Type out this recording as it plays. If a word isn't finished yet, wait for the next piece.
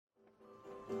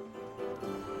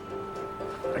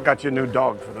I got you a new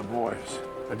dog for the boys.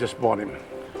 I just bought him.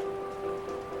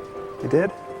 You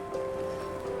did?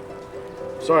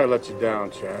 Sorry I let you down,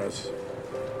 Chaz.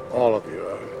 All of you.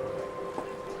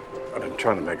 I've been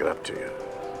trying to make it up to you.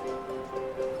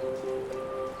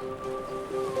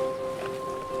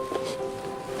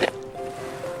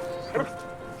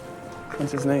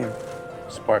 What's his name?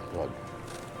 Sparkplug.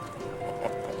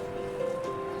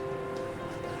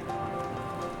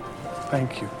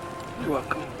 Thank you. You're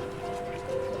welcome.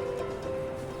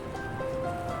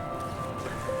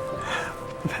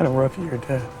 I've had a rough year,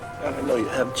 Dad. I know you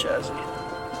have, Chazzy.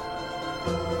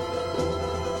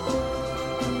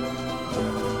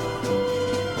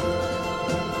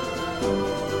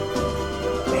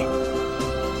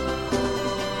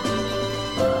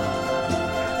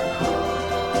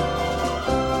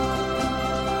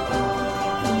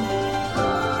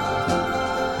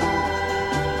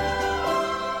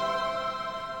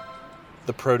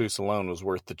 The produce alone was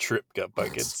worth the trip, Gut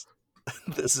Buckets.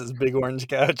 This is Big Orange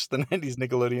Couch, the 90s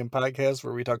Nickelodeon podcast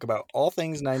where we talk about all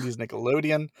things 90s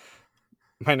Nickelodeon.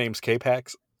 My name's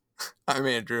K-Pax. I'm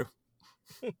Andrew.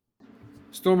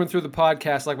 Storming through the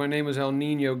podcast like my name was El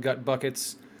Nino, Gut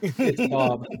Buckets. It's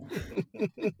Bob.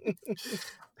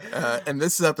 And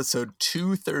this is episode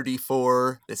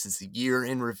 234. This is the year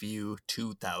in review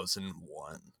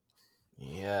 2001.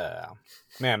 Yeah.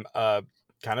 Man,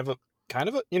 kind of a,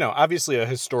 obviously a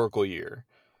historical year.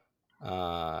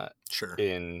 Sure.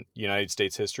 In United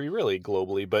States history, really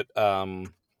globally, but I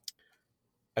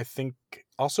think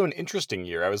also an interesting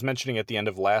year. I was mentioning at the end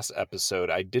of last episode,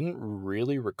 I didn't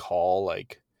really recall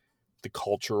like the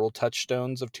cultural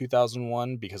touchstones of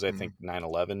 2001 because I think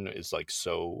 9/11 is like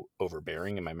so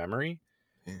overbearing in my memory.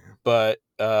 Yeah. But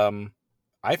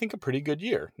I think a pretty good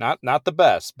year. Not the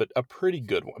best, but a pretty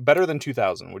good one. Better than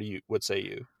 2000. What say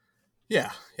you?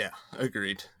 Yeah,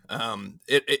 agreed.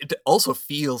 It also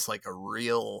feels like a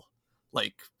real,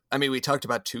 we talked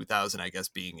about 2000, I guess,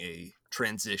 being a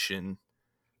transition,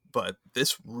 but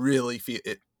this really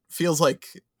feels like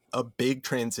a big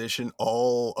transition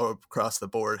all across the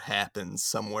board happens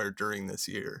somewhere during this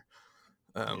year.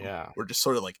 We're just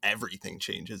sort of like everything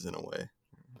changes in a way.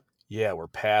 Yeah, we're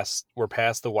past the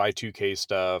Y2K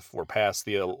stuff. We're past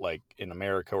the in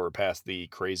America, we're past the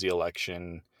crazy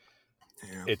election.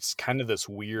 Yeah. It's kind of this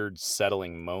weird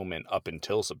settling moment up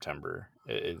until September.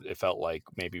 It felt like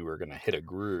maybe we were going to hit a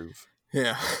groove.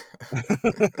 Yeah.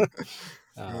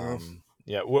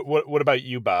 Yeah. What about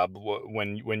you, Bob?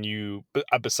 When you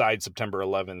besides September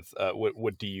 11th,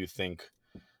 what do you think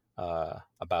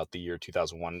about the year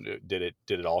 2001? Did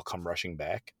it all come rushing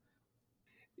back?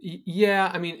 Yeah,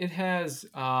 I mean, it has.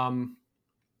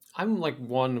 I'm like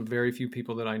one of very few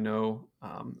people that I know,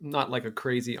 not like a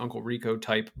crazy Uncle Rico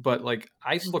type, but like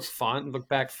I look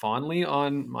back fondly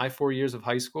on my 4 years of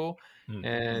high school,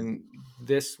 and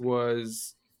this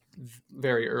was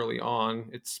very early on.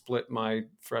 It split my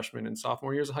freshman and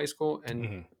sophomore years of high school,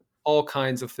 and all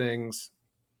kinds of things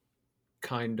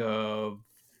kind of,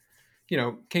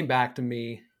 came back to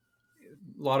me.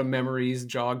 A lot of memories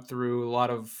jogged through, a lot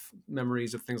of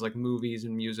memories of things like movies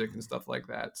and music and stuff like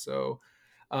that. So,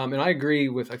 and I agree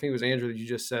with, I think it was Andrew that you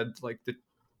just said, like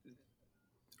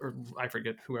or I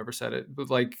forget whoever said it, but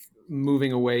like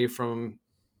moving away from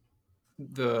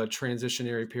the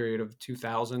transitionary period of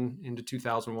 2000 into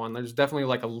 2001, there's definitely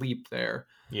like a leap there.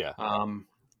 Yeah.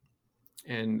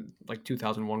 And like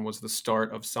 2001 was the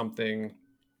start of something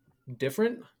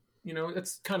different.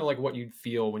 It's kind of like what you'd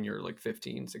feel when you're like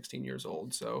 15, 16 years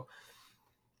old. So,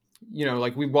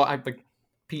 like like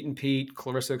Pete and Pete,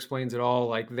 Clarissa Explains It All.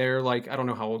 Like they're like, I don't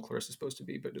know how old Clarissa's supposed to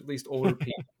be, but at least older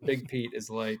Pete, Big Pete is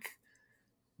like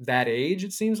that age,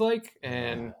 it seems like.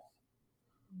 And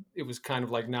it was kind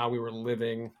of like now we were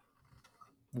living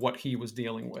what he was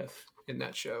dealing with in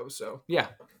that show. So yeah.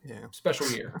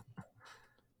 Special year.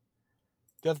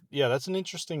 Yeah, that's an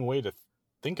interesting way to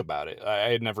think about it. I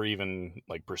had never even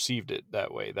like perceived it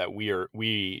that way, that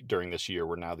we during this year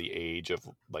were now the age of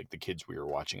like the kids we were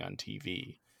watching on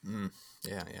TV.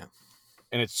 Yeah.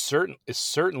 And it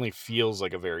certainly feels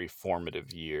like a very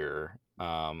formative year.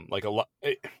 Like a lot,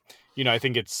 I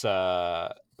think it's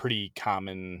pretty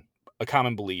common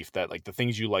belief that like the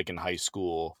things you like in high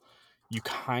school, you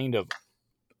kind of,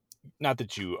 not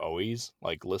that you always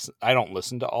like listen. I don't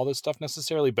listen to all this stuff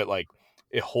necessarily, but like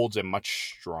it holds a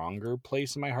much stronger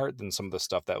place in my heart than some of the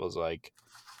stuff that was like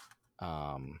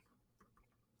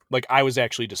I was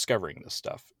actually discovering this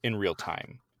stuff in real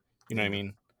time. You know what I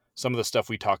mean? Some of the stuff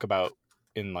we talk about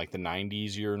in like the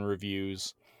 90s year in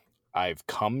reviews, I've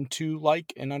come to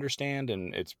like and understand,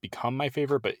 and it's become my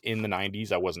favorite. But in the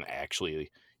 90s, I wasn't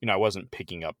actually, I wasn't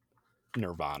picking up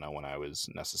Nirvana when I was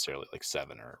necessarily like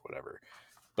 7 or whatever.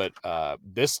 But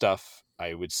this stuff,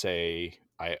 I would say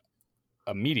I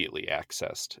immediately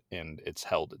accessed, and it's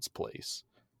held its place,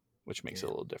 which makes it a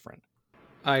little different.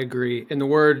 I agree. And the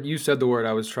word you said, the word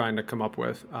I was trying to come up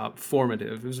with,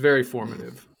 formative. It was very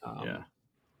formative. Yeah.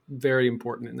 Very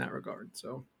important in that regard.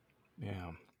 So,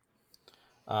 Yeah.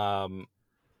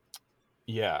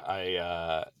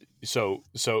 So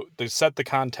to set the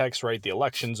context right, the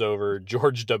election's over.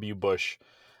 George W. Bush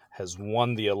has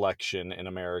won the election in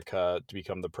America to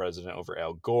become the president over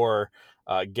Al Gore.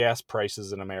 Gas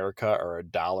prices in America are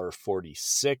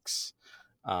 $1.46.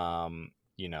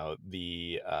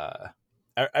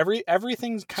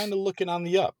 Everything's kind of looking on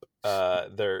the up.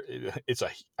 It's a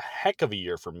heck of a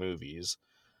year for movies.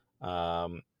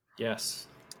 yes.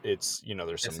 It's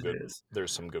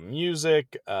there's some good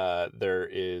music. There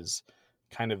is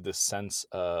kind of this sense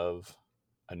of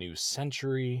a new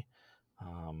century.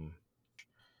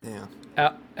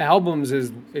 Albums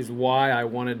is why I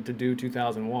wanted to do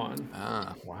 2001.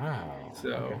 Wow. So,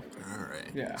 okay. All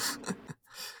right. Yeah.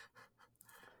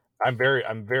 I'm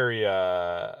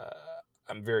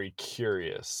very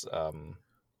curious.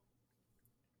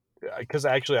 Because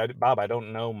actually, Bob, I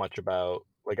don't know much about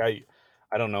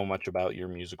I don't know much about your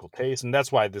musical taste, and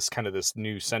that's why this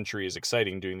new century is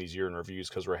exciting, doing these year in reviews,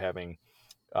 because we're having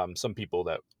some people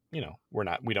that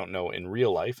we don't know in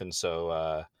real life, and so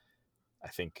I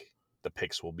think the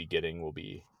picks we'll be getting will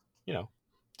be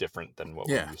different than what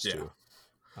we're used to.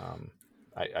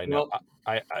 I know. Well,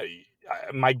 I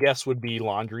my guess would be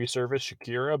Laundry Service,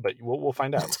 Shakira, but we'll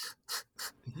find out.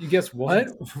 You guess what?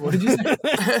 What did you say?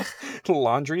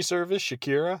 Laundry Service,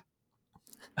 Shakira.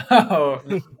 Oh,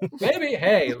 maybe.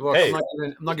 Hey, look, Hey.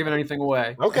 I'm not giving anything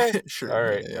away. Okay, Sure. All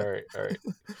right, Yeah.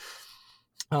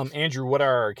 all right. Andrew, what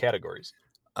are our categories?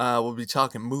 We'll be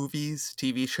talking movies,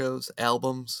 TV shows,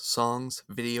 albums, songs,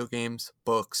 video games,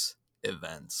 books,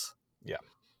 events.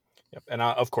 Yep, and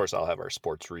of course I'll have our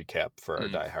sports recap for our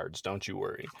diehards. Don't you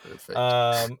worry. Perfect.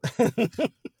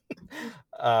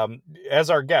 As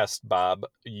our guest, Bob,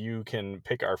 you can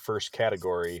pick our first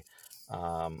category.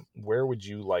 Where would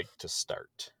you like to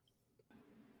start?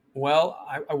 Well,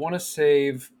 I want to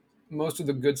save most of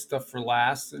the good stuff for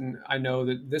last, and I know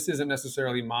that this isn't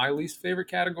necessarily my least favorite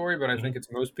category, but I think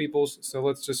it's most people's. So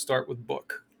let's just start with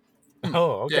book.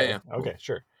 Oh, okay. Yeah. Okay,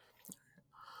 sure.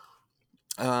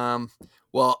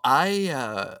 Well,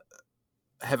 I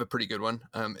have a pretty good one.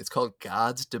 It's called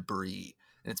God's Debris,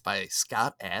 and it's by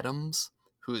Scott Adams,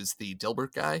 who is the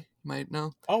Dilbert guy, you might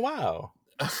know. Oh, wow.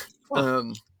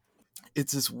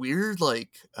 It's this weird,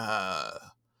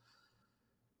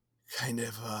 kind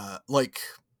of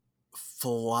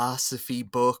philosophy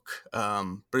book,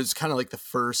 but it's kind of like the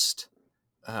first,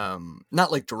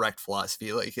 not like direct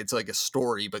philosophy, like it's like a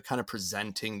story, but kind of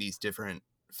presenting these different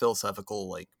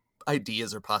philosophical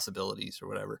ideas or possibilities or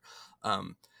whatever.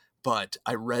 But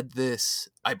I read this,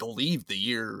 I believe this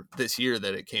year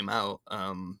that it came out,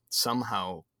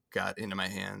 somehow got into my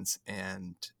hands,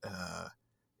 and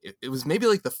it was maybe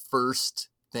like the first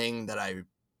thing that I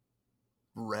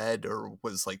read or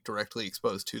was directly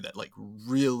exposed to that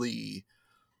really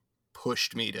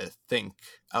pushed me to think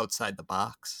outside the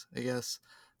box, I guess.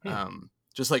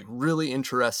 Just really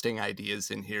interesting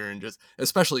ideas in here, and just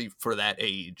especially for that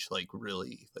age,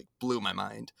 really blew my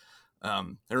mind.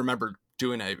 I remember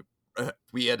doing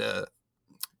we had a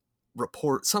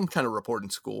report, some kind of report in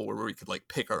school where we could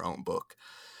pick our own book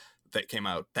that came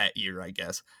out that year, I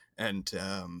guess. And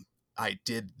I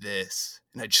did this,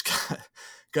 and I just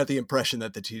got the impression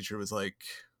that the teacher was like,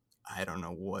 I don't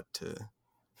know what to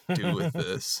do with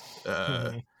this.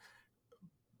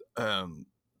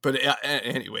 But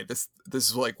anyway, this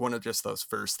is one of just those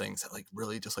first things that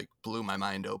really just blew my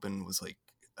mind open, was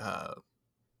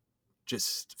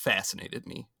just fascinated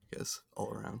me, I guess,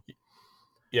 all around.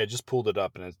 Yeah, I just pulled it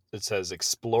up, and it says,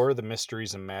 explore the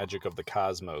mysteries and magic of the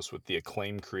cosmos with the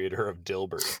acclaimed creator of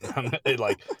Dilbert.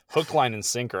 Hook, line, and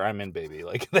sinker, I'm in, baby.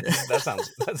 That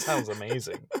sounds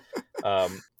amazing.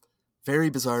 Very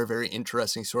bizarre, very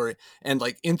interesting story, and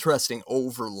interesting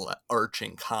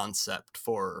overarching concept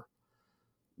for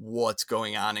what's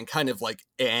going on, and kind of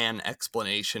an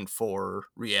explanation for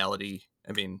reality.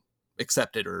 I mean,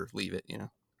 accept it or leave it,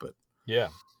 but yeah.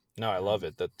 No, I love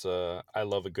it. I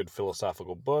love a good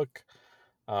philosophical book.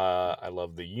 I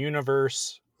love the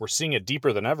universe. We're seeing it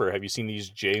deeper than ever. Have you seen these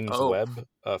James Webb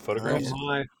photographs? Oh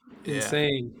my,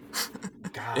 insane.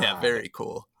 God. Yeah, very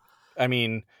cool. I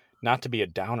mean, not to be a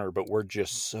downer, but we're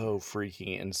just so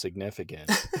freaking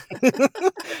insignificant.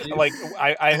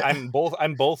 I'm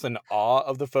both in awe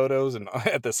of the photos, and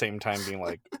at the same time being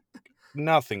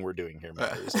nothing we're doing here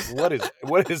matters. Like,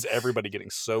 what is everybody getting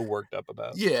so worked up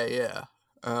about? Yeah. Yeah.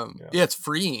 It's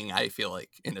freeing, I feel like,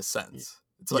 in a sense.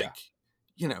 It's like,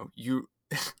 you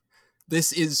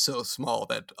this is so small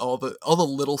that all the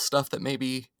little stuff that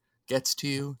maybe gets to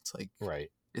you, it's like, Right.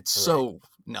 it's so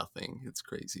nothing. It's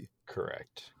crazy.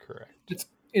 Correct. It's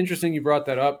interesting you brought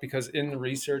that up, because in the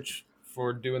research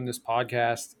for doing this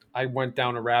podcast, I went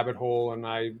down a rabbit hole and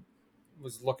I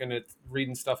was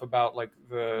reading stuff about like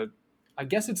I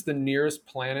guess it's the nearest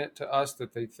planet to us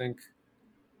that they think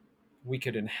we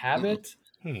could inhabit.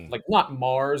 Like not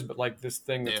Mars, but like this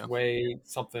thing that's way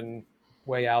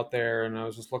out there. And I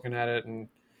was just looking at it and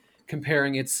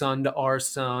comparing its sun to our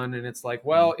sun, and it's like,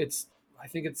 well, I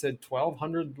think it said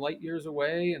 1,200 light years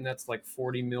away, and that's like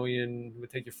 40 million. It would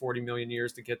take you 40 million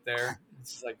years to get there.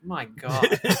 It's like, my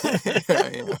God.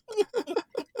 Yeah.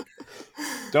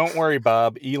 Don't worry,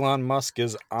 Bob. Elon Musk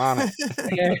is on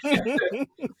it.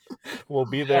 We'll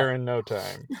be there in no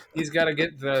time. He's got to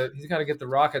get the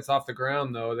rockets off the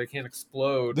ground, though. They can't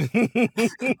explode.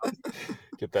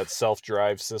 Get that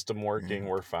self-drive system working.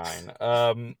 We're fine.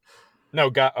 No,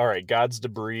 all right. God's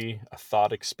Debris, a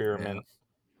thought experiment. Yeah.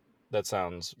 That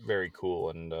sounds very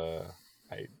cool, and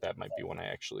that might be one I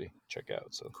actually check out.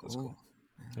 So that's cool.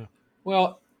 Yeah.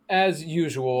 Well, as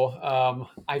usual,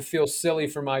 I feel silly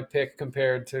for my pick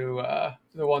compared to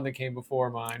the one that came before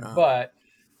mine. But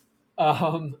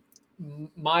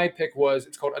my pick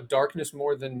it's called A Darkness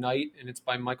More Than Night, and it's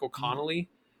by Michael Connelly.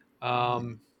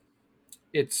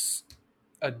 It's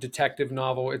a detective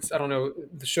novel. I don't know,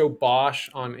 the show Bosch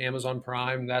on Amazon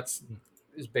Prime,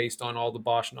 is based on all the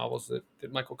Bosch novels that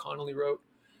Michael Connelly wrote.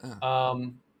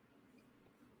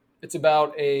 It's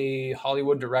about a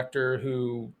Hollywood director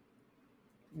who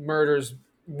murders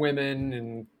women,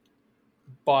 and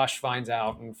Bosch finds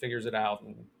out and figures it out.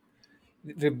 And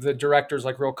the director's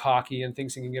like real cocky and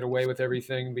thinks he can get away with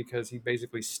everything because he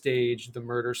basically staged the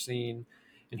murder scene,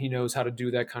 and he knows how to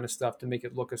do that kind of stuff to make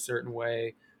it look a certain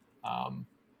way.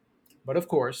 But of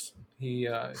course, he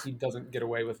doesn't get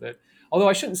away with it. Although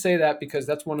I shouldn't say that, because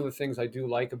that's one of the things I do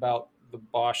like about the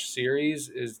Bosch series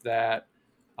is that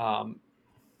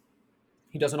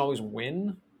he doesn't always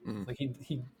win. Like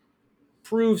he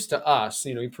proves to us,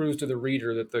 he proves to the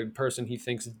reader that the person he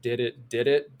thinks did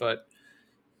it, but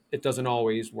it doesn't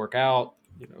always work out.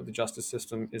 The justice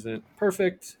system isn't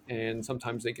perfect, and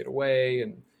sometimes they get away,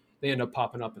 and they end up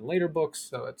popping up in later books.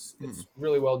 So it's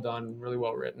really well done, really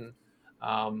well written.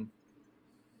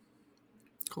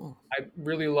 Cool. I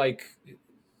really like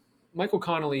Michael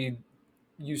Connelly.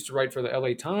 Used to write for the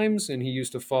LA Times, and he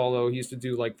used to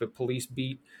do like the police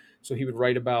beat. So he would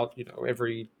write about,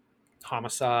 every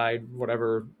homicide,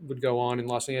 whatever would go on in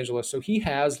Los Angeles. So he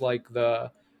has like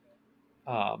the,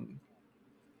 all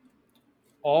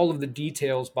of the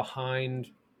details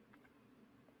behind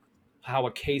how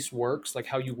a case works, like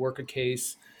how you work a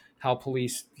case, how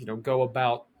police, go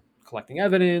about collecting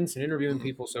evidence and interviewing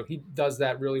people. So he does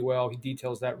that really well. He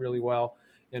details that really well,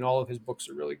 and all of his books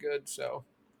are really good. So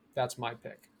that's my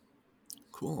pick.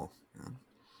 Cool. Yeah.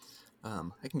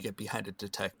 I can get behind a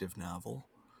detective novel.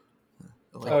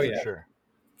 Sure.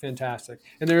 Fantastic.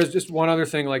 And there is just one other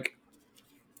thing, like,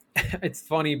 it's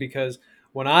funny because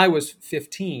when I was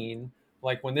 15,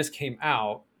 like when this came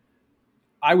out,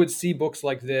 I would see books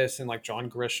like this and like John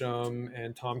Grisham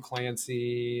and Tom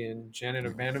Clancy and Janet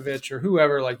Ivanovich or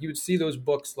whoever, like you would see those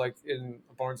books like in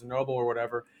Barnes and Noble or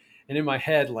whatever. And in my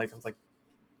head, like, I was like,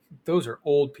 those are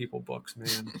old people books,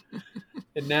 man.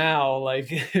 And now,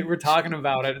 like, we're talking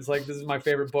about it. It's like, this is my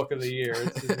favorite book of the year.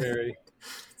 It's just very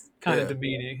kind of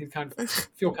demeaning. It kind of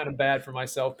feel kind of bad for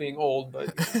myself being old,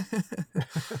 but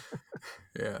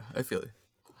yeah, I feel it.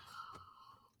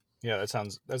 Yeah, that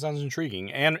sounds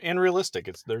intriguing and realistic.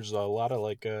 There's a lot of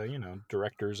like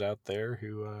directors out there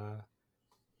who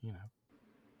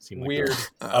seem like weird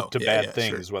up to bad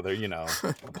things, sure. whether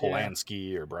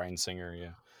Polanski or Bryan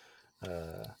Singer.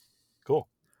 Cool.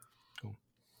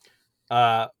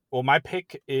 Well, my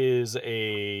pick is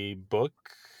a book.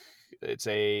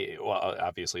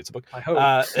 Obviously it's a book. I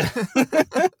hope.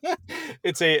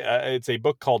 It's a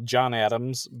book called John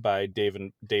Adams by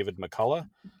David McCullough.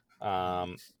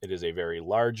 It is a very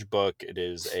large book. It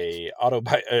is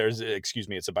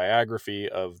it's a biography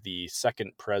of the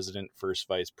second president, first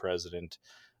vice president,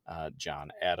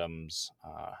 John Adams.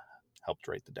 Helped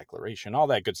write the Declaration, all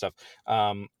that good stuff.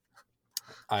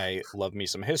 I love me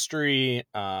some history.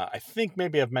 I think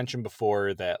maybe I've mentioned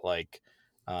before that like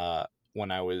when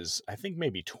I was, I think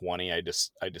maybe 20, I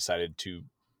decided to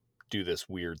do this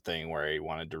weird thing where I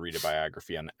wanted to read a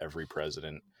biography on every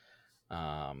president.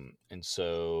 And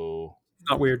so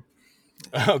Not weird.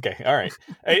 Okay, all right.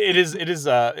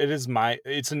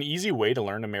 It's an easy way to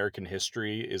learn American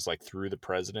history is like through the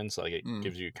presidents. Like it Mm.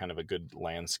 gives you kind of a good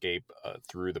landscape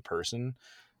through the person.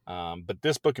 But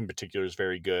this book in particular is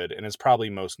very good, and it's probably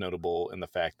most notable in the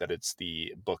fact that it's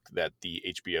the book that the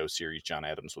HBO series John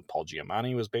Adams with Paul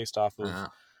Giamatti was based off of,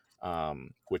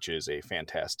 which is a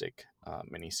fantastic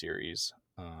miniseries.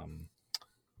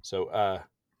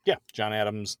 Yeah, John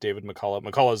Adams, David McCullough.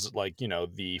 McCullough's like,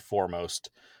 the foremost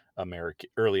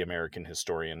early American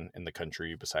historian in the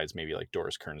country, besides maybe like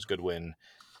Doris Kearns Goodwin,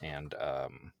 and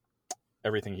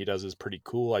everything he does is pretty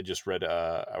cool. I just read,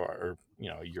 a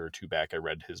year or two back, I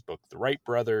read his book, The Wright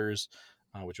Brothers,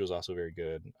 which was also very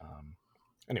good.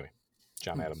 Anyway,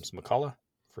 John Adams McCullough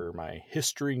for my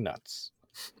history nuts.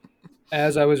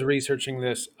 As I was researching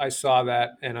this, I saw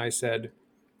that and I said,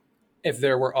 if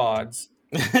there were odds,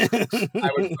 I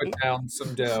would put down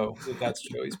some dough that that's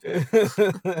Joey's pick.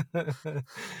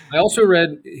 I also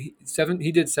read he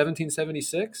did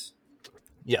 1776.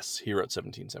 Yes, he wrote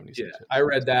 1776. Yeah, I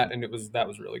read that and that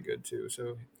was really good too.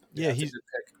 So Yeah, it's a good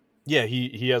pick. Yeah,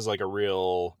 he has like a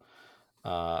real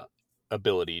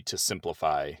ability to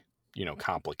simplify,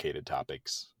 complicated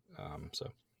topics.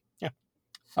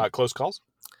 Close calls.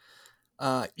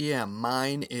 Yeah,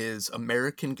 mine is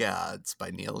American Gods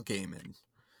by Neil Gaiman.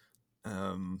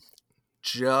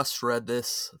 Just read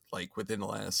this like within the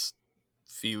last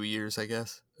few years, I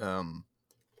guess. And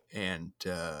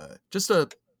just a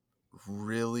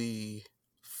really,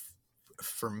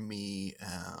 for me,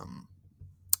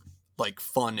 like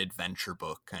fun adventure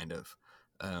book kind of.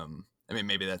 I mean,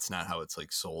 maybe that's not how it's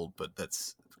like sold, but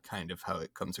that's kind of how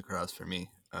it comes across for me.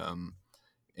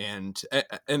 And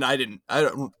I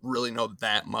don't really know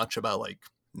that much about like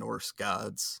Norse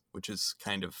gods, which is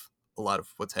kind of a lot of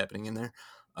what's happening in there.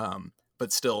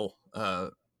 But still,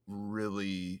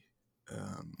 really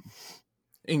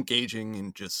engaging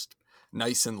and just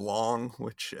nice and long,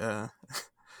 which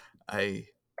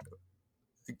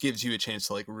it gives you a chance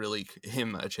to like really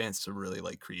a chance to really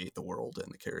like create the world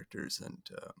and the characters, and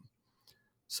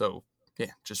so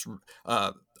yeah, just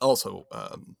also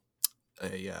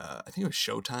I think it was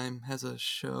Showtime has a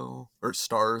show, or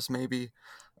Stars maybe.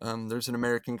 There's an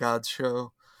American Gods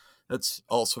show that's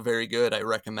also very good. I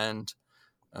recommend.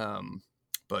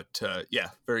 But yeah,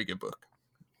 very good book.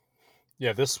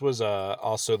 Yeah, this was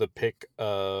also the pick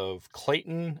of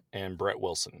Clayton and Brett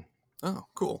Wilson. Oh,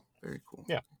 cool. Very cool.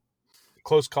 Yeah.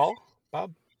 Close call,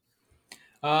 Bob?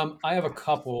 I have a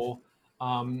couple,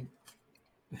 and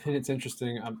it's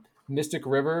interesting. Mystic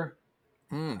River,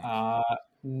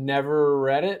 never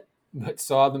read it, but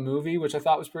saw the movie, which I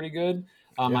thought was pretty good.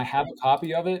 I have a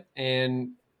copy of it,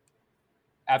 and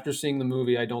after seeing the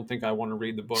movie, I don't think I want to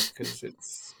read the book because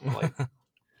it's like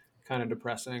kind of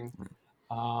depressing.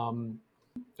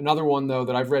 Another one, though,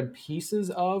 that I've read pieces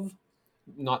of,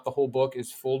 not the whole book,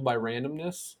 is Fooled by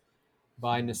Randomness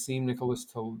by Nassim Nicholas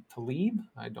Taleb.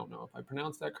 I don't know if I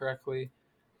pronounced that correctly.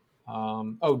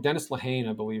 Dennis Lehane,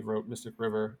 I believe, wrote Mystic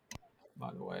River,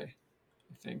 by the way.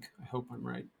 I hope I'm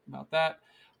right about that.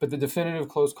 But the definitive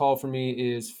close call for me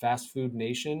is Fast Food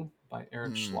Nation by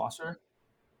Eric Schlosser.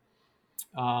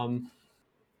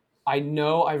 I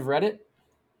know I've read it,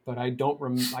 but I don't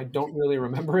really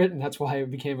remember it, and that's why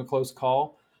it became a close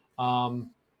call.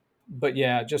 But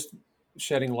yeah, just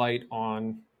shedding light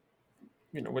on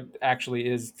what actually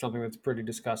is something that's pretty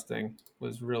disgusting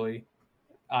was really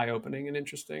eye-opening and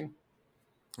interesting.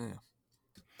 Yeah.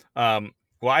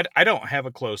 Well, I don't have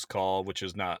a close call, which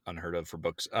is not unheard of for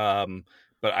books.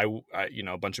 But I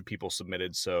a bunch of people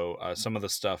submitted, so some of the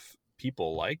stuff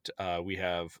people liked. We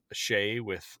have Shay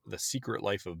with The Secret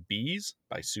Life of Bees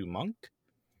by Sue Monk.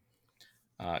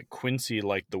 Quincy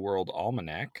liked The World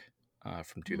Almanac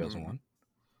from 2001.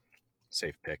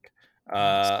 Safe pick.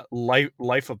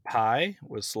 Life of Pi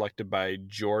was selected by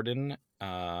Jordan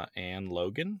and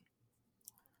Logan.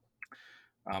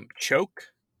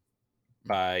 Choke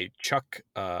by Chuck.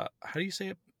 How do you say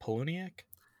it? Poloniak?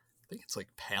 I think it's like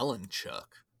Palinchuk.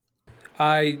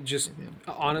 I just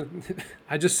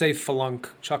say Falunk,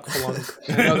 Chuck Falunk.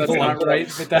 I know that's not right,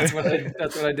 but that's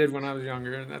what I did when I was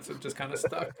younger, and that's what just kind of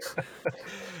stuck.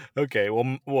 Okay,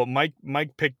 well,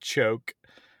 Mike picked Choke.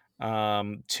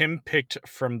 Tim picked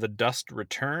From the Dust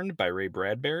Returned by Ray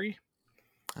Bradbury.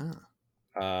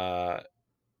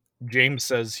 James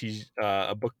says he's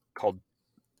a book called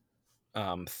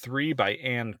 3 by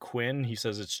Anne Quinn. He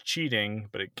says it's cheating,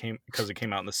 but it came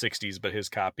out in the 60s, but his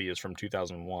copy is from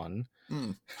 2001.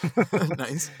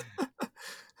 Nice.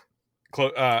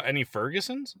 Any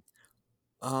Fergusons?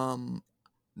 I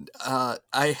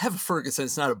have a Ferguson.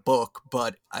 It's not a book,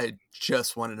 but I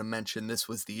just wanted to mention this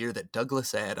was the year that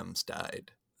Douglas Adams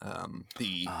died.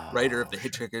 the writer of The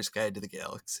Hitchhiker's Guide to the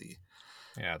Galaxy.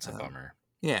 Yeah, it's a bummer.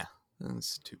 Yeah,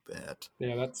 that's too bad.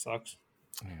 Yeah, that sucks.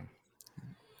 Yeah.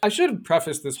 I should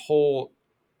preface this whole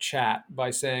chat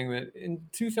by saying that in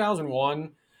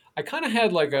 2001, I kind of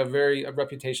had like a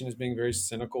reputation as being very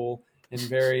cynical and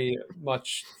very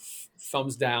much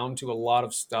thumbs down to a lot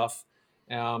of stuff.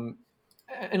 And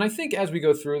I think as we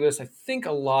go through this, I think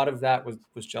a lot of that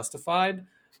was justified.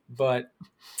 But,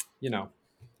 you know,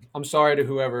 I'm sorry to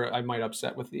whoever I might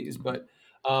upset with these. But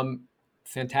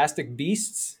Fantastic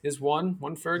Beasts is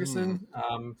one Ferguson.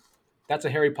 That's a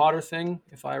Harry Potter thing,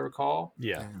 if I recall.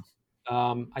 Yeah.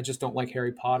 I just don't like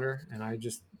Harry Potter, and I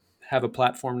just have a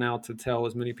platform now to tell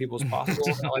as many people as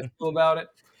possible how I feel about it.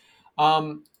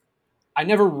 I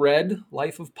never read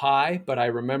Life of Pi, but I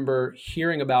remember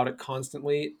hearing about it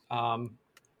constantly.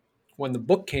 When the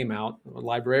book came out, a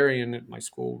librarian at my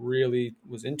school really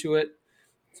was into it.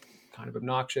 Kind of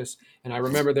obnoxious. And I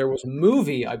remember there was a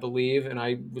movie, I believe, and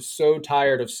I was so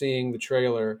tired of seeing the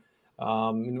trailer.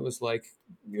 And it was like,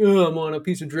 I'm on a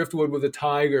piece of driftwood with a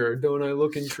tiger. Don't I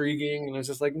look intriguing? And I was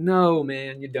just like, no,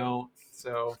 man, you don't.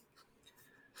 So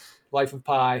Life of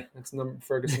Pi, that's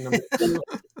Ferguson number 2.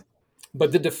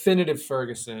 But the definitive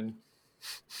Ferguson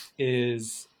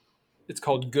it's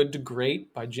called Good to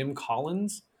Great by Jim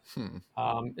Collins.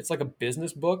 It's like a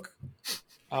business book.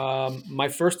 My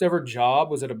first ever job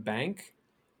was at a bank,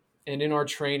 and in our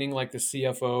training, like the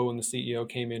CFO and the CEO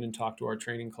came in and talked to our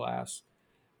training class.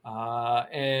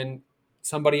 And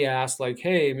somebody asked, like,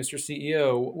 hey, Mr.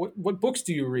 CEO, what books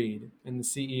do you read? And the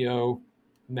CEO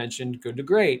mentioned Good to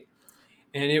Great.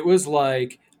 And it was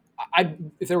like,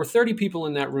 if there were 30 people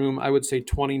in that room, I would say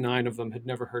 29 of them had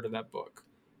never heard of that book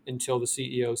until the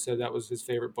CEO said that was his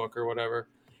favorite book or whatever.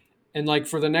 And like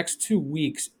for the next 2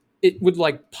 weeks, it would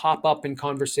like pop up in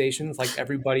conversations, like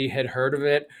everybody had heard of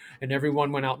it and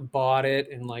everyone went out and bought it.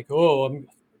 And like,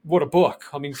 what a book.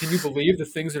 I mean, can you believe the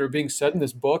things that are being said in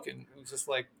this book? And it was just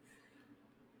like,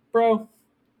 bro,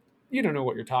 you don't know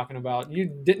what you're talking about. You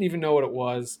didn't even know what it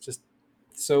was. Just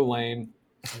so lame.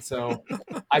 And so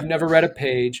I've never read a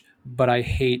page, but I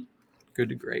hate Good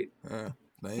to Great.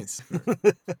 Nice.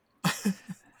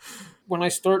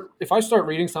 If I start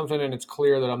reading something and it's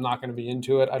clear that I'm not going to be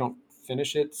into it, I don't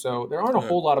finish it. So there aren't a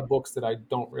whole lot of books that I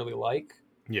don't really like.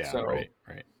 Yeah. So, right.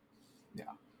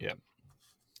 Yeah.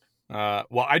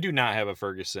 Well, I do not have a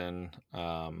Ferguson.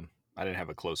 I didn't have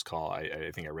a close call. I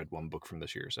think I read one book from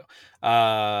this year. So,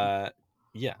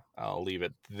 yeah, I'll leave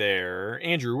it there.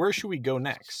 Andrew, where should we go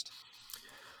next?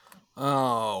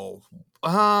 Why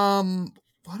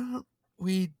don't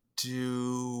we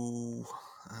do?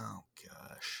 Oh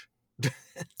gosh,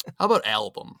 how about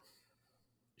album?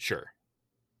 Sure,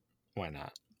 why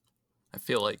not? I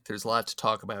feel like there's a lot to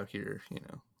talk about here.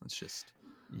 Let's just.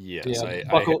 Yes,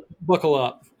 buckle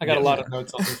up. I got a lot of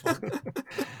notes on this one.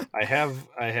 I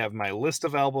have my list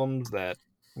of albums that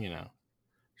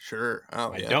Sure.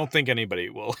 Oh, I don't think anybody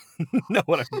will know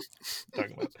what I'm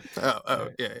talking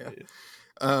about. Yeah.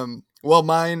 Well,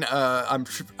 mine.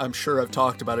 I'm sure I've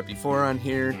talked about it before on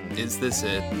here. Is This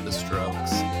It? The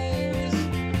Strokes.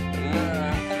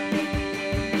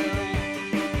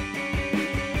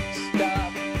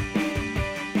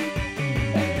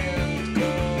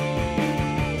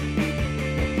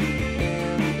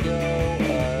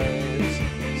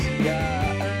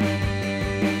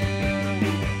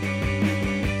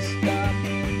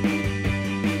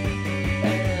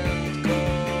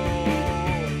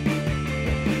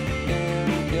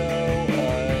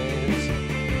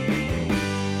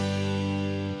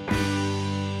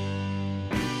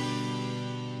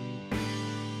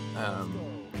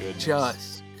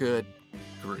 Just good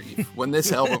grief. When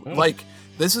this album,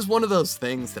 this is one of those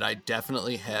things that I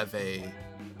definitely have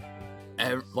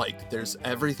there's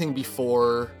everything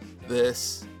before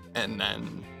this, and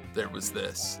then there was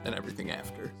this, and everything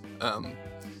after.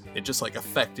 It just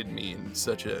affected me in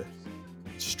such a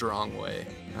strong way.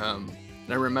 And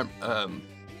I remember, I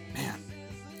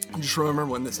just remember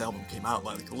when this album came out,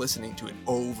 listening to it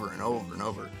over and over and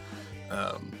over.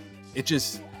 It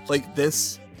just,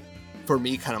 this, for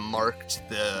me, kind of marked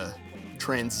the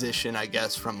transition, I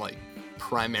guess, from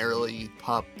primarily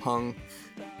pop punk.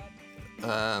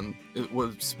 It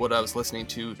was what I was listening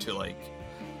to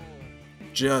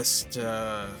just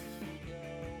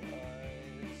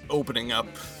opening up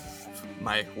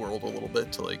my world a little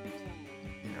bit to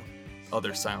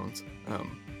other sounds.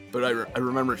 But I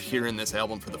remember hearing this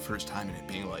album for the first time and it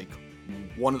being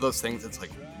one of those things that's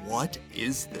what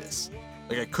is this?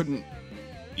 I couldn't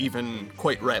even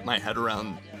quite wrap my head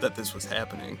around that this was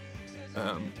happening.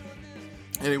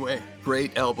 Anyway,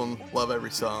 great album, love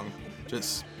every song,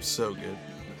 just so good.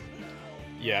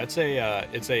 Yeah, it's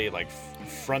a like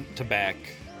front to back.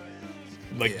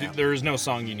 Like Yeah. there is no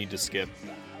song you need to skip.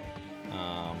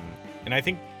 And I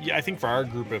think for our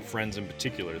group of friends in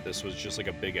particular, this was just like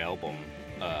a big album.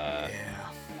 Yeah.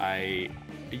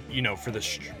 For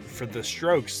the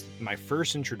Strokes, my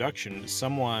first introduction,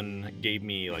 someone gave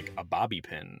me like a bobby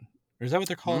pin. Or is that what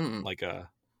they're called? Like a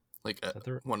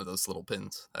one of those little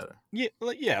pins.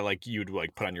 like you'd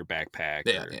like put on your backpack.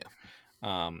 Yeah, or,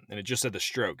 yeah. and it just said the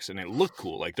Strokes, and it looked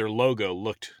cool. Like their logo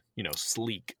looked,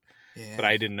 sleek. Yeah. But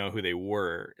I didn't know who they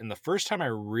were. And the first time I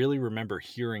really remember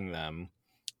hearing them,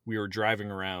 we were driving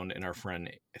around in our friend,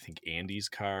 I think Andy's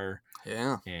car.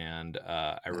 Yeah. And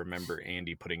I remember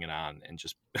Andy putting it on and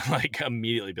just like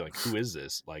immediately be like, who is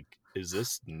this? Like, is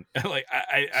this like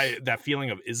I that feeling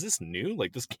of, is this new?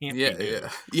 Like this can't be new.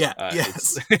 Yeah.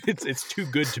 Yes. It's too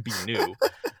good to be new.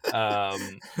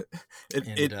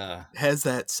 It has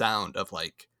that sound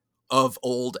of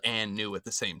old and new at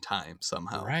the same time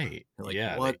somehow. Right. Like,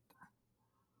 yeah. what?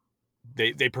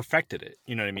 They perfected it.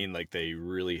 You know what I mean? Like they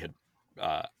really had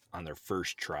on their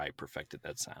first try perfected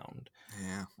that sound.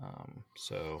 Yeah.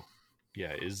 So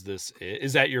yeah, is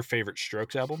that your favorite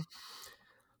Strokes album?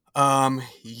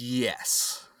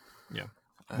 Yes. Yeah.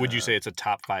 Would you say it's a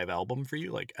top 5 album for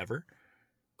you, like ever?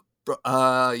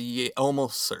 Yeah,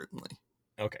 almost certainly.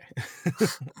 Okay.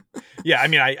 Yeah, I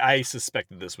mean, I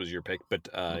suspected this was your pick, but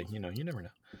you never know.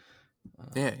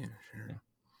 Yeah, sure. Yeah.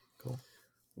 Cool.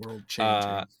 World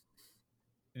changing.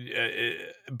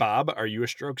 Bob, are you a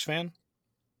Strokes fan?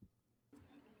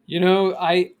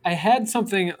 I had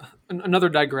something, another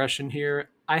digression here.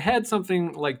 I had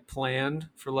something like planned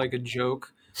for like a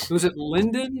joke. Was it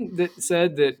Lyndon that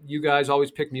said that you guys always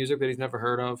pick music that he's never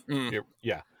heard of?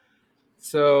 Yeah.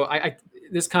 So I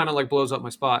this kind of like blows up my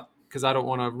spot because I don't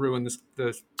want to ruin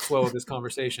the flow of this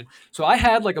conversation. So I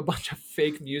had like a bunch of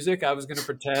fake music I was going to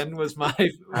pretend was my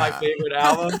favorite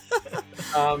album.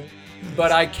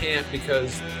 But I can't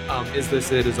because Is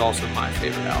This It is also my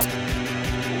favorite album.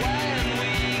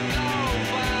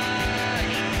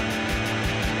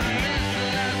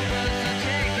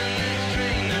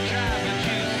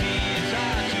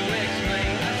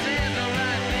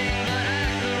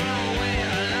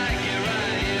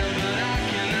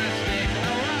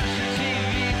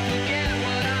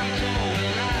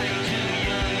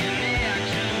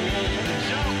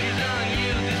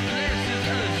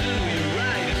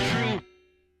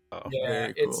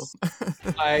 Yeah, cool.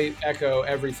 I echo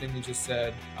everything you just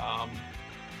said.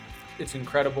 It's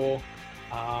incredible.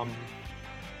 I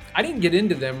didn't get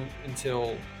into them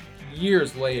until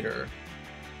years later.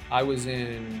 I was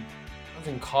in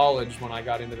college when I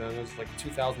got into them. It was like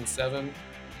 2007.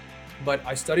 But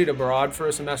I studied abroad for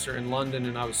a semester in London,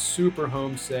 and I was super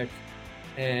homesick.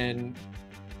 And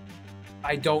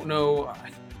I don't know,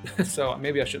 so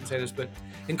maybe I shouldn't say this, but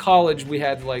in college we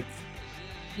had the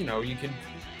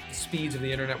speeds of the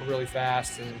internet were really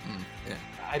fast, and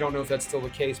I don't know if that's still the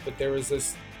case, but there was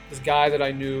this guy that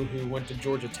I knew who went to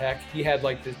Georgia Tech. He had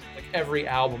every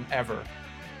album ever,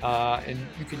 and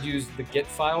you could use the get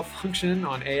file function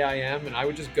on AIM, and I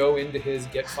would just go into his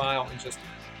get file and just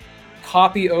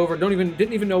copy over.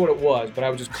 Didn't even know what it was, but I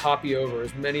would just copy over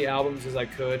as many albums as I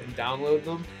could and download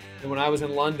them. And when I was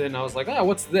in London, I was like, oh,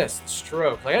 what's this?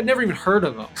 Stroke. Like I'd never even heard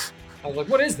of them. I was like,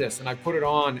 what is this? And I put it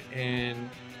on, and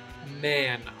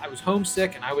man, I was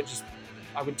homesick, and I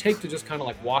would take to just kind of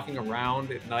like walking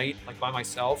around at night, like by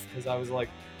myself, because I was like,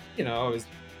 I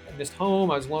missed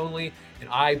home, I was lonely, and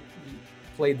I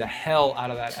played the hell out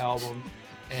of that album.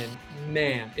 And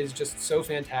man, it's just so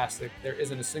fantastic. There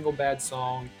isn't a single bad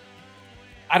song.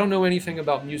 I don't know anything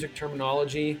about music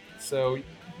terminology, so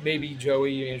maybe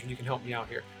Joey, Andrew, you can help me out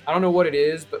here. I don't know what it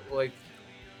is, but like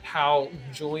how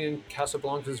Julian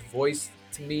Casablancas' voice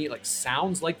to me like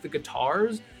sounds like the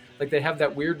guitars. Like they have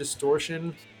that weird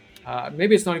distortion.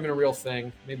 Maybe it's not even a real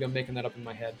thing. Maybe I'm making that up in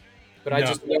my head. But I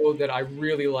just know that I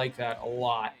really like that a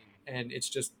lot. And it's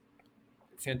just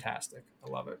fantastic. I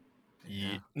love it.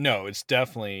 Yeah. No, it's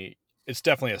definitely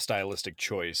a stylistic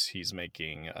choice he's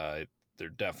making. They're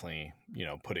definitely,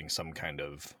 putting some kind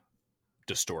of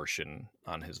distortion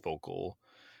on his vocal.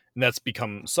 And that's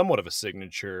become somewhat of a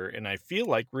signature. And I feel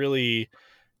like really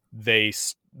they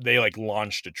like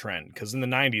launched a trend, because in the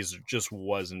 90s there just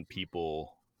wasn't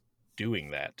people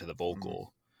doing that to the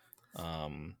vocal.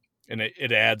 And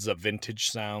it adds a vintage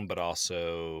sound, but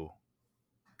also,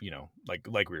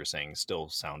 like we were saying, still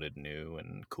sounded new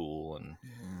and cool. And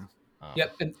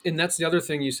and that's the other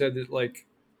thing you said, that like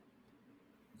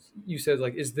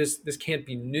is this can't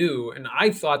be new. And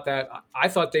I thought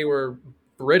they were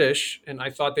British, and I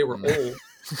thought they were old.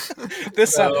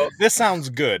 This sounds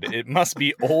good. It must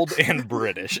be old and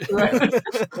British.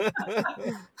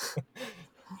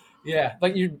 Yeah,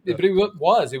 like but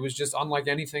it was just unlike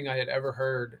anything I had ever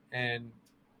heard, and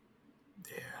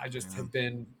I just have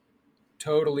been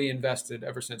totally invested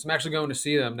ever since. I'm actually going to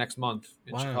see them next month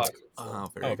in Chicago. Oh,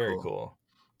 Very cool.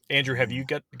 Andrew, have you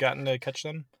gotten to catch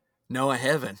them? No, I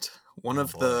haven't. One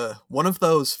of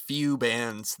those few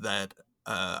bands that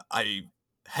I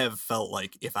have felt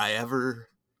like if I ever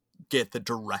get the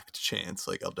direct chance,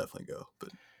 like I'll definitely go. But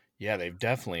yeah, they've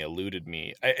definitely eluded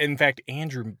me. In fact,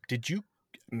 Andrew,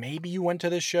 maybe you went to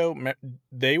this show?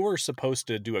 They were supposed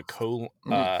to do a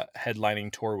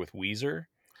headlining tour with Weezer.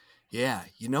 Yeah,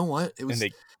 you know what? It was, and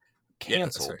they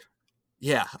canceled.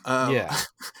 Yeah. Yeah.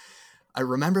 I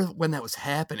remember when that was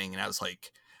happening, and I was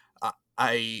like,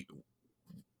 I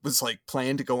was like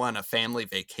planning to go on a family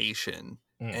vacation,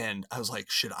 and I was like,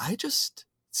 should I just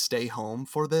stay home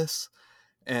for this?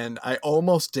 And I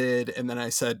almost did, and then I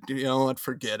said, you know what,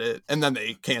 forget it. And then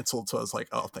they canceled, so I was like,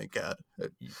 oh, thank God.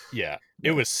 Yeah,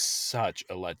 it was such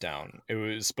a letdown. It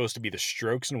was supposed to be the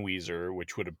Strokes and Weezer,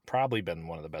 which would have probably been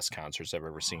one of the best concerts I've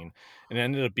ever seen. And it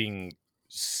ended up being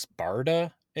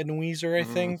Sparta and Weezer, I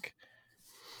think.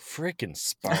 Freaking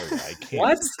Sparta. I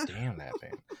can't stand that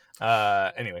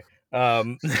band. Anyway.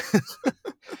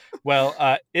 Well,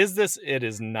 it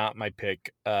is not my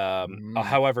pick.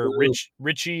 However,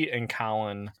 Richie and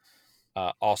Colin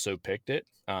also picked it.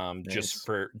 Nice.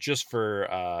 just for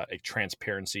a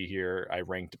transparency here, I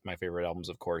ranked my favorite albums,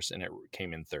 of course, and it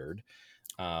came in third.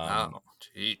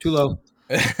 Too low.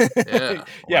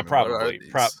 Yeah, probably.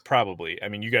 Probably. I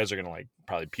mean, you guys are gonna like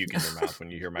probably puke in your mouth when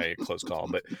you hear my close call.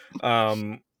 But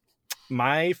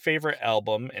my favorite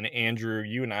album, and Andrew,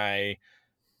 you and I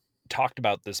talked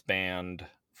about this band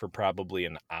for probably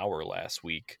an hour last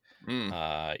week. We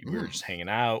were just hanging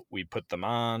out. We put them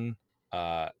on.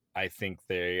 I think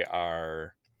they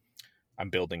are. I'm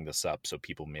building this up so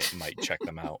people might check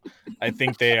them out. I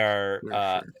think they are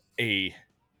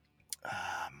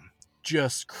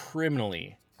just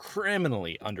criminally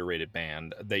underrated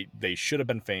band. They should have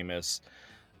been famous.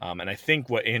 And I think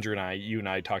what Andrew and you and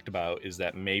I talked about is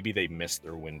that maybe they missed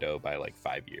their window by like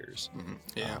 5 years.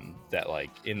 Yeah. That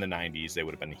like in the 90s they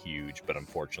would have been huge, but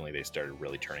unfortunately they started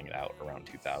really turning it out around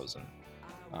 2000.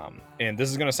 And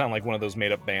this is going to sound like one of those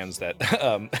made up bands that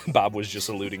Bob was just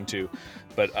alluding to,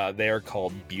 but they are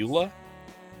called Beulah,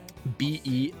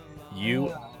 Beulah,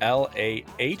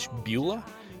 Beulah,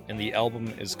 and the album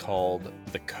is called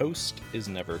The Coast Is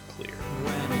Never Clear.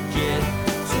 When I get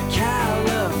to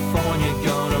California,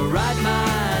 gonna write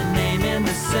my name in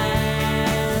the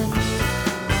sand.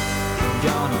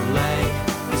 Gonna lay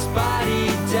this body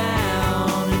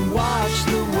down and watch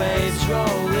the waves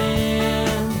roll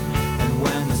in. And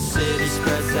when the city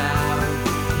spreads out,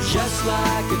 just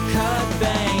like a cut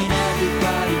vein,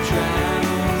 everybody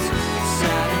drowns.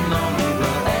 Sad and lonely,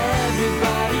 well,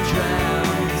 everybody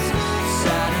drowns.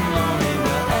 Sad and lonely,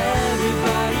 well,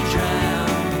 everybody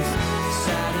drowns.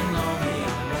 Sad and lonely,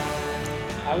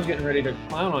 alright. I was getting ready to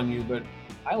clown on you, but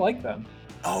I like them.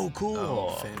 Oh, cool.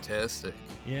 Oh, fantastic.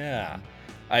 Yeah.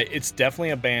 It's definitely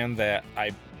a band that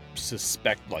I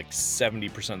suspect like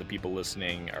 70% of the people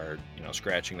listening are,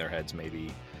 scratching their heads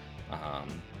maybe.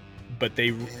 But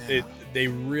they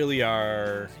really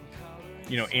are,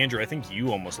 Andrew, I think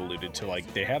you almost alluded to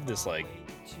like, they have this like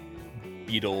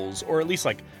Beatles or at least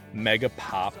like mega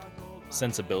pop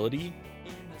sensibility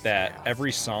that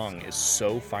every song is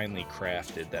so finely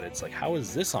crafted that it's like, how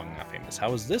is this song not famous?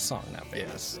 How is this song not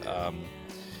famous? Yes.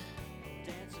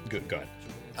 Go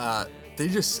ahead.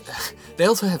 They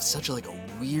also have such a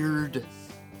weird,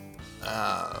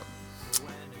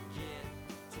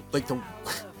 like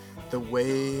the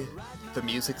way the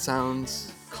music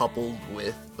sounds coupled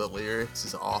with the lyrics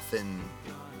is often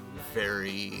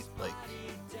very like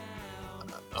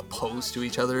opposed to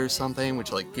each other or something,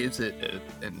 which like gives it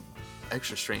an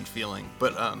extra strange feeling.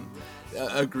 But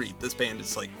agreed, this band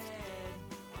is like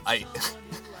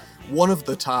one of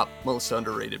the top most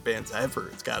underrated bands ever.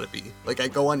 It's got to be. Like, I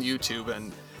go on YouTube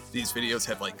and these videos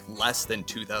have like less than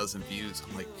 2,000 views.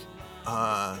 I'm like,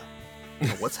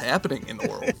 what's happening in the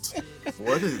world?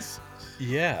 What is?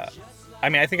 Yeah. I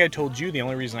mean, I think I told you the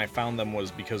only reason I found them was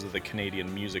because of the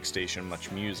Canadian music station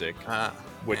Much Music,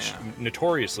 which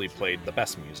notoriously played the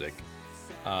best music.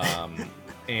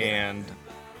 And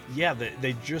yeah,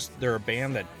 they're a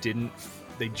band that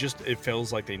it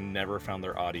feels like they never found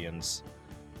their audience.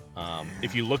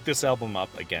 If you look this album up,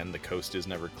 again, The Coast Is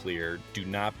Never Clear, do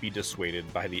not be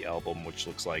dissuaded by the album, which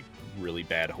looks like really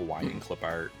bad Hawaiian clip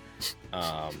art.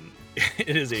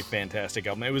 It is a fantastic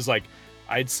album. It was like,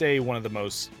 I'd say one of the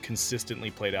most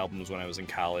consistently played albums when I was in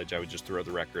college. I would just throw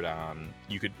the record on.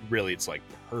 You could really, it's like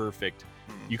perfect.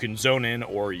 You can zone in,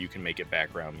 or you can make it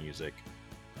background music.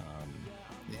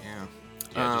 Yeah.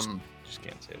 Just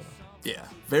can't say that. Yeah,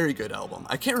 very good album.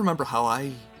 I can't remember how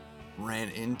I ran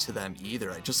into them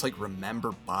either. I just like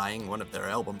remember buying one of their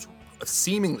albums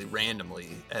seemingly randomly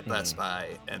at Best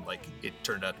Buy, and like it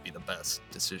turned out to be the best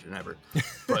decision ever.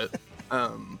 But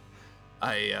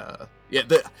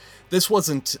this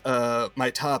wasn't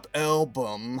my top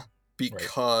album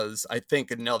because I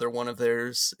think another one of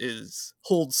theirs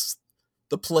holds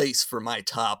the place for my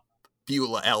top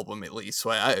Beulah album, at least. So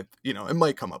I it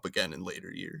might come up again in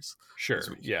later years. Sure.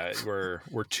 Yeah,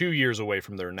 we're 2 years away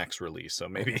from their next release, so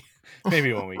maybe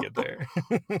when we get there.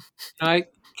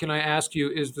 Can I ask you,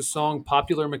 is the song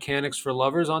 "Popular Mechanics for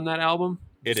Lovers" on that album?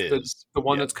 It is the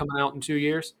one that's coming out in 2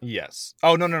 years. Yes.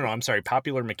 Oh no, I'm sorry.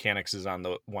 Popular Mechanics is on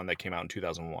the one that came out in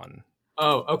 2001.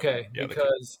 Oh, okay. Yeah,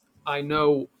 because I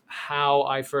know how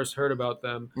I first heard about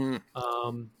them.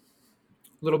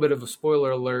 Little bit of a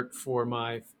spoiler alert for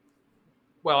my.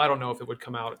 Well, I don't know if it would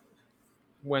come out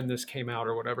when this came out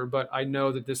or whatever, but I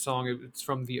know that this song, it's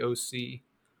from the OC.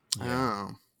 Oh.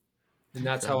 And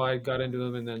that's how I got into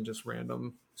them, and then just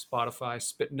random Spotify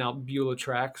spitting out Beulah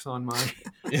tracks on my,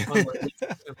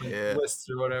 lists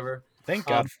or whatever. Thank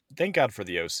God for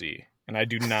the OC. And I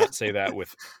do not say that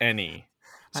with any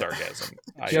sarcasm.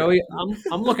 Joey,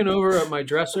 I'm looking over at my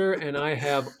dresser, and I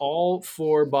have all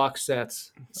 4 box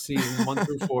sets, season 1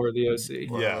 through 4 of the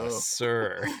OC. Yes,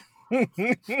 sir. What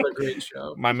a great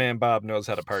show. My man Bob knows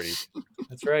how to party.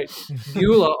 That's right.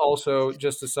 Beulah also,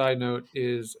 just a side note,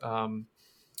 is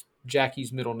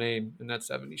Jackie's middle name in that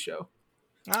 70s show.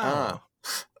 Oh.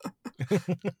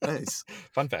 Nice.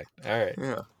 Fun fact. All right.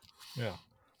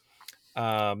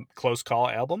 Yeah. Close call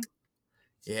album?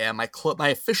 Yeah, my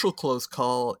official close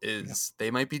call is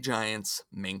They Might Be Giants,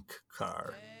 Mink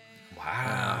Car.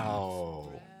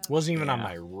 Wow. Wasn't even on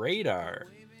my radar.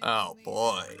 Oh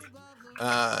boy.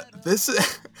 This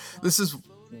is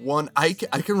one I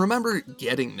can remember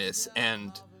getting this,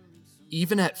 and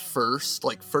even at first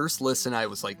listen I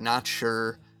was like not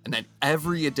sure, and then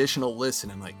every additional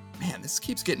listen I'm like, man, this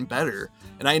keeps getting better,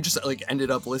 and I just like ended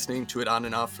up listening to it on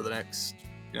and off for the next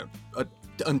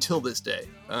until this day.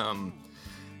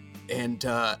 And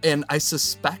I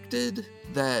suspected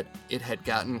that it had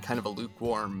gotten kind of a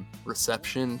lukewarm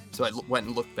reception, so I went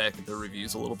and looked back at the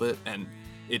reviews a little bit, and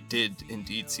it did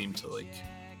indeed seem to like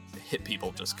hit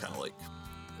people just kind of like,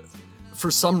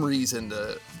 for some reason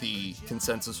the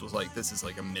consensus was like, this is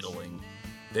like a middling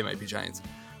They Might Be Giants.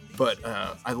 But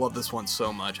I love this one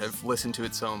so much. I've listened to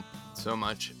it so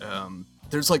much.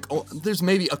 There's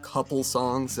maybe a couple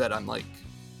songs that I'm like,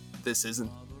 this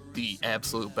isn't the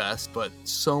absolute best, but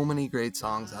so many great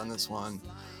songs on this one.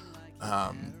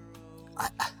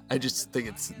 I just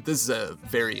think this is a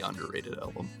very underrated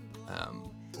album.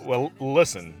 Well,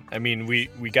 listen, I mean, we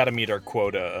got to meet our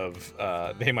quota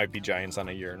of They Might Be Giants on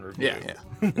a year in review. Yeah.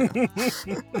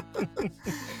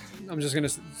 I'm just going to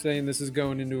say this is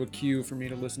going into a queue for me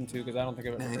to listen to, because I don't think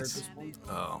I've ever heard this one.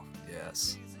 Oh,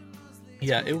 yes.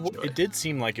 Yeah, it did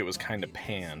seem like it was kind of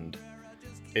panned.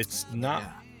 It's not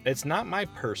my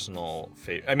personal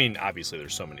favorite. I mean, obviously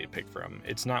there's so many to pick from.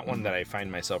 It's not one that I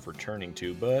find myself returning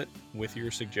to, but with your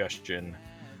suggestion,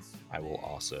 I will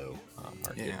also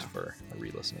mark it for a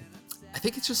re-listening. I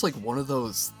think it's just like one of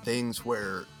those things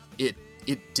where it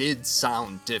did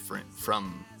sound different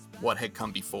from what had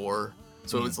come before.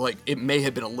 So it was like, it may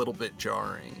have been a little bit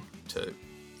jarring to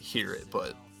hear it,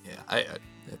 but yeah, I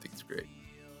think it's great.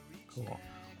 Cool.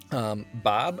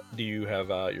 Bob, do you have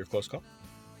your close call?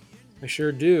 I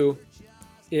sure do.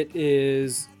 It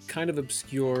is kind of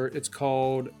obscure. It's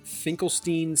called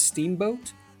Finkelstein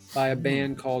Steamboat by a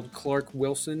band called Clark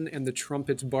Wilson and the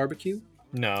Trumpets Barbecue.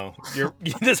 No,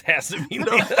 this has to be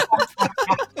no.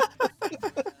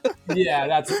 Yeah,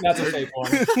 that's a fake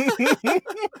one.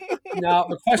 Now,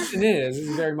 the question is, this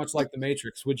is very much like The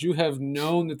Matrix. Would you have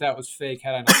known that was fake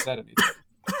had I not said anything?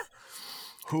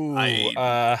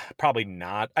 Probably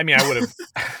not. I mean, I would have.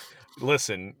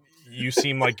 Listen, you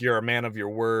seem like you're a man of your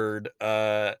word.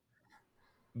 No,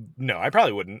 I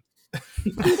probably wouldn't.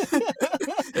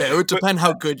 Yeah, it would depend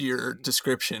how good your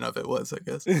description of it was, I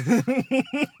guess.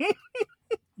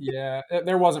 Yeah,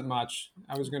 there wasn't much.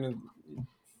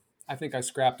 I think I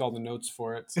scrapped all the notes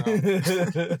for it. So.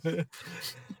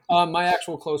 My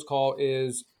actual close call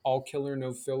is All Killer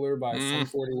No Filler by Sum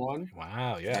 41.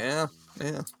 Wow, yeah.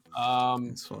 Yeah.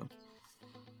 It's fun.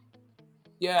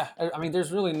 Yeah, I mean,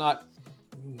 there's really not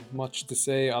much to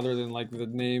say other than like the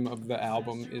name of the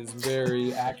album is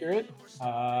very accurate.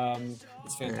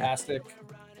 It's fantastic.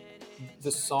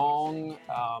 the song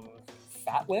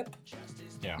Fat Lip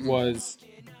Yeah. was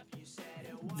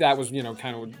kind of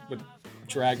what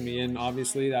dragged me in.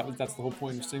 Obviously, that's the whole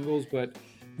point of singles, but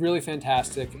really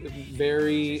fantastic,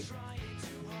 very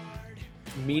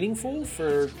meaningful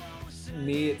for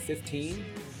me at 15.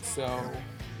 So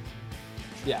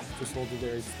yeah, just holds a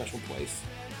very special place.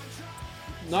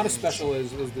 Not as special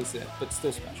as This It, but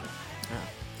still special.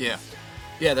 Yeah.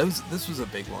 This was a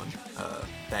big one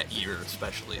that year,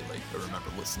 especially. Like I remember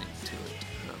listening to it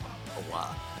a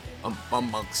lot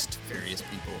amongst various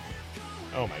people.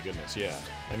 Oh my goodness, yeah.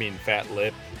 I mean, Fat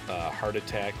Lip, Heart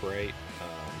Attack, right?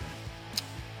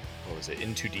 What was it?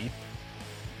 In Too Deep.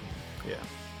 Yeah.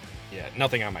 Yeah,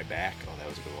 Nothing on My Back. Oh, that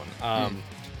was a good one.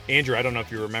 Andrew, I don't know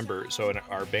if you remember. So in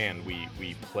our band,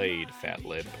 we played Fat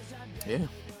Lip. Yeah.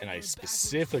 And I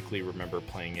specifically remember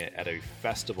playing it at a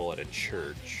festival at a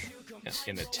church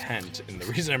in a tent. And the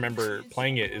reason I remember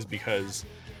playing it is because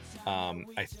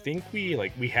I think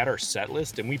we had our set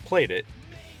list and we played it,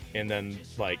 and then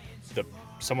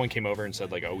someone came over and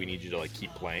said oh, we need you to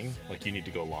keep playing, you need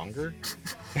to go longer.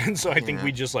 And so I think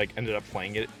we just ended up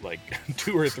playing it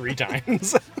 2 or 3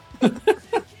 times.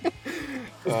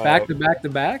 Back to back to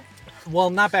back.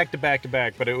 Well, not back to back to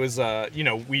back, but it was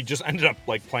we just ended up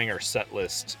playing our set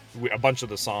list, a bunch of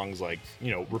the songs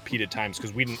repeated times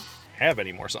because we didn't have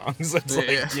any more songs. It's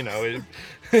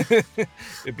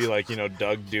it'd be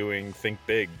Doug doing Think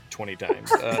Big 20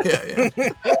 times.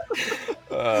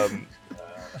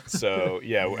 So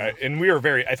yeah, and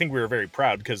I think we were very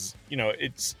proud because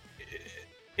it's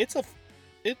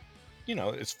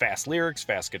fast lyrics,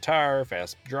 fast guitar,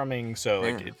 fast drumming, so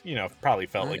it probably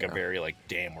felt a very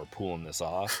damn, we're pulling this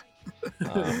off.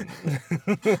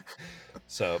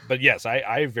 So, but yes,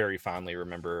 I very fondly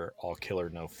remember All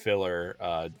Killer No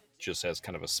Filler. Just as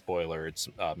kind of a spoiler, it's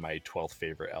my 12th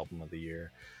favorite album of the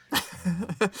year.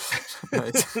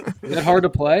 Nice. Is that hard to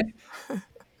play?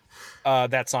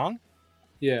 That song?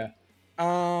 Yeah.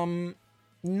 No,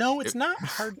 it's not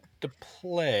hard to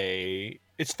play.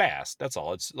 It's fast. That's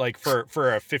all. It's for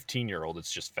a 15-year-old,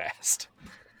 it's just fast.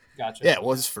 Gotcha. Yeah, it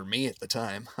was for me at the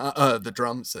time. The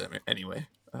drums, anyway.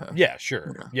 Yeah,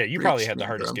 sure. Yeah, you probably had the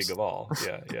hardest drums. gig of all.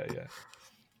 Yeah.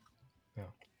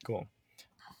 Cool.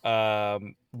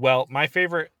 Well, my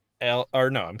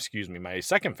my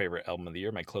second favorite album of the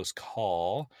year, my close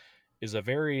call, is a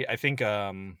very, I think,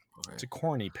 it's a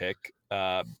corny pick.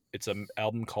 It's an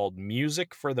album called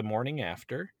Music for the Morning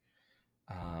After.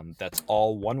 That's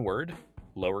all one word,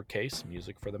 lowercase,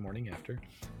 Music for the Morning After,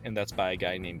 and that's by a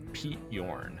guy named Pete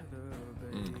Yorn.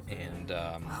 And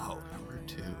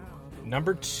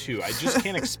number two, I just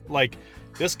can't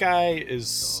this guy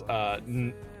is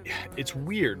it's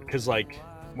weird because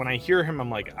when I hear him,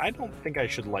 I'm I don't think I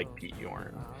should like Pete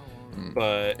Yorn,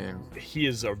 but he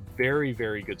is a very,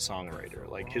 very good songwriter.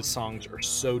 His songs are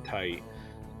so tight,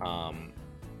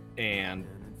 and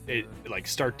it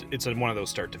it's one of those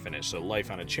start to finish. So Life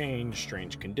on a Chain,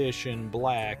 Strange Condition,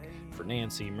 Black, For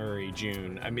Nancy, Murray,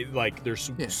 June. I mean,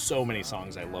 there's so many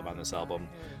songs I love on this album,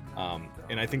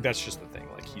 and I think that's just the thing.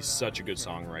 He's such a good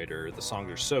songwriter. The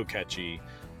songs are so catchy.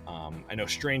 I know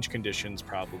Strange Conditions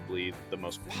probably the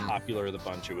most popular of the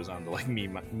bunch. It was on the Me,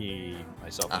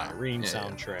 Myself, and Irene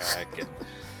soundtrack.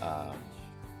 And,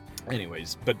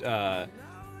 anyways, but an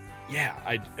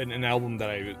album that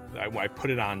I put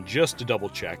it on just to double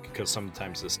check because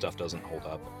sometimes this stuff doesn't hold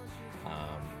up,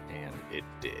 and it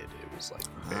did. It was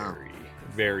very,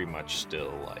 very much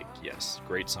still yes,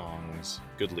 great songs,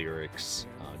 good lyrics,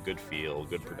 good feel,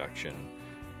 good production.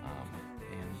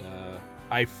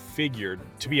 I figured,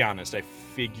 to be honest, I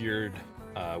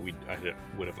would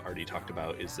have already talked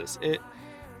about Is This It,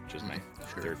 which is my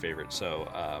third favorite. So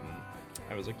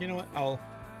I was you know what, I'll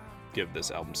give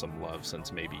this album some love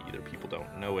since maybe either people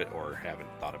don't know it or haven't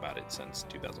thought about it since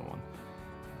 2001.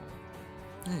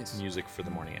 Nice. Music for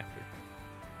the Morning After.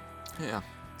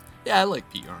 Yeah, I like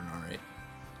Pete Yorn, all right.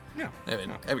 Yeah. I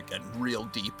haven't gotten real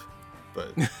deep,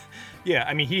 but yeah,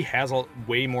 I mean, he has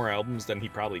way more albums than he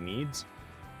probably needs.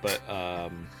 But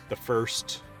the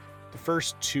first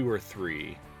 2 or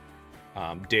 3,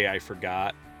 Day I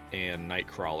Forgot and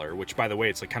Nightcrawler, which by the way,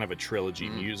 it's kind of a trilogy: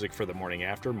 Music for the Morning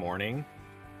After, morning;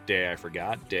 Day I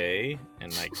Forgot, day;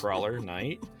 and Nightcrawler,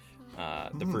 night.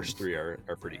 The first 3 are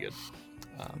pretty good.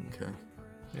 okay.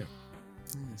 Yeah.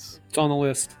 Nice. It's on the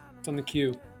list. It's on the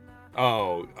queue.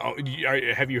 Oh,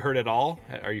 have you heard it all?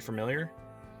 Are you familiar?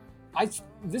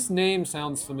 This name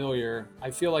sounds familiar.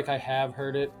 I feel like I have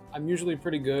heard it. I'm usually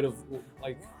pretty good of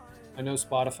I know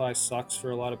Spotify sucks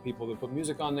for a lot of people that put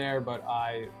music on there, but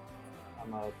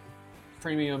I'm a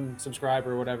premium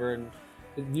subscriber or whatever, and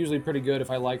It's usually pretty good if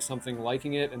I like something,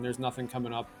 liking it, and there's nothing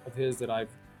coming up of his that I've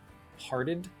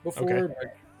hearted before. Okay.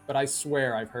 But I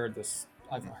swear I've heard this.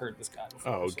 I've heard this guy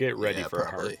before. Oh, so- get ready Yeah, for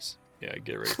probably. hearts. Yeah,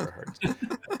 get ready for hearts.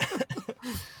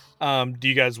 Do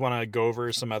you guys want to go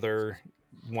over some other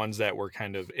ones that were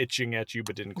kind of itching at you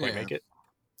but didn't quite Yeah. make it?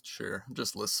 Sure, I'll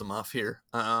just list them off here.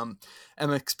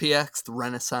 MXPX, the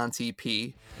Renaissance EP.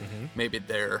 Mm-hmm. Maybe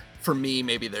they're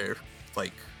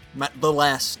like the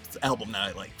last album that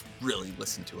I like really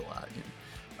listened to a lot.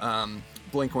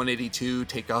 Blink 182,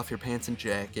 Take Off Your Pants and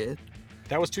Jacket.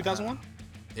 That was 2001?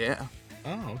 Yeah.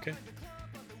 Oh, okay.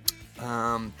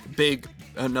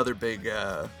 Another big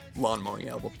lawn mowing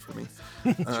album for me.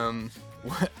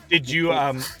 Did you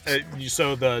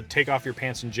so the Take Off Your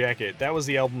Pants and Jacket, that was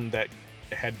the album that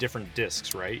had different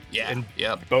discs, right? Yeah. And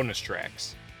Yep. bonus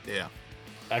tracks. Yeah.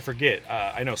 I forget.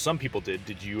 I know some people did.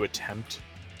 Did you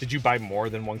buy more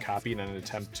than one copy in an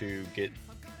attempt to get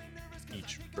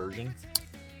each version?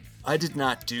 I did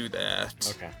not do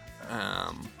that. Okay.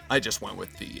 I just went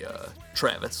with the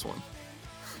Travis one.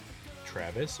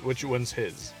 Travis? Which one's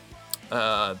his?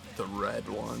 The red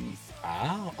one.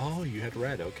 Oh, you had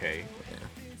red. Okay. Yeah.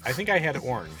 I think I had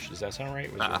orange. Does that sound right?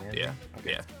 Was it an orange Yeah. one?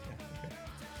 Okay. Yeah.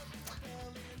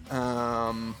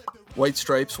 Okay. White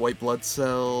Stripes, White Blood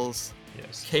Cells.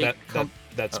 Yes. Cake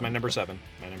That's my oh, number okay. 7.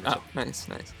 My number Oh,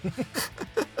 7.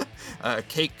 nice.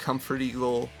 Cake, Comfort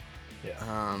Eagle. Yeah.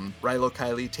 Rilo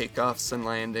Kiley, Takeoffs and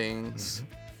Landings.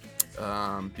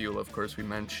 Beulah, of course, we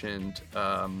mentioned.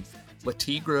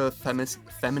 Latigra,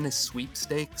 Feminist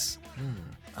Sweepstakes.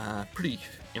 Pretty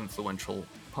influential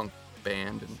punk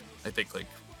band, and I think like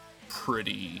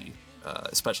pretty,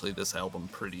 especially this album,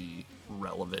 pretty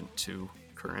relevant to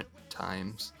current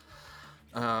times.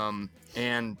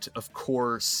 And of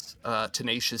course,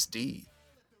 Tenacious D.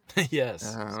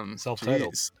 Yes. Um,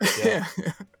 Self-titled. geez. Yeah.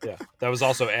 Yeah. That was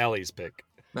also Allie's pick.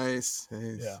 Nice.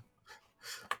 Yeah.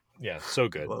 Yeah, so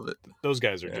good. Love it. Those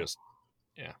guys are Yeah. just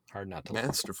hard not to love.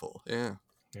 Masterful. Yeah.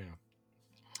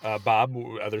 Yeah. Bob,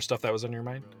 other stuff that was on your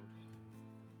mind?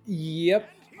 Yep.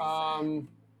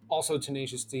 Also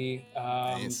Tenacious D.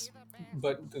 Nice.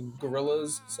 But the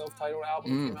Gorillaz self-titled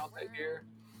album came out that year.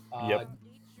 Yep.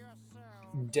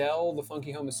 Del, the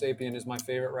Funky Homo Sapien, is my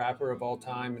favorite rapper of all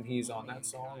time, and he's on that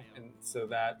song. And so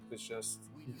that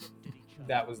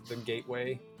was the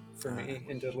gateway for me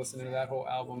into listening to that whole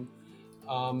album.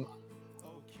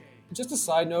 Just a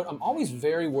side note, I'm always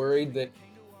very worried that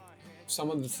some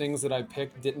of the things that I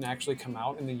picked didn't actually come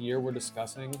out in the year we're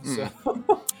discussing. So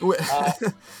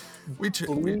we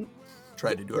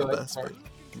tried to do our Go ahead, best. sorry.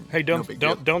 But Hey, no big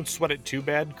deal. don't sweat it too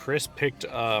bad. Chris picked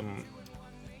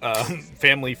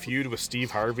Family Feud with Steve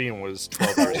Harvey and was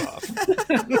 12 years off.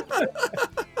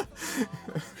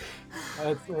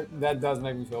 That does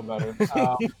make me feel better.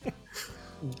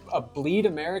 A Bleed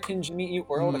American, Jimmy Eat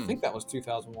World. I think that was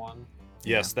 2001.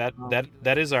 Yes,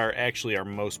 that is our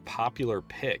most popular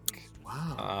pick.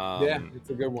 Wow. Yeah, it's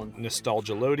a good one.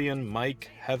 Nostalgialodian, Mike,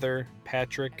 Heather,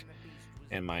 Patrick,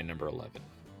 and my number 11.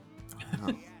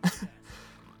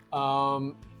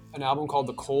 An album called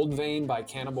The Cold Vein by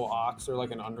Cannibal Ox. They're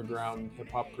like an underground hip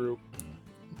hop group.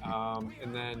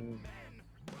 And then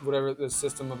whatever there was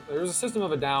a System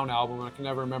of a Down album, and I can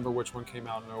never remember which one came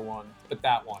out in 2001, but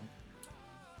that one.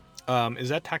 Is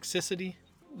that Toxicity?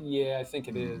 Yeah, I think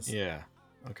it is. Yeah.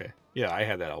 Okay. Yeah, I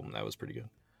had that album. That was pretty good.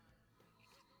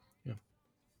 Yeah.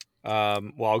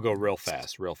 Well, I'll go real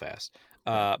fast.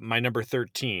 My number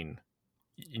 13.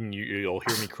 And you'll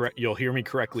hear me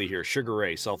correctly here. Sugar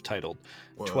Ray, self-titled.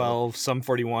 Whoa. 12, Sum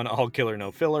 41, All Killer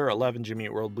No Filler. 11, Jimmy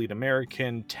Eat World, Bleed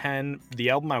American. 10, the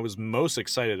album I was most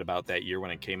excited about that year when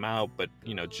it came out, but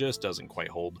just doesn't quite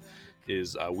hold,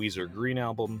 is Weezer Green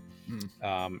Album.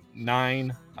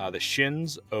 9, The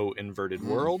Shins, Oh Inverted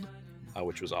World,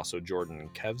 which was also Jordan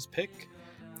and Kev's pick.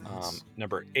 Nice.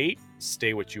 Number 8,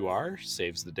 Stay What You Are,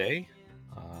 Saves the Day,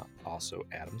 also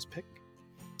Adam's pick.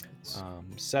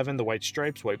 7, The White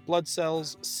Stripes, White Blood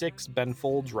Cells. 6, Ben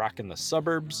Folds, Rockin' the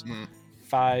Suburbs.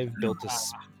 5, Built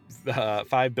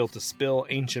to Spill,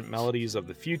 Ancient Melodies of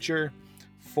the Future.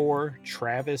 4,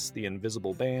 Travis, The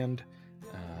Invisible Band.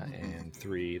 And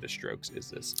 3, The Strokes,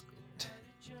 Is This.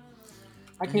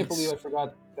 I can't believe I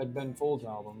forgot that Ben Folds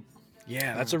album.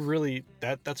 Yeah, that's a really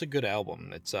that's a good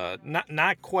album. It's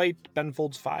not quite Ben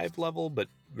Folds 5 level, but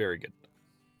very good.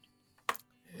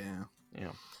 Yeah.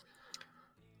 Yeah.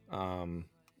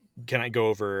 Can I go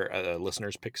over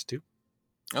listeners' picks too?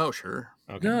 Oh, sure.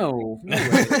 Okay. No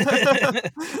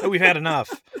We've had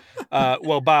enough.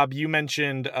 Well, Bob, you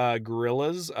mentioned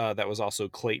Gorillaz. That was also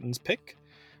Clayton's pick.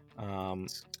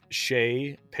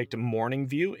 Shay picked Morning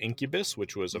View, Incubus,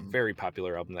 which was a very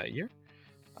popular album that year.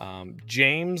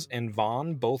 James and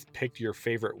Vaughn both picked Your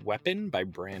Favorite Weapon by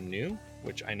Brand New,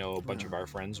 which I know a bunch of our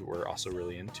friends were also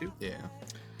really into. Yeah.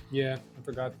 Yeah, I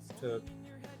forgot to.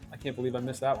 I can't believe I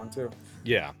missed that one too.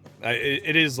 Yeah,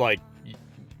 it is like,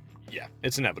 yeah,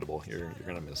 it's inevitable. You're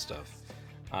gonna miss stuff.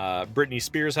 Britney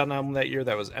Spears had an album that year.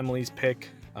 That was Emily's pick.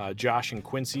 Josh and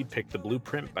Quincy picked The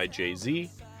Blueprint by Jay-Z.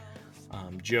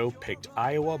 Joe picked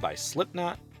Iowa by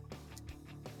Slipknot.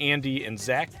 Andy and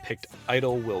Zach picked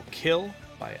Idol Will Kill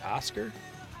by Oscar.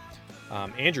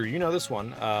 Andrew, you know this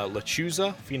one.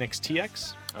 Lechuza, Phoenix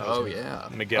TX. That was Oh yeah.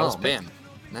 Miguel's pick. Man,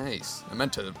 nice. I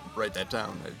meant to write that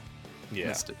down. I Yeah,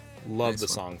 missed it. love Nice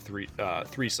the one. song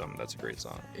Threesome. That's a great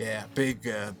song. Yeah, big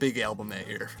album that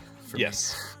year. For me.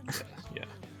 Yes.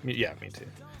 Yeah, me too.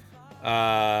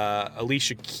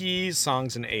 Alicia Keys,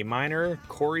 Songs in A Minor,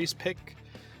 Corey's pick.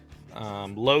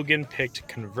 Logan picked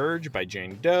Converge by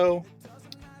Jane Doe.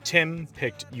 Tim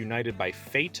picked United by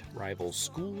Fate, Rival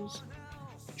Schools.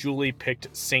 Julie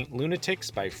picked Saint Lunatics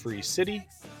by Free City.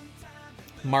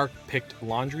 Mark picked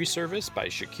Laundry Service by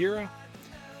Shakira.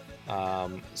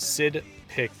 Sid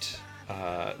picked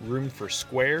Room for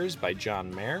Squares by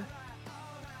John Mayer.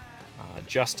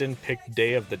 Justin picked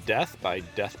Day of the Death by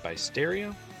Death by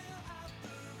Stereo.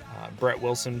 Brett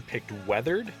Wilson picked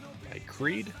Weathered by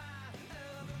Creed.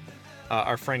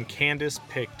 Our friend Candace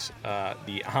picked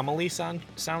the Amelie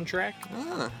soundtrack.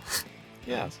 Ah,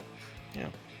 Yeah.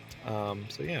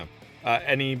 So yeah.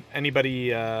 Anybody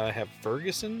have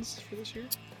Ferguson's for this year?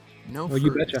 no. Oh,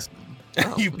 you betcha. Ferguson.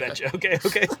 Oh, You okay. betcha.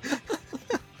 Okay.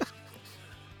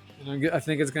 I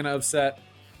think it's going to upset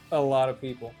a lot of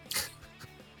people.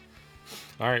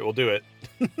 All right, we'll do it.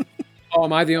 Oh,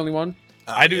 am I the only one?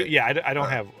 I do. Yeah, I don't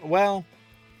have. Well,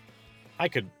 I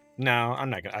could. No, I'm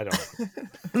not gonna. I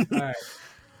don't. All right.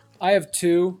 I have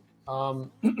two.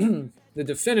 The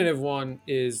definitive one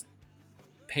is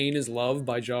Pain is Love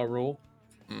by Ja Rule.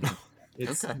 Mm.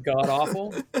 It's Okay. god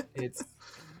awful. It's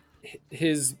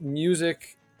his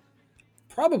music,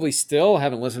 probably still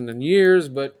haven't listened in years,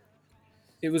 but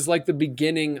it was like the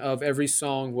beginning of every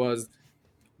song was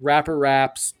rapper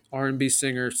raps, R&B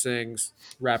singer sings,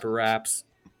 rapper raps,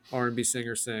 R&B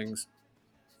singer sings.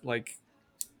 Like,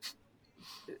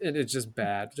 it's just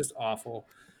bad, just awful.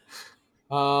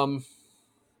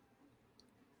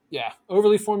 Yeah,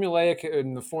 overly formulaic,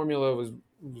 and the formula was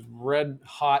red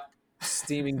hot,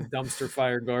 steaming dumpster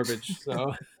fire garbage.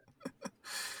 So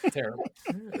terrible.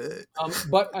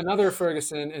 But another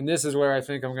Ferguson, and this is where I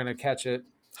think I'm going to catch it,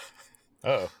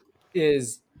 Oh.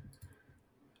 is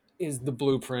The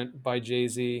Blueprint by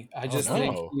Jay-Z. I just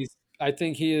think no.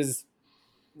 he is.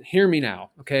 Hear me now,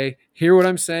 okay? Hear what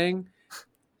I'm saying.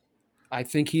 I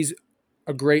think he's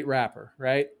a great rapper,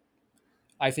 right?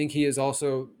 I think he is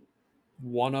also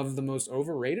one of the most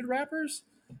overrated rappers.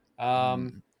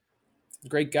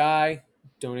 Great guy,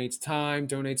 donates time,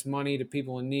 donates money to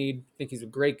people in need. I think he's a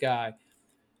great guy,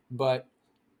 but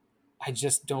I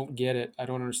just don't get it. I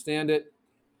don't understand it.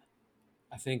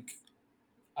 I think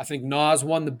Nas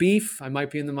won the beef. I might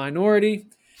be in the minority.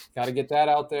 Got to get that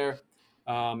out there.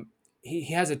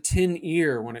 He has a tin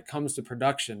ear when it comes to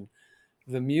production.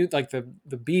 The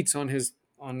beats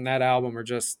on that album are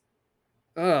just,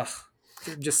 ugh.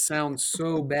 They just sound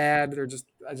so bad.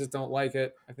 I just don't like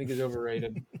it. I think he's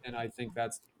overrated, and I think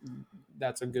that's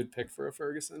a good pick for a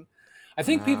Ferguson. I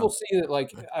think people see that,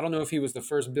 like, I don't know if he was the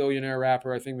first billionaire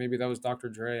rapper. I think maybe that was Dr.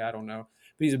 Dre. I don't know.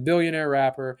 But he's a billionaire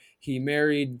rapper. He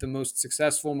married the most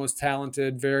successful, most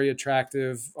talented, very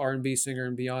attractive R&B singer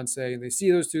in Beyonce. And they see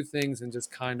those two things and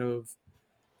just kind of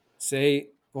say,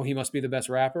 well, he must be the best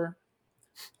rapper.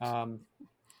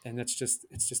 And it's just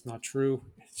not true.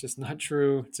 It's just not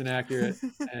true. It's inaccurate.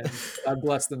 And God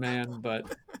bless the man,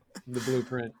 but The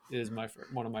Blueprint is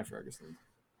one of my Fergusons.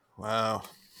 Wow.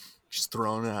 Just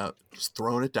throwing it out. Just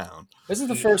throwing it down. This is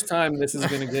the first time this is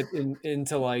going to get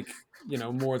into, like,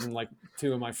 more than like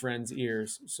two of my friends'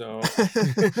 ears. So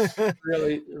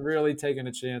really, really taking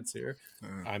a chance here.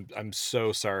 I'm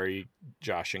so sorry,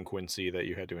 Josh and Quincy, that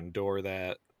you had to endure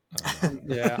that.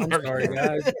 Yeah, I'm sorry,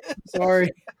 guys.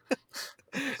 Sorry.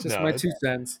 It's just my 2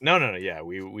 cents. No. Yeah,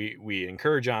 we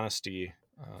encourage honesty.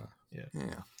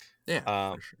 Yeah.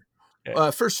 Um, For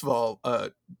sure. First of all,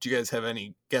 do you guys have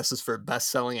any guesses for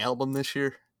best-selling album this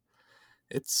year?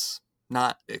 It's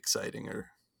not exciting, or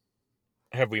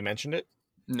Have we mentioned it?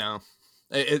 no?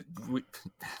 Is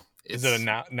it a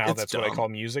now it's that's what I dumb. call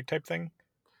music type thing?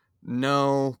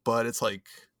 No, but it's like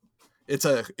it's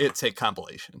a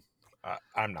compilation.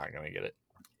 I'm not gonna get it.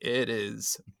 It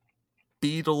is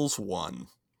Beatles 1.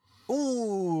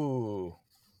 Ooh,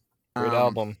 great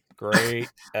album. Great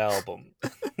album.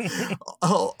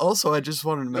 Also, I just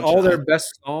wanted to mention All their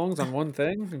best songs on one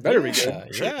thing. It better be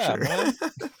good. Yeah, man.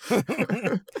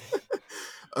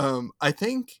 I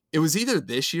think it was either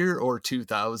this year or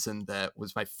 2000 that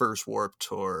was my first Warped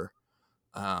Tour.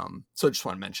 So I just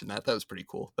want to mention that. That was pretty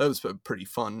cool. That was pretty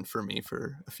fun for me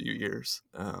for a few years.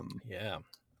 Yeah.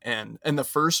 And the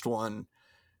first one,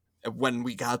 when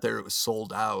we got there, it was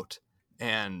sold out,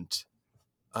 and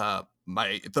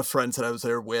the friends that I was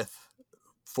there with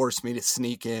forced me to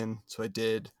sneak in, so I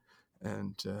did,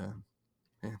 and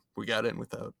yeah, we got in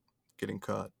without getting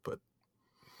caught. But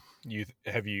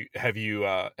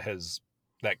has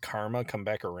that karma come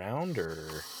back around,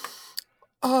 or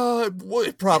well,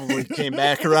 it probably came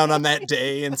back around on that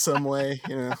day in some way,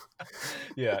 you know.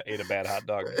 yeah, ate a bad hot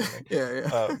dog or something.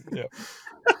 Yeah. Yeah.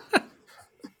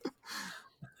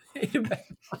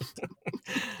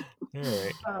 All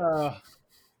right.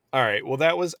 All right. Well,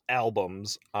 that was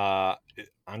albums. I'm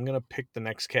gonna pick the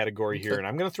next category here, and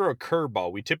I'm gonna throw a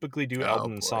curveball. We typically do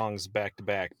album and boy. songs back to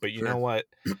back, but you Sure. know what?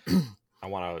 I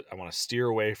want to steer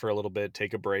away for a little bit,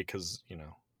 take a break, because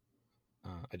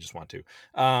I just want to.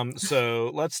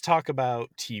 So let's talk about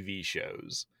TV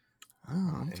shows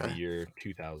Oh, in the okay. year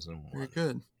 2001. Very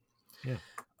good. Yeah.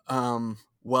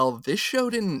 Well, this show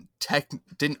didn't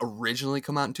originally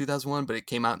come out in 2001, but it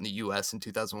came out in the U.S. in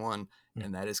 2001,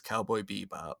 and that is Cowboy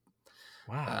Bebop.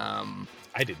 Wow.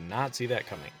 I did not see that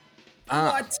coming.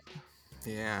 What?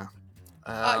 Yeah.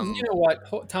 You know what?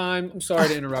 I'm sorry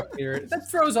to interrupt here. That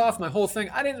throws off my whole thing.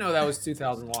 I didn't know that was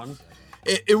 2001.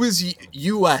 It was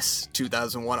U.S.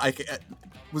 2001. It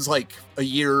was like a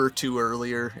year or two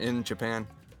earlier in Japan.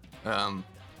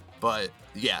 But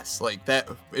yes, like that,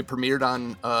 it premiered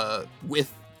on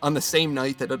the same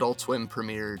night that Adult Swim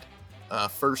premiered,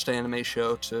 first anime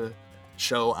show to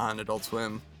show on Adult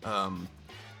Swim.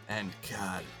 And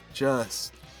God,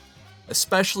 just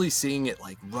especially seeing it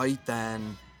like right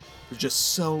then was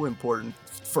just so important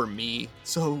for me,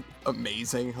 so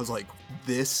amazing. I was like,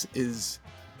 this is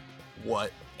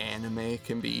what anime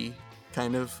can be,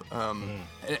 kind of.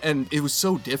 And it was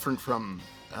so different from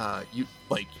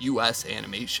US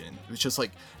animation. It was just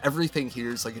like everything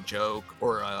here is like a joke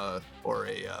or a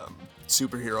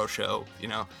superhero show, you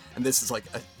know. And this is like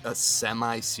a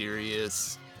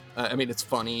semi-serious. I mean, it's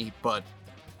funny, but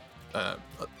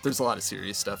there's a lot of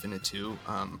serious stuff in it too.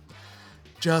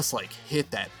 Just like hit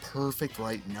that perfect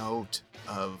right note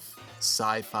of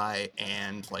sci-fi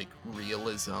and like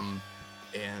realism,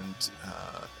 and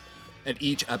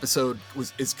each episode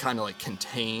is kind of like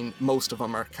contained. Most of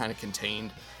them are kind of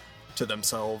contained to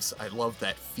themselves. I love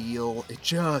that feel. It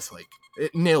just like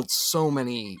it nailed so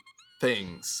many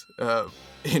things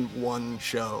in one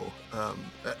show.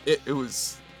 There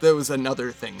was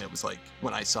another thing that was like,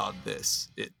 when I saw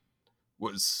this, it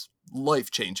was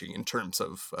life-changing in terms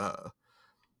of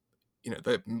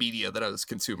the media that I was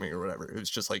consuming or whatever. It was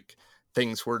just like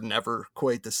things were never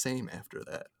quite the same after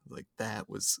that. Like, that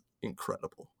was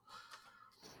incredible.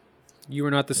 You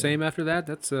were not the same after that?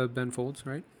 That's Ben Folds,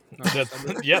 right?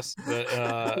 Yes.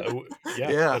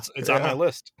 It's on my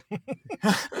list.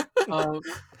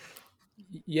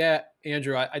 Yeah,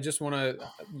 Andrew, I just want to,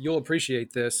 you'll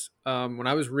appreciate this. When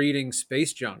I was reading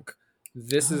Space Junk,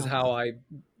 this is how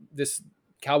this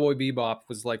Cowboy Bebop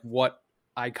was like what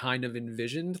I kind of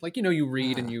envisioned. Like, you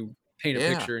read and you paint a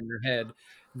picture in your head.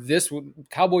 This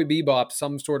Cowboy Bebop,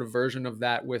 some sort of version of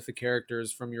that with the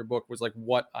characters from your book, was like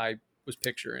what I was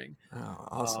picturing. Oh,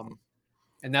 awesome.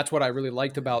 And that's what I really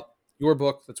liked about your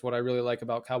book. That's what I really like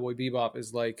about Cowboy Bebop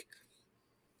is like,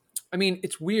 I mean,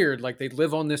 it's weird. Like, they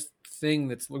live on this thing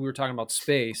that's, we were talking about,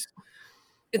 space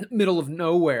in the middle of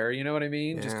nowhere. You know what I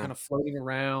mean? Yeah. Just kind of floating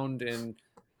around and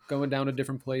going down to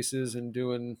different places and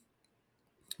doing,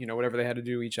 whatever they had to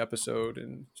do each episode.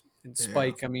 And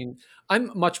Spike, I mean,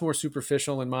 I'm much more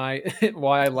superficial in my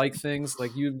why I like things.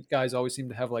 Like, you guys always seem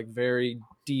to have like very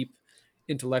deep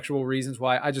intellectual reasons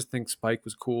why. I just think Spike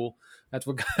was cool. That's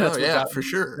what got for me.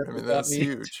 sure. I mean, that's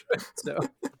huge. So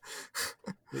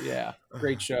yeah,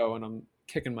 great show. And I'm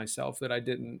kicking myself that I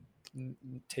didn't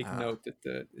take note that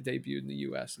it debuted in the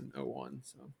US in 2001.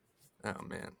 So oh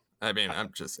man, I mean,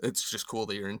 it's just cool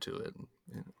that you're into it.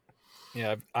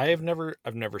 Yeah, I've never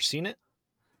seen it.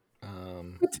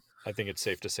 I think it's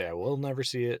safe to say I will never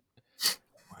see it.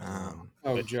 Wow.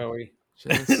 Joey.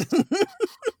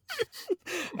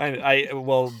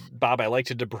 Well, Bob, I like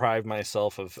to deprive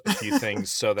myself of a few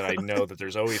things so that I know that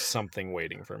there's always something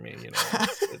waiting for me.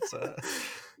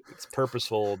 It's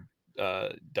purposeful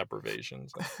deprivation.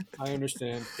 So. I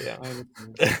understand. Yeah. I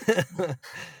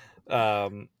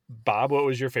understand. Bob, what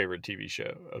was your favorite TV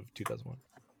show of 2001?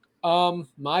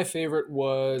 My favorite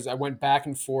was I went back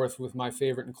and forth with my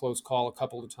favorite and close call a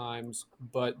couple of times,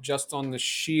 but just on the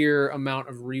sheer amount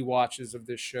of rewatches of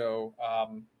this show,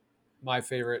 my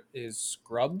favorite is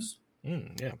Scrubs.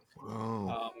 Yeah.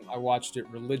 Oh. I watched it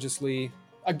religiously.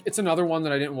 It's another one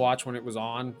that I didn't watch when it was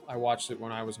on. I watched it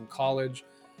when I was in college.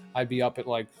 I'd be up at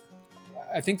like,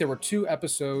 I think there were 2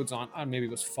 episodes on maybe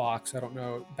it was Fox. I don't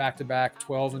know, back to back,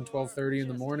 12 and 12:30 in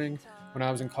the morning when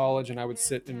I was in college, and I would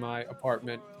sit in my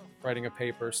apartment writing a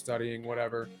paper, studying,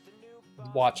 whatever,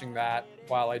 watching that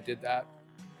while I did that,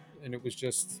 and it was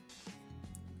just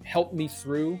helped me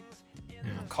through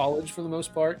college for the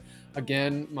most part.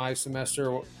 Again, my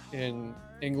semester in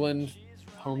England,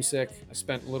 homesick. I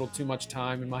spent a little too much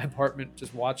time in my apartment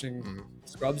just watching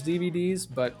Scrubs DVDs,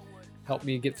 but helped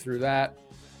me get through that.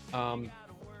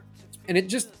 And it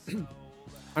just,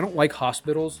 I don't like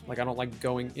hospitals. Like, I don't like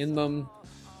going in them.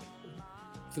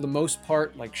 For the most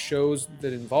part, like shows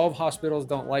that involve hospitals,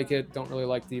 don't like it. Don't really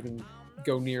like to even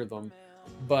go near them.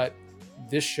 But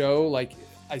this show, like,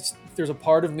 there's a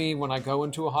part of me when I go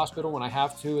into a hospital, when I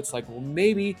have to, it's like, well,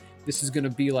 maybe this is going to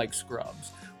be like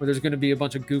Scrubs, where there's going to be a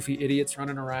bunch of goofy idiots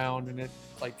running around, and it,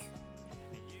 like,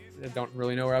 I don't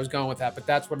really know where I was going with that, but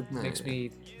that's what it makes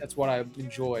me, that's what I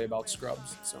enjoy about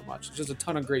Scrubs so much. There's just a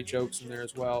ton of great jokes in there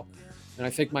as well. And I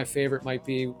think my favorite might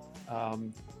be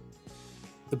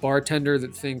the bartender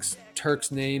that thinks Turk's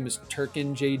name is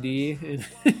Turkin JD,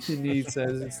 and he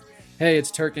says, hey, it's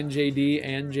Turkin JD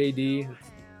and JD.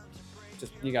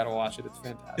 Just, you got to watch it. It's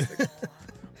fantastic.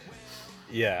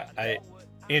 Yeah.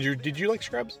 Andrew, did you like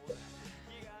Scrubs?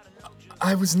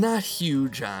 I was not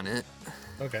huge on it.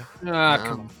 Okay.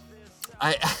 Come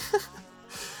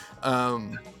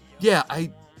on. Yeah,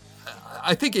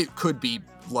 I think it could be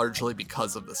largely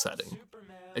because of the setting.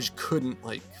 I just couldn't,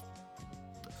 like,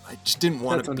 I just didn't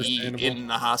want to be in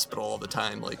the hospital all the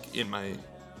time, like, in my,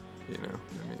 you know,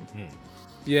 I mean.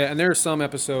 Yeah, and there are some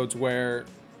episodes where,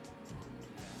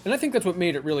 and I think that's what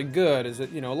made it really good, is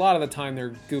that, you know, a lot of the time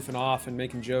they're goofing off and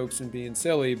making jokes and being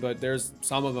silly, but there's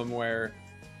some of them where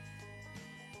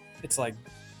it's like,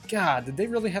 God, did they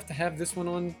really have to have this one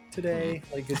on today?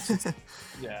 Like, it's just,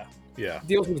 yeah. Yeah. It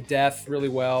deals with death really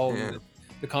well, Yeah. and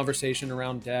the conversation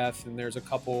around death, and there's a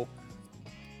couple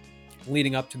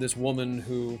leading up to this woman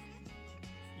who,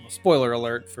 well, spoiler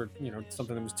alert for, you know,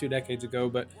 something that was 2 decades ago,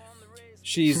 but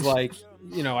she's like,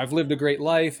 you know, I've lived a great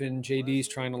life, and JD's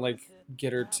trying to, like,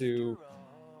 get her to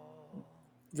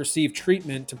receive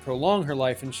treatment to prolong her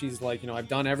life, and she's like, you know, I've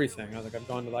done everything. I was like, I've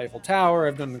gone to the Eiffel Tower,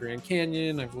 I've done the Grand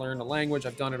Canyon, I've learned a language,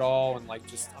 I've done it all, and, like,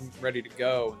 just, I'm ready to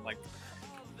go. And, like,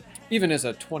 even as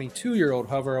a 22-year-old,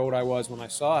 however old I was when I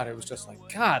saw it, it was just like,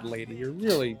 God, lady, you're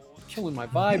really killing my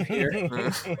vibe here.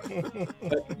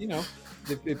 But, you know,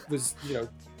 it was, you know,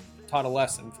 taught a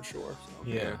lesson for sure. So.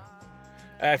 Yeah.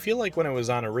 I feel like when it was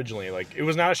on originally, like, it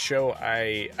was not a show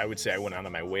I would say I went out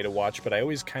of my way to watch, but I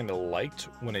always kind of liked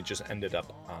when it just ended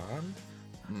up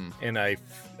on. And I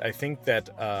think that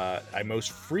I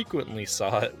most frequently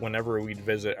saw it whenever we'd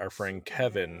visit our friend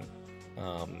Kevin.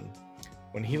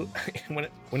 When he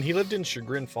when he lived in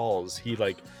Chagrin Falls, he,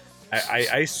 like,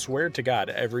 I swear to God,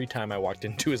 every time I walked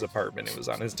into his apartment, it was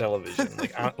on his television,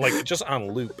 like just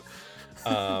on loop.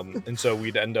 And so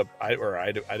I'd end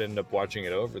up watching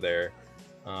it over there.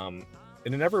 And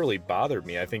it never really bothered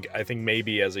me. I think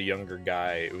maybe as a younger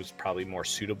guy, it was probably more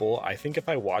suitable. I think if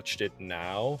I watched it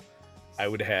now,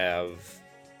 I'd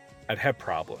have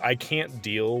problems. I can't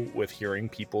deal with hearing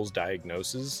people's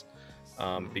diagnoses.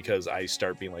 Because I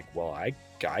start being like, well, I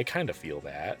kind of feel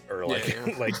that, or like,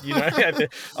 Yeah. like, you know,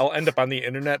 I'll end up on the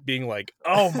internet being like,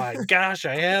 oh my gosh,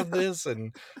 I have this,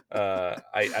 and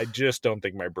I just don't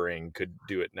think my brain could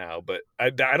do it now. But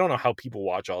I don't know how people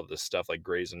watch all this stuff like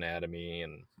Grey's Anatomy,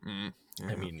 and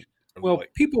I mean, Well,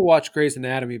 like, people watch Grey's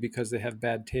Anatomy because they have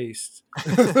bad taste.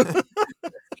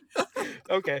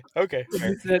 okay,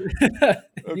 You said,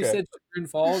 you said Chagrin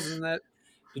Falls, isn't that?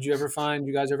 Did you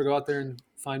guys ever go out there and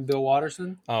find Bill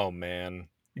Watterson? oh man,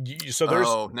 so there's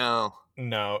no.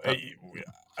 I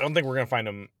don't think we're gonna find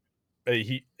him.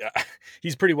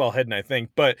 He's pretty well hidden, I think.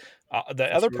 But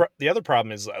the other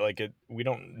problem is, like, we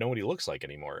don't know what he looks like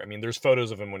anymore. I mean, there's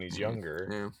photos of him when he's younger,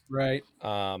 Yeah. Right.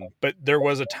 but there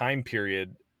was a time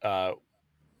period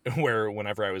where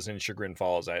whenever I was in Chagrin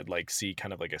Falls, I'd, like, see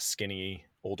kind of like a skinny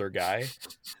older guy,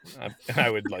 and I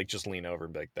would, like, just lean over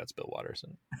and be like, "That's Bill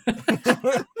Watterson."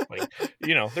 Like,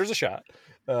 you know, there's a shot.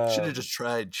 Should have just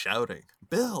tried shouting,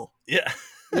 Bill. Yeah.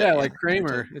 Yeah, like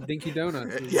Kramer at Dinky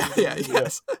Donuts. Yeah,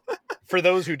 yes. For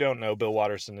those who don't know, Bill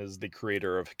Watterson is the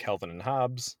creator of Calvin and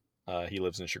Hobbes. He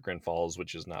lives in Chagrin Falls,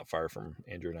 which is not far from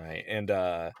Andrew and I. And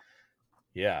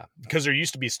Yeah, because there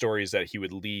used to be stories that he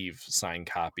would leave signed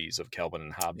copies of Calvin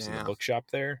and Hobbes in the Yeah. bookshop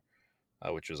there,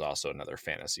 which was also another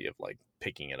fantasy of like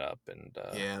picking it up and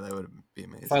Yeah, that would be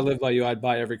amazing. If I lived by you, I'd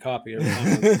buy every copy every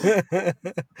time.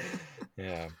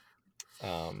 yeah.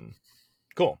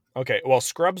 Cool. Okay. Well,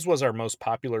 Scrubs was our most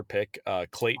popular pick.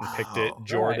 Clayton picked it.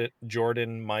 Wow.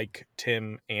 Jordan, Mike,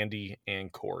 Tim, Andy, and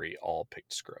Corey all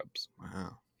picked Scrubs.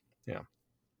 Wow.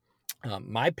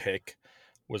 My pick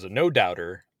was a no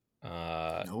doubter.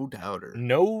 No doubter.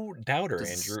 No doubter, Does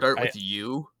it Andrew. start with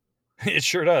you? It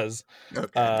sure does.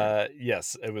 Okay.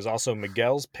 Yes, it was also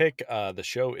Miguel's pick. The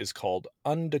show is called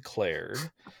Undeclared.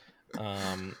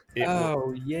 Yeah.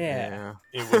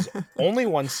 It was only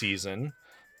one season.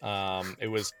 It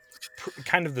was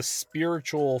kind of the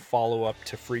spiritual follow-up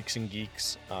to Freaks and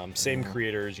Geeks. Same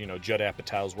creators, Judd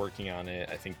Apatow's working on it.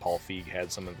 I think Paul Feig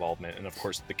had some involvement. And of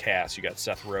course, the cast, you got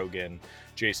Seth Rogen,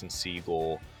 Jason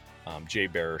Segel, Jay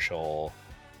Baruchel.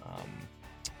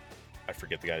 I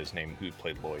forget the guy's name who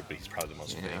played Lloyd, but he's probably the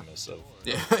most famous of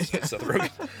Seth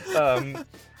Rogen.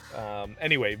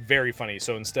 Anyway, very funny.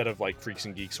 So instead of like Freaks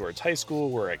and Geeks where it's high school,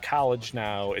 we're at college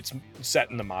now. It's set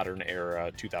in the modern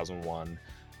era, 2001.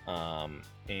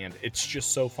 And it's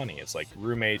just so funny. It's like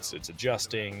roommates, it's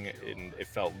adjusting, and it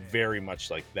felt very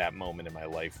much like that moment in my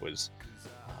life was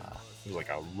like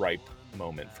a ripe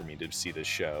moment for me to see this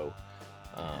show.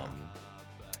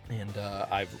 And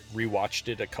I've rewatched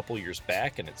it a couple years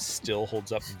back, and it still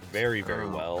holds up very, very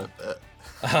well.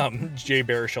 Jay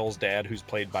Baruchel's dad, who's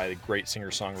played by the great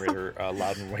singer-songwriter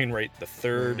Loudon Wainwright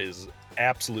III, is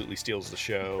absolutely steals the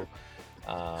show.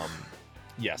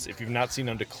 Yes, if you've not seen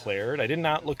Undeclared, I did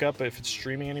not look up if it's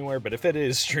streaming anywhere, but if it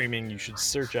is streaming, you should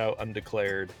search out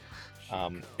Undeclared.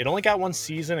 It only got one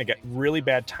season. It got really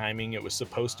bad timing. It was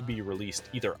supposed to be released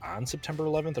either on September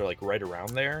 11th or like right around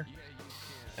there.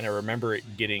 And I remember it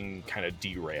getting kind of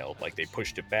derailed. Like they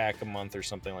pushed it back a month or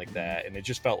something like that. And it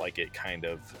just felt like it kind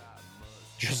of,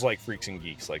 just like Freaks and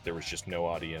Geeks, like there was just no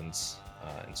audience.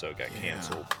 And so it got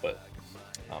canceled. But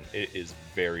it is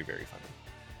very, very funny.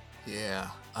 Yeah.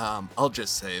 I'll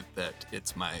just say that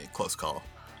it's my close call.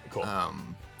 Cool.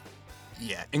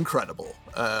 Yeah, incredible.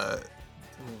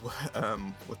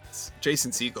 With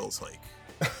Jason Segel's like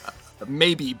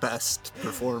maybe best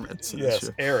performance in this show.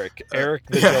 Eric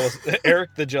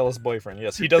the jealous boyfriend.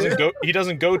 Yes, he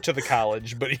doesn't go to the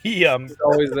college, but he's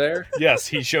always there. Yes,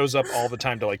 he shows up all the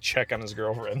time to like check on his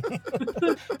girlfriend.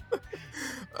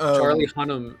 Charlie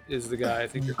Hunnam is the guy I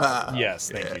think you're talking about.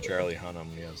 Yes, thank you, Charlie Hunnam.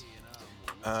 Yes.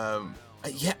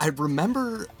 Yeah, I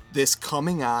remember this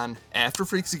coming on after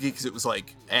Freaks and Geeks. It was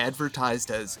like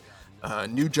advertised as a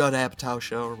new Judd Apatow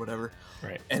show or whatever.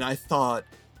 Right. And I thought,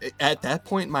 at that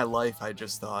point in my life, I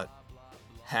just thought,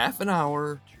 half an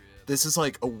hour, this is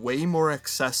like a way more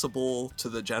accessible to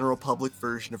the general public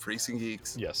version of Freaks and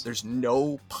Geeks. Yes. There's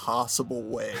no possible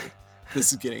way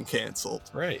this is getting canceled.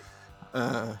 Right.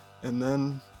 And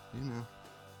then,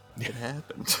 it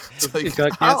happened. It's like, It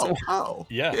got canceled. How?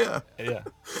 Yeah.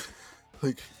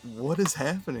 Like, what is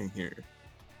happening here?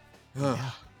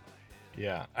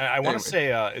 Yeah. I want to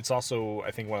say it's also, I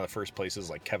think, one of the first places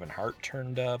like Kevin Hart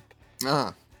turned up.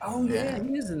 Oh yeah,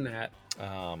 he is in that.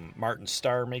 Martin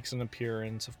Starr makes an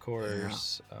appearance, of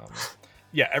course.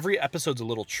 Yeah, every episode's a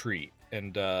little treat,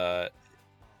 and there's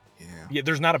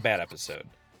not a bad episode.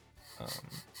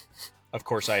 Of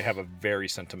course, I have a very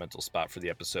sentimental spot for the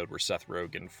episode where Seth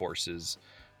Rogen forces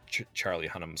Charlie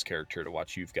Hunnam's character to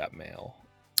watch You've Got Mail.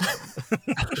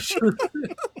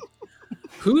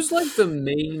 Who's like the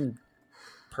main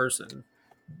person?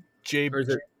 Jay Or is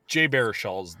it-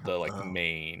 Baruchel's the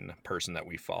main person that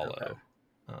we follow.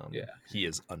 Okay. He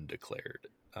is undeclared.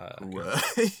 I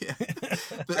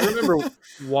remember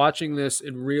watching this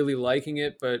and really liking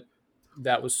it, but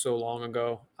that was so long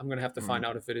ago. I'm gonna have to find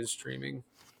out if it is streaming.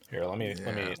 Here, let me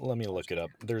look it up.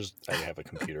 I have a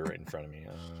computer right in front of me.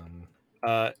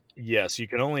 Yes, you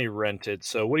can only rent it.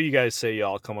 So what do you guys say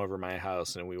y'all come over my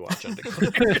house and we watch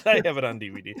Undeclared? I have it on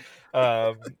DVD.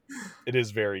 It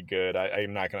is very good.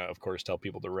 I'm not going to, of course, tell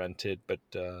people to rent it, but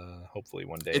hopefully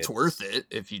one day it's worth it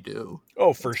if you do.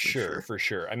 Oh, for sure.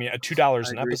 I mean,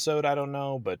 $2 an agree. episode, I don't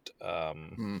know, but Oh,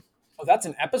 that's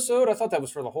an episode? I thought that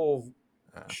was for the whole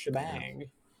shebang.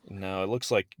 no, it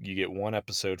looks like you get one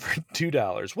episode for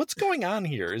 $2. What's going on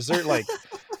here? Is there like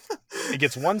it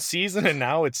gets one season and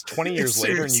now it's 20 years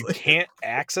later and you can't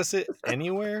access it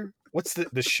anywhere? What's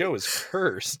the show is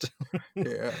cursed.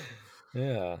 Yeah.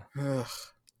 Yeah. Ugh.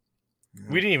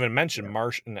 We didn't even mention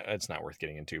Marshall. No, it's not worth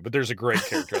getting into, but there's a great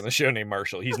character on the show named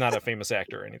Marshall. He's not a famous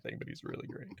actor or anything, but he's really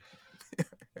great.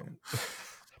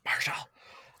 Marshall.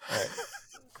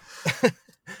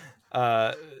 All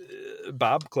right.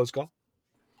 Bob, close call.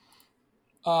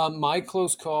 My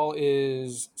close call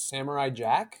is Samurai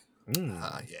Jack.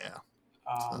 Yeah.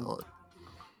 Um, Solid.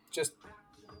 just,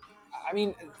 I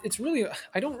mean, it's really,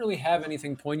 I don't really have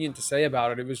anything poignant to say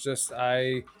about it. It was just,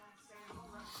 I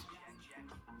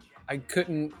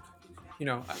couldn't,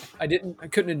 I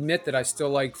couldn't admit that I still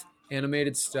liked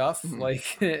animated stuff, Mhm.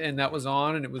 like, and that was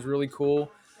on, and it was really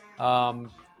cool.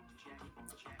 Um,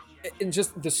 and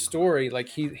just the story, like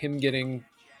him getting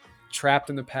trapped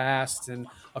in the past, and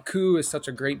Aku is such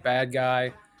a great bad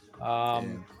guy. Yeah.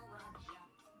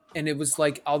 And it was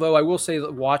like, although I will say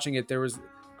that watching it, there was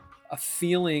a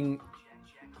feeling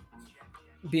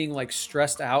being like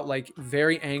stressed out, like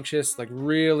very anxious, like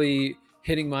really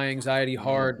hitting my anxiety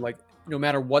hard. Like no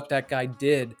matter what that guy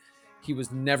did, he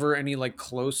was never any like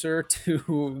closer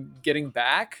to getting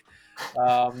back.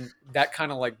 That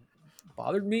kind of like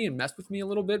bothered me and messed with me a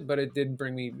little bit, but it did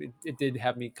bring me, it did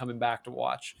have me coming back to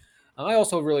watch. I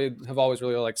also really have always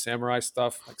really liked samurai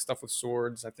stuff, like stuff with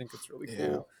swords. I think it's really Yeah.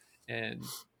 cool. And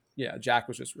yeah, Jack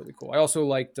was just really cool. I also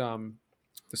liked the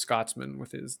Scotsman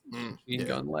with his machine Yeah.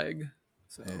 gun leg.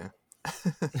 So Yeah.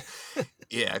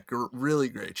 Yeah, really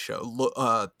great show.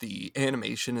 The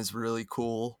animation is really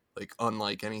cool, like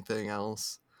unlike anything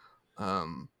else.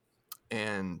 And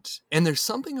there's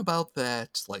something about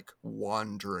that like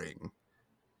wandering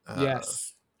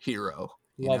yes, hero,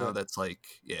 love it. that's like,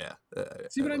 yeah.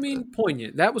 See I what I love that. mean?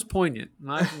 Poignant. That was poignant.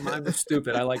 Mine was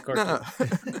stupid. I like No.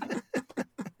 cartoons.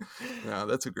 No,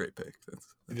 that's a great pick. That's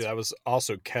That was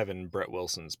also Kevin Brett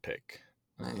Wilson's pick.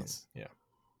 nice. Yeah,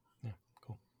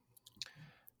 cool.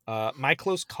 My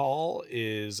Close Call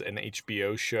is an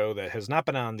HBO show that has not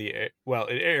been on the air. Well,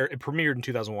 it premiered in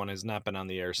 2001, has not been on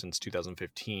the air since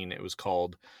 2015. It was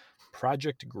called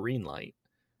Project Greenlight.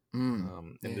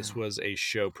 And this was a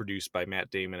show produced by Matt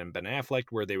Damon and Ben Affleck,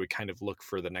 where they would kind of look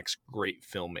for the next great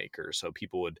filmmaker. So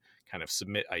people would kind of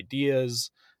submit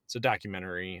ideas. It's a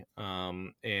documentary,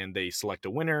 and they select a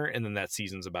winner, and then that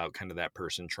season's about kind of that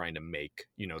person trying to make,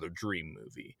 their dream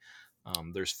movie.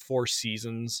 There's 4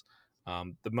 seasons.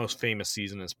 The most famous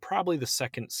season is probably the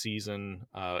second season,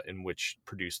 in which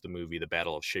produced the movie The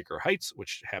Battle of Shaker Heights,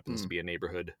 which happens to be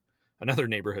another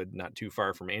neighborhood not too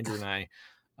far from Andrew and I.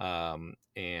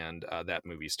 And that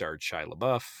movie starred Shia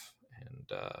LaBeouf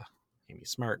and Amy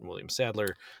Smart and William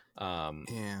Sadler.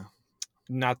 Yeah.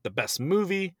 Not the best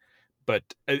movie, but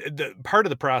the part of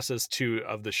the process too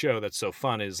of the show that's so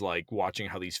fun is like watching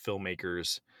how these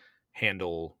filmmakers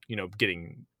handle,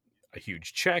 getting a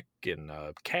huge check and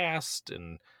a cast,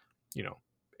 and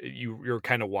you're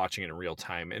kind of watching it in real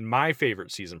time. And my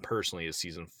favorite season personally is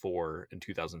season 4 in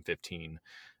 2015,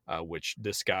 which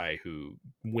this guy who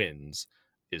wins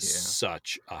is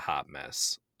such a hot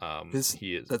mess.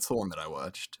 He is. That's the one that I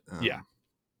watched. Yeah.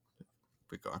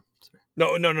 But go on. Sorry.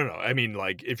 No. I mean,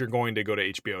 like, if you're going to go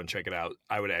to HBO and check it out,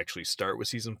 I would actually start with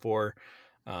season 4,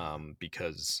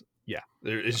 because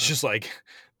it's just like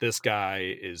this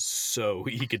guy is so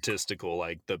egotistical.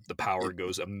 Like the power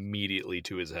goes immediately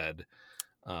to his head.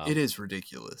 It is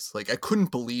ridiculous. Like I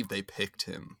couldn't believe they picked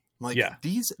him. Like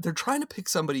they're trying to pick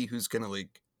somebody who's gonna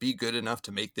like be good enough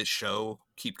to make this show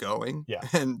keep going. Yeah.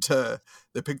 And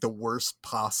they picked the worst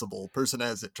possible person,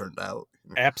 as it turned out.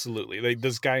 Absolutely. Like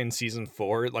this guy in season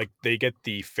 4, like they get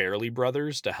the Farrelly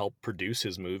brothers to help produce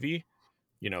his movie,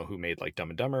 who made like Dumb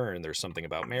and Dumber and There's Something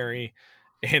About Mary.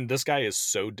 And this guy is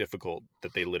so difficult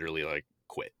that they literally like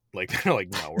quit. Like they're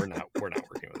like, no, we're not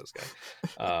working with this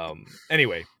guy.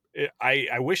 Anyway,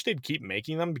 I wish they'd keep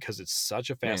making them because it's such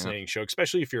a fascinating show,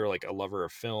 especially if you're like a lover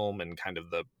of film and kind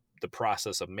of the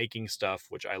process of making stuff,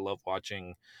 which I love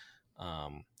watching.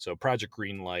 So Project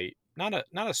Greenlight, not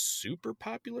a super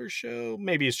popular show.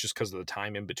 Maybe it's just because of the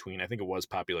time in between. I think it was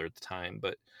popular at the time,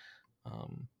 but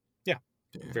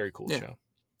very cool show.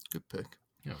 Good pick.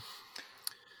 Yeah.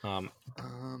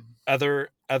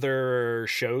 Other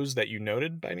shows that you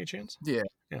noted by any chance? Yeah.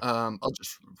 I'll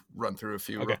just run through a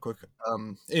few real quick.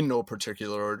 In no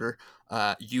particular order.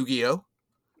 Yu-Gi-Oh!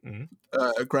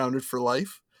 Grounded for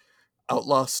Life,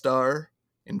 Outlaw Star,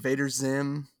 Invader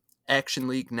Zim, Action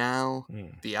League Now,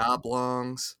 The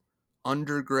Oblongs,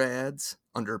 Undergrads,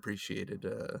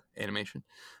 underappreciated animation,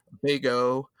 Big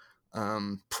O,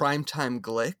 Primetime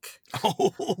Glick.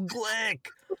 Oh, Glick!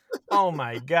 Oh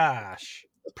my gosh.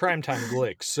 Primetime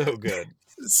Glick, so good.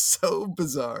 So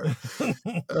bizarre.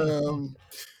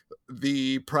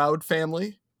 The Proud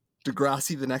Family,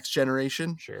 Degrassi: The Next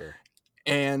Generation. Sure.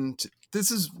 And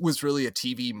this was really a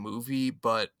TV movie,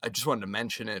 but I just wanted to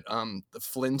mention it. The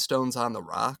Flintstones on the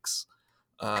Rocks.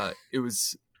 It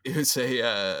was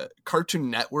a Cartoon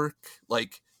Network,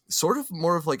 like sort of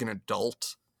more of like an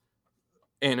adult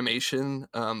animation,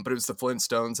 but it was the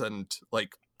Flintstones, and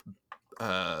like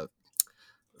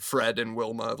Fred and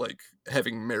Wilma like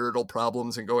having marital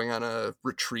problems and going on a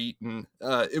retreat, and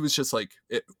it was just like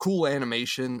cool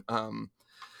animation.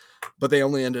 But they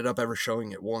only ended up ever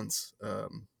showing it once.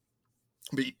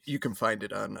 But you can find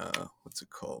it on what's it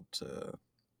called,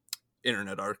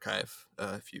 Internet Archive,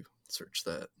 if you search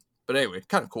that. But anyway,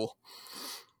 kind of cool.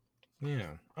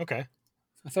 Yeah. Okay.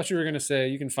 I thought you were going to say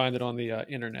you can find it on the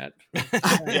internet.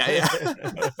 Yeah.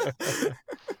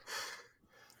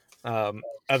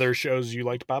 Other shows you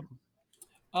liked, Bob?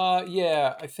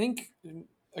 Yeah, I think,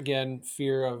 again,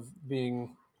 fear of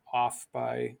being off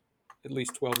by at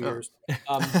least 12 years.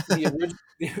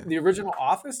 The original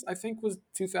Office, I think, was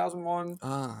 2001.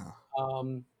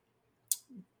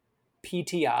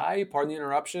 PTI, pardon the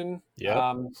interruption.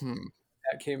 Yeah.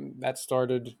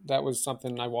 That was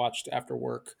something I watched after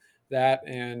work. That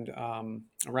and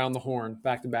Around the Horn,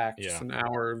 back to back, just an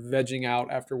hour vegging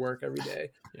out after work every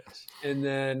day. Yes. And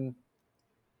then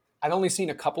I'd only seen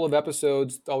a couple of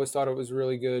episodes. Always thought it was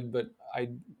really good, but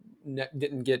I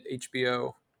didn't get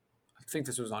HBO. I think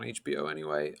this was on HBO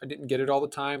anyway. I didn't get it all the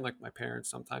time. Like my parents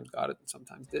sometimes got it and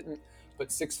sometimes didn't. But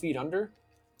 6 Feet Under.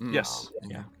 Yes.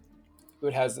 Yeah.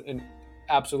 It has an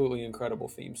absolutely incredible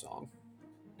theme song.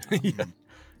 Yeah.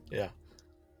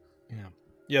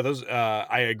 Those.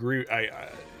 I agree.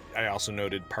 I also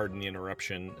noted. Pardon the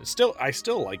interruption. I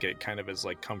still like it kind of as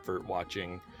like comfort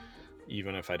watching,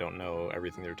 even if I don't know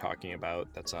everything they're talking about.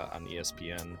 That's on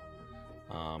ESPN.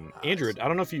 Andrew, I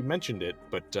don't know if you mentioned it,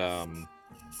 but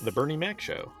the Bernie Mac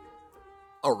show.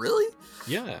 Oh, really?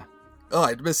 Yeah. Oh,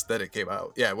 I missed that it came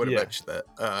out. Yeah, I would have mentioned that.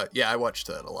 I watched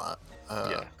that a lot.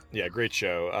 Yeah, great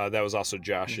show. That was also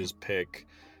Josh's pick.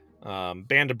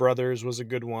 Band of Brothers was a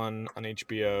good one on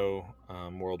HBO.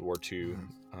 World War II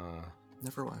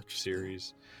never watched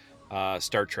series.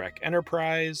 Star Trek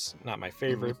Enterprise, not my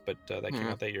favorite, but that came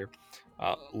out that year.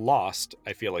 Lost,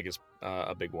 I feel like is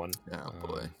a big one. Oh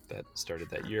boy, that started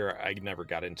that year. I never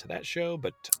got into that show,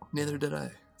 but neither did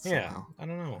I. Yeah, I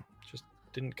don't know, just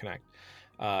didn't connect.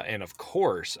 And of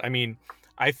course, I mean,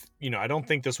 I don't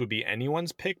think this would be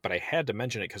anyone's pick, but I had to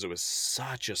mention it because it was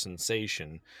such a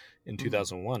sensation in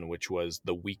 2001, which was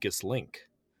The Weakest Link.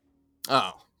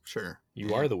 Oh, sure.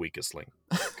 You are the weakest link.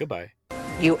 Goodbye.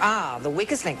 You are the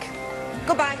weakest link.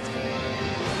 Goodbye.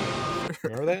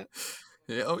 Remember that?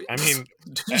 Yeah. Oh, yeah. I mean,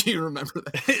 do you remember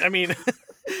that? I mean,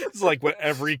 it's like what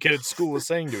every kid at school was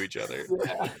saying to each other.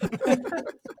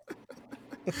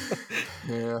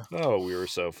 Yeah. Oh, we were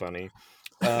so funny.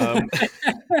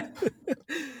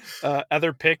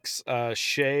 Other picks,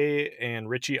 Shay and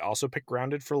Richie also picked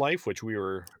Grounded for Life, which we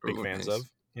were big fans of.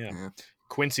 Yeah.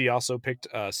 Quincy also picked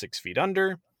 6 Feet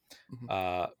Under.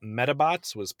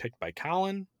 Metabots was picked by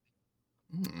Colin.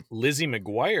 Lizzie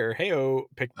McGuire,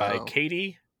 picked by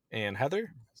Katie and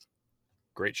Heather.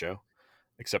 Great show,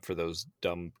 except for those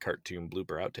dumb cartoon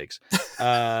blooper outtakes.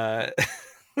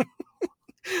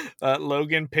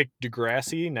 Logan picked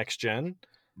Degrassi Next Gen.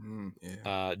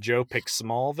 Joe picked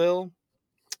Smallville.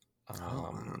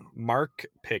 Mark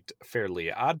picked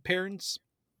Fairly Odd Parents.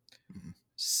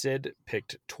 Sid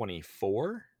picked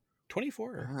 24.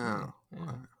 24.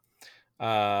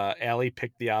 Allie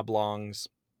picked The Oblongs.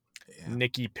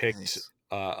 Nikki picked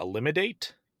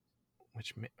Eliminate,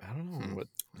 which I don't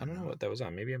know what that was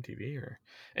on. Maybe MTV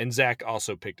and Zach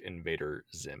also picked Invader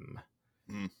Zim.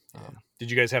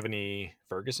 Did you guys have any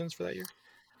Fergusons for that year?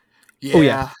 Yeah. Oh,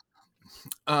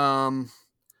 yeah.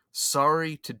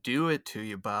 Sorry to do it to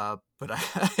you, Bob, but I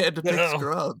had to pick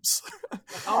Scrubs.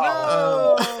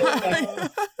 Oh no!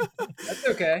 That's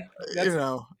okay.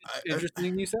 That's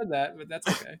interesting you said that, but that's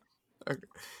okay.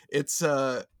 It's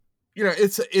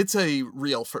it's a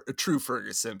true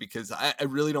Ferguson because I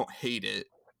really don't hate it.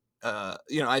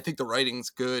 I think the writing's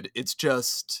good. It's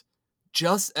just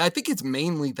I think it's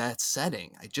mainly that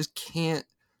setting. I just can't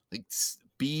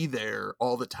be there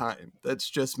all the time. That's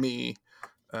just me.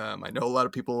 I know a lot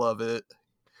of people love it.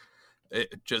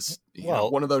 It just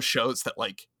one of those shows that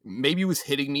maybe was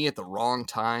hitting me at the wrong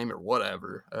time or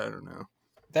whatever. I don't know.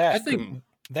 I think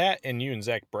that and you and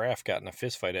Zach Braff got in a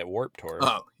fist fight at Warped Tour.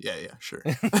 Oh yeah, sure.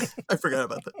 I forgot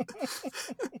about that.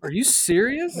 Are you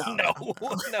serious? No.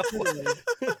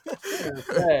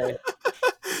 Okay.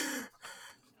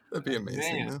 That'd be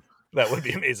amazing. Man. That would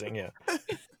be amazing. Yeah.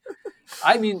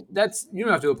 I mean, you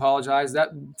don't have to apologize.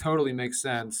 That totally makes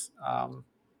sense.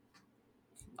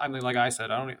 I mean, like I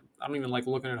said, I don't even like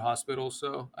looking at hospitals,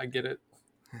 so I get it.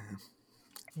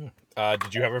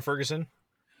 Did you have a Ferguson?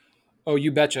 Oh,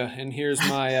 you betcha. And here's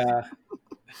my.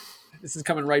 This is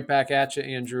coming right back at you,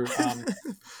 Andrew.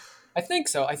 I think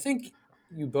so. I think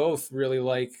you both really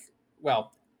like.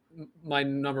 Well, my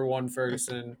number one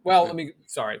Ferguson. Well,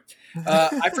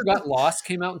 I forgot Lost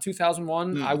came out in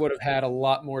 2001. I would have had a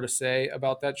lot more to say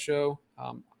about that show.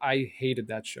 I hated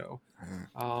that show.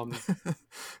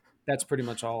 That's pretty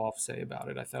much all I'll say about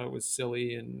it. I thought it was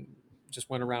silly and just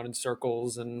went around in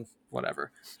circles and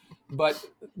whatever. But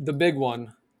the big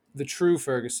one, the true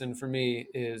Ferguson for me,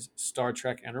 is Star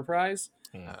Trek Enterprise.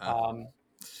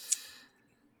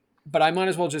 But I might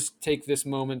as well just take this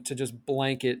moment to just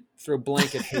throw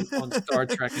blanket hate on Star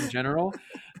Trek in general.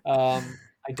 I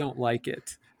don't like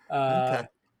it.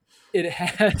 It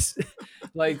has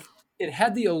it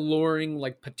had the alluring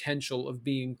potential of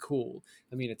being cool.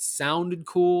 I mean, it sounded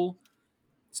cool.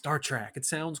 Star Trek, it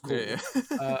sounds cool. Yeah.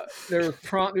 There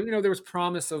was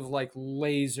promise of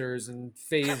lasers and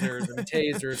phasers and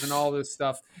tasers and all this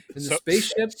stuff in the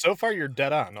spaceship. So far, you're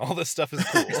dead on. All this stuff is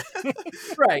cool,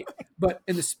 right? But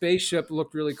in the spaceship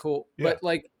looked really cool. Yeah.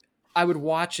 But I would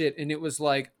watch it, and it was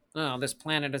oh, this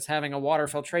planet is having a water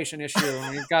filtration issue,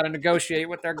 and we've got to negotiate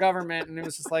with their government. And it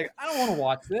was just I don't want to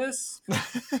watch this.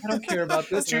 I don't care about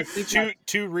this.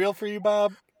 Too real for you,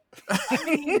 Bob?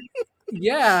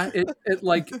 Yeah,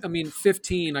 I mean,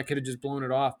 15, I could have just blown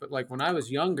it off. But when I was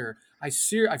younger, I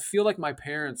feel like my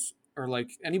parents or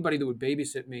anybody that would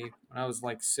babysit me when I was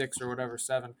 6 or whatever,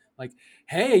 7,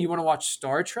 hey, you want to watch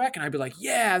Star Trek? And I'd be like,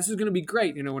 yeah, this is going to be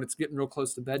great. When it's getting real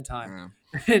close to bedtime.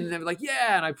 Yeah. And they'd be like,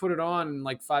 yeah. And I put it on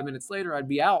and 5 minutes later, I'd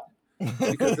be out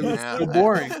because it was so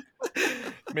boring.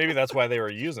 Maybe that's why they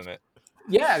were using it.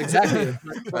 Yeah, exactly.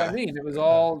 That's what I mean. It was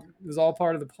all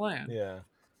part of the plan. Yeah.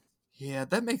 Yeah,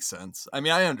 that makes sense. I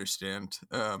mean, I understand.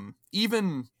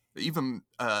 Even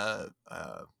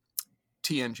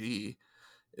TNG,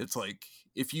 it's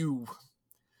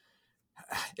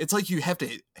you have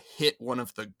to hit one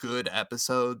of the good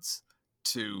episodes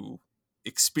to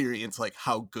experience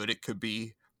how good it could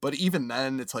be. But even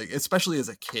then, it's especially as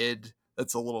a kid,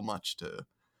 that's a little much to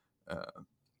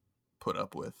put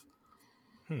up with.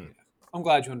 I'm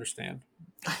glad you understand.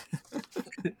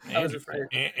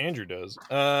 Andrew does.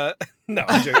 No,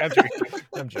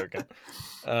 I'm joking.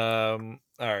 All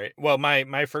right. Well,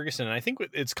 my Ferguson, and I think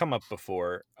it's come up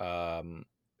before,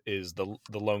 is the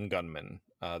Lone Gunman,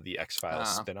 the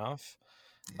X-Files spinoff.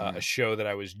 A show that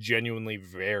I was genuinely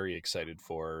very excited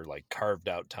for, carved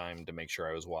out time to make sure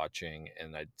I was watching,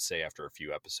 and I'd say after a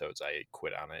few episodes I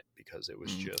quit on it because it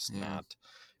was just not.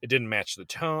 It didn't match the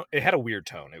tone. It had a weird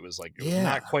tone. It was was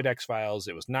not quite X-Files.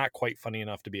 It was not quite funny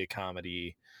enough to be a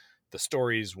comedy. The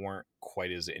stories weren't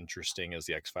quite as interesting as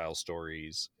the X-Files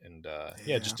stories. And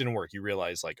it just didn't work. You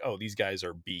realize oh, these guys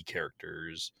are B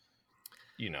characters,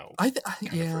 for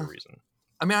a reason.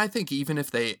 I mean, I think even if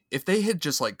they had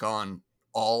just gone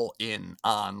all in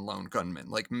on Lone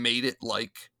Gunman, made it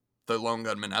like the Lone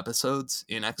Gunman episodes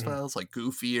in X-Files,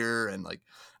 goofier and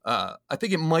I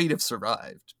think it might have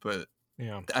survived, but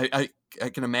yeah, I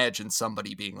can imagine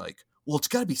somebody being well, it's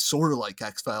got to be sort of like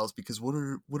X-Files because what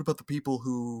about the people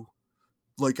who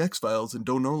like X-Files and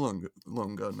don't know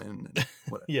Lone Gunman? And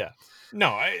yeah, no,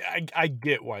 I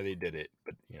get why they did it,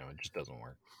 but it just doesn't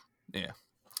work. Yeah.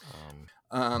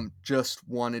 Just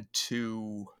wanted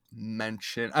to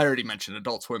mention, I already mentioned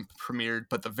Adult Swim premiered,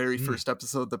 but the very first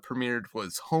episode that premiered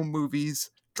was Home Movies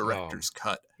Director's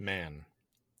Cut. Man,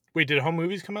 wait, did Home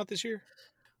Movies come out this year?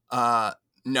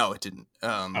 No, it didn't.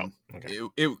 Okay.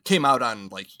 It came out on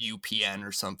UPN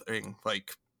or something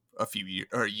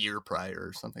a year prior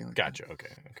or something like Gotcha. that.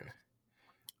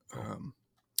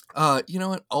 Okay. You know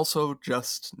what? Also,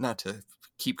 just not to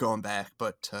keep going back,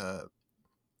 but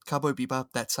Cowboy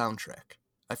Bebop, that soundtrack.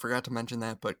 I forgot to mention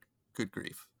that, but good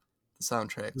grief. The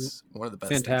soundtrack's one of the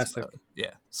best. Fantastic. Things about it.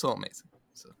 Yeah, so amazing.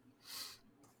 So,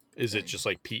 is it just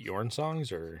Pete Yorn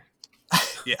songs or?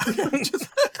 Yeah.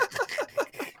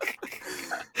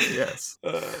 Yes.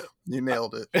 You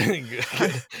nailed it.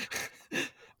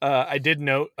 I did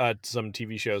note some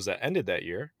TV shows that ended that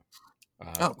year.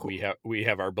 Cool. We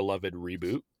have our beloved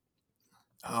Reboot.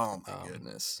 Oh my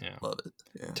goodness. Yeah. Love it.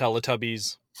 Yeah.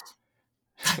 Teletubbies.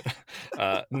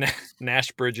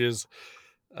 Nash Bridges.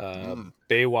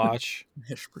 Baywatch.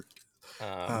 Nash Bridges.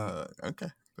 Okay.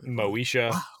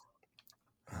 Moesha.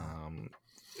 Wow.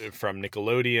 From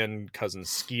Nickelodeon, Cousin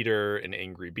Skeeter and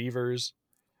Angry Beavers.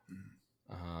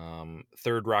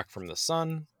 Third Rock from the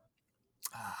Sun.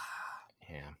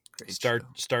 Yeah.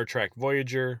 Star Trek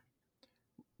Voyager.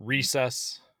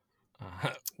 Recess.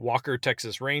 Walker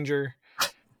Texas Ranger.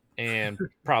 And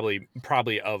probably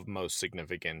of most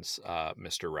significance,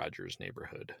 Mr. Rogers'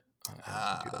 Neighborhood.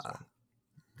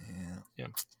 Yeah.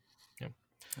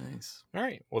 Nice. All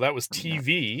right. Well, that was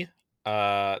TV.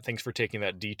 Thanks for taking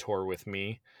that detour with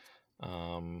me.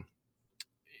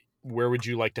 where would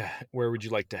you like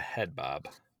to head, Bob?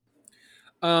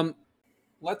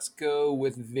 Let's go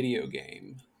with video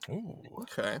game. Ooh,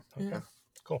 Okay. Yeah.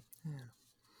 cool.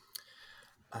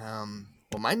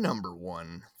 Well, my number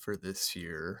one for this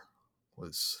year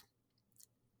was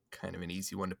kind of an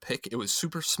easy one to pick. It was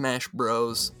Super Smash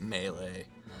Bros. Melee.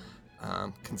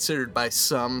 Considered by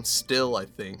some still, I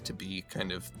think, to be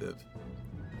kind of the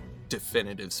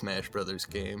definitive Smash Brothers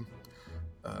game.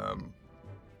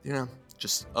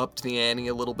 Just upped the ante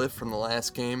a little bit from the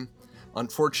last game.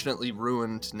 Unfortunately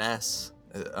ruined Ness,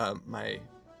 my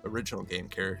original game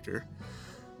character.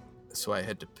 So I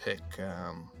had to pick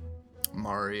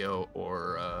Mario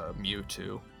or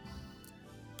Mewtwo.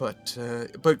 But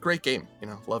great game,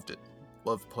 loved it.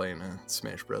 Loved playing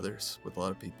Smash Brothers with a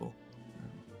lot of people.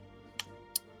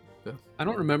 I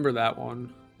don't remember that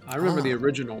one. I remember the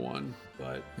original one,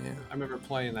 but Yeah. I remember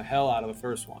playing the hell out of the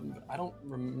first one, but I don't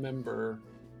remember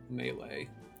Melee.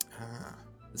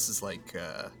 This is like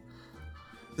this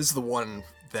is the one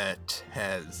that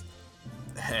has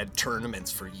had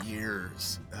tournaments for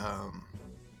years. I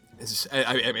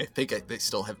think they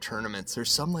still have tournaments.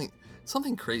 There's something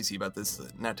crazy about this.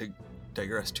 Not to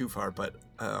digress too far, but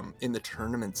in the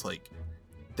tournaments, like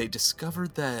they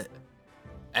discovered that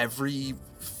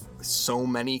so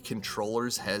many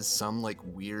controllers has some like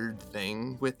weird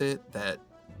thing with it that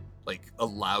like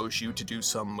allows you to do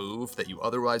some move that you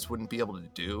otherwise wouldn't be able to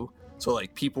do. So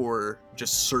like people were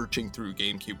just searching through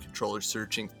GameCube controllers,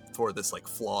 searching for this like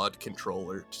flawed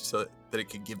controller so that it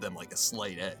could give them like a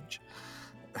slight edge.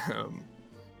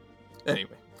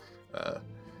 Anyway,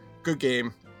 good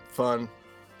game, fun,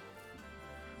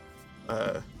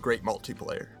 great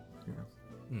multiplayer.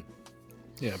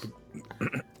 Yeah, but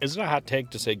is it a hot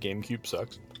take to say GameCube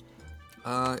sucks?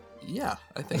 Yeah,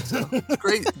 I think so.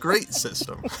 Great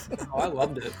system. Oh, I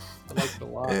loved it. I liked it a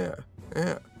lot. Yeah.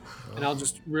 And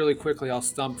I'll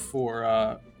stump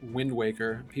for Wind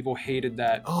Waker. People hated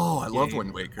that. Oh, I love game.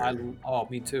 Wind Waker.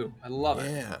 Me too. I love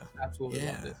it. Yeah. Absolutely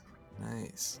loved it.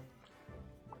 Nice.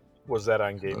 Was that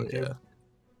on Oh GameCube? yeah.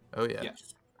 Oh yeah.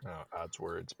 Yes. Oh, odds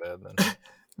were it's bad then.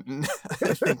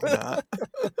 I think not.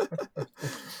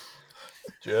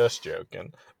 Just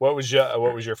joking. What was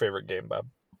your favorite game, Bob?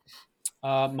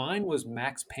 Mine was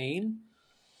Max Payne.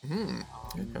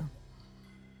 Okay.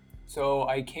 So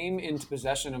I came into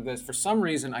possession of this for some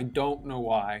reason. I don't know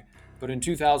why, but in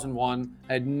 2001,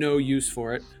 I had no use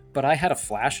for it. But I had a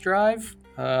flash drive.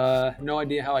 No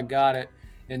idea how I got it.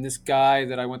 And this guy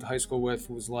that I went to high school with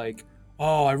was like,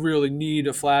 "Oh, I really need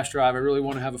a flash drive. I really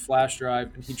want to have a flash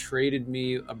drive." And he traded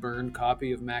me a burned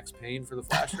copy of Max Payne for the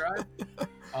flash drive.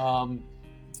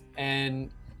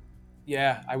 And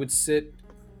yeah, I would sit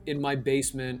in my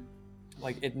basement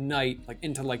like at night, like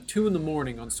into like 2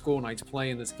 a.m. on school nights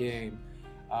playing this game.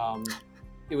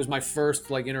 It was my first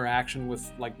like interaction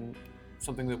with like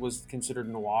something that was considered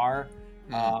noir.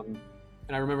 And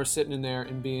I remember sitting in there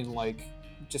and being like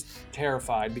just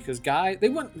terrified because they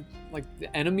wouldn't like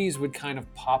the enemies would kind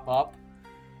of pop up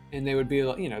and they would be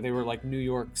like, they were like New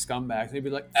York scumbags. They'd be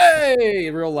like, "Hey,"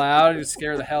 real loud, and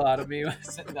scare the hell out of me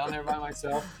sitting down there by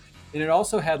myself. And it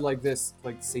also had like this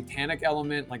like satanic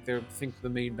element. Like I think the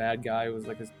main bad guy was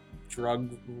like a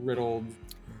drug-riddled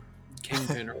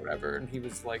kingpin or whatever, and he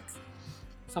was like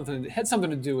had something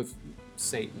to do with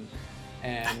Satan.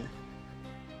 And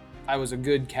I was a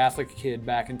good Catholic kid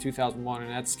back in 2001,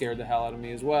 and that scared the hell out of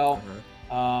me as well.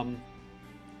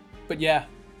 But yeah,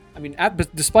 I mean,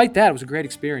 despite that, it was a great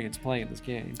experience playing this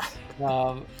game.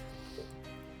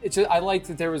 I liked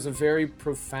that there was a very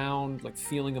profound like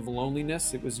feeling of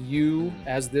loneliness. It was you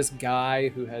as this guy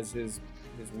who has his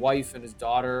wife and his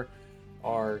daughter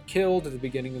are killed at the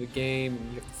beginning of the game, and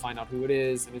you have to find out who it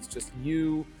is, and it's just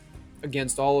you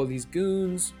against all of these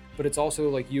goons. But it's also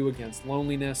like you against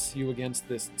loneliness, you against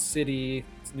this city.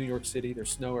 It's New York City. There's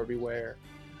snow everywhere,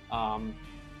 and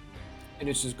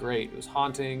it's just great. It was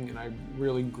haunting, and I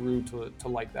really grew to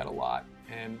like that a lot.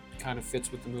 And kind of fits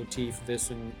with the motif. This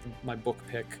and my book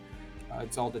pick,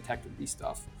 it's all detective-y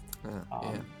stuff.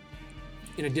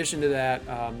 In addition to that,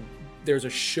 there's a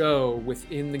show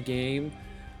within the game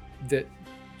that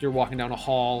you're walking down a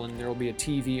hall and there will be a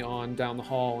TV on down the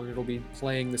hall and it'll be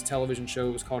playing this television show.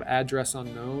 It was called Address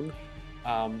Unknown,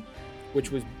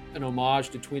 which was an homage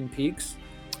to Twin Peaks,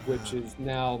 which is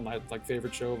now my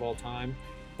favorite show of all time.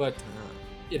 But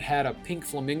it had a pink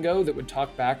flamingo that would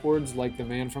talk backwards like the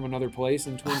man from another place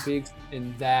in Twin Peaks,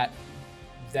 and that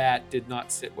did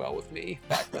not sit well with me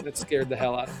back then. It scared the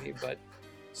hell out of me, but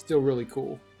still really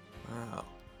cool. Wow.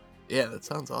 Yeah, that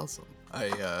sounds awesome.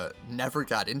 I never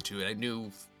got into it. I knew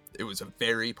it was a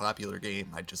very popular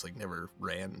game. I just like never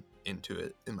ran into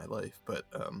it in my life, but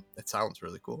it sounds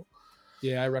really cool.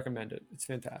 Yeah, I recommend it. It's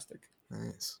fantastic.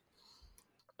 Nice.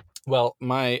 Well,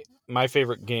 my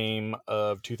favorite game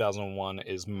of 2001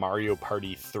 is Mario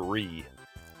Party 3.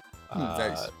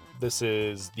 Nice. This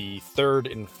is the third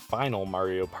and final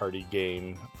Mario Party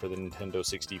game for the Nintendo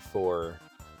 64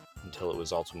 until it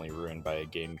was ultimately ruined by a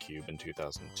GameCube in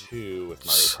 2002 with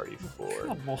Mario Party 4.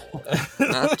 Come on.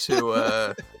 Not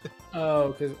to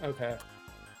Okay.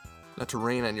 not to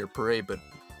rain on your parade, but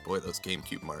boy, those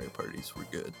GameCube Mario parties were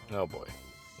good. Oh boy.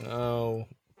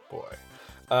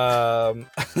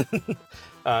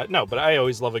 No, but I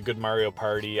always love a good Mario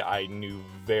Party. I knew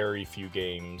very few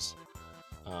games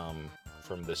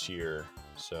from this year,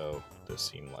 so this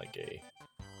seemed like a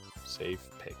safe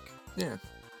pick. Yeah.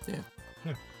 Yeah.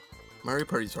 Mario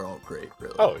parties are all great,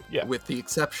 really. Oh, yeah. With the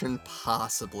exception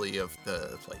possibly of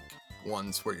the like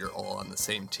ones where you're all on the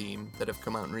same team that have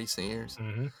come out in recent years.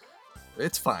 Mm-hmm.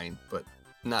 It's fine, but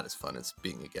not as fun as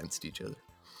being against each other.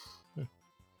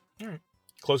 All right.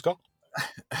 Close call?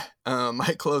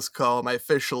 My close call, my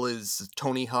official is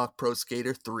Tony Hawk Pro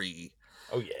Skater 3.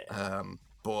 Oh, yeah.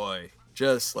 Boy,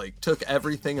 just like took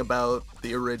everything about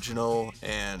the original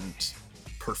and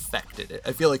perfected it.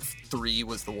 I feel like 3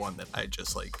 was the one that I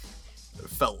just like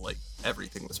felt like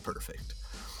everything was perfect.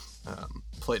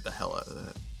 Played the hell out of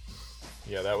that.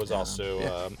 Yeah, that was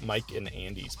also Mike and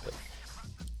Andy's pick.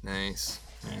 Nice.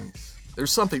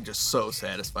 There's something just so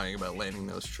satisfying about landing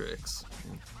those tricks.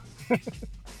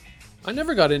 I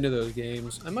never got into those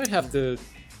games. I might have to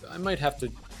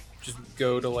just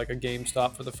go to like a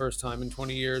GameStop for the first time in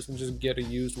 20 years and just get a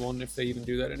used one if they even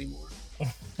do that anymore.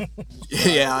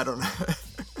 Yeah, I don't know.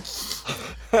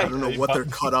 I don't know what their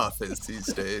cutoff is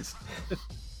these days.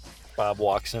 Bob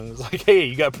walks in and is like, hey,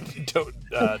 you got Tony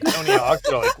Hawk?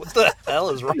 They're like, what the hell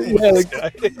is wrong with Yeah, this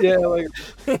like, guy? yeah, like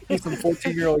he's some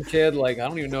 14-year-old kid. Like, I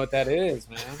don't even know what that is,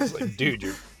 man. It's like, dude,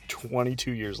 you're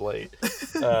 22 years late.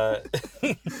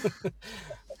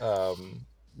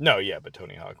 No, yeah, but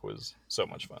Tony Hawk was so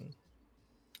much fun.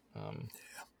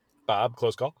 Bob,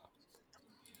 close call?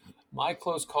 My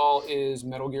close call is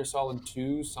Metal Gear Solid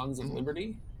 2: Sons of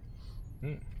Liberty.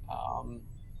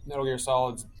 Metal Gear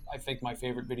Solid's, I think, my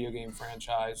favorite video game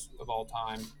franchise of all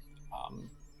time.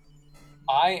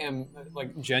 I am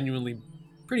like genuinely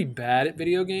pretty bad at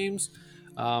video games.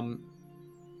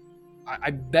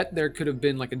 I bet there could have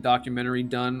been like a documentary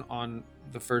done on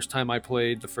the first time I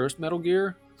played the first Metal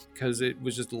Gear, because it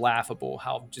was just laughable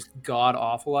how just god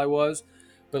awful I was.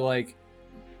 But like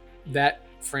that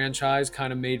franchise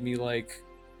kind of made me like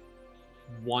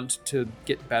want to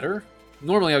get better.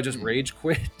 Normally I would just rage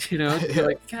quit, you know, be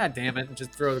like, God damn it, and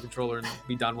just throw the controller and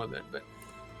be done with it. But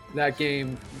that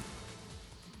game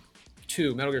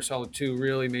 2, Metal Gear Solid 2,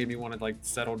 really made me want to like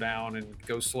settle down and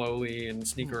go slowly and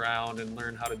sneak around and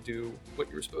learn how to do what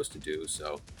you were supposed to do.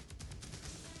 So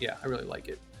yeah, I really like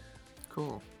it.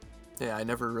 Cool. Yeah, I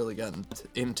never really got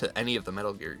into any of the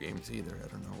Metal Gear games either. I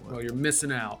don't know what. Well, you're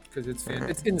missing out because it's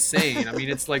insane. I mean,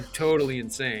 it's like totally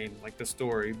insane, like the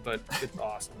story, but it's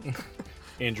awesome.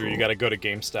 Andrew, you got to go to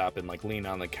GameStop and like lean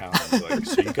on the counter and be like,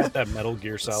 so you got that Metal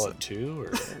Gear Solid 2?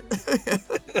 Or...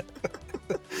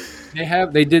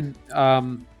 They did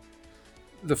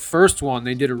the first one.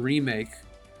 They did a remake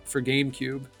for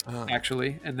GameCube,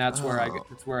 actually, and that's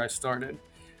where I started.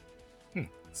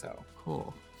 So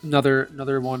Cool.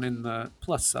 Another one in the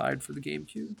plus side for the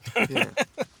GameCube. Yeah.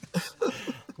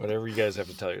 Whatever you guys have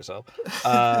to tell yourself.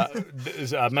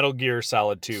 Metal Gear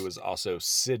Solid 2 was also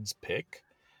Sid's pick.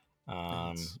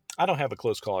 I don't have a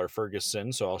close caller,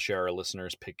 Ferguson, so I'll share our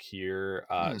listeners' pick here.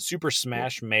 Super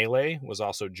Smash Melee was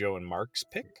also Joe and Mark's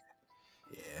pick.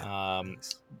 Yeah.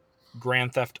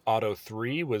 Grand Theft Auto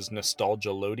 3 was Nostalgia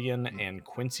Lodian and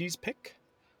Quincy's pick.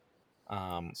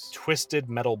 Twisted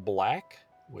Metal Black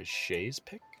was Shay's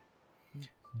pick.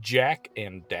 Jack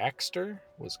and Daxter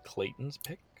was Clayton's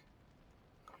pick.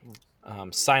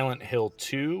 Silent Hill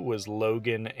 2 was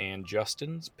Logan and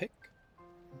Justin's pick.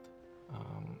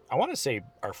 I want to say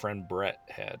our friend Brett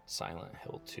had Silent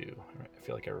Hill 2. I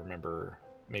feel like I remember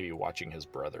maybe watching his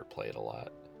brother play it a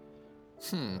lot.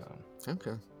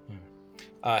 Okay.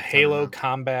 Halo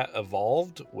Combat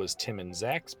Evolved was Tim and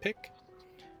Zach's pick.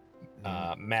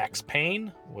 Max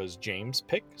Payne was James'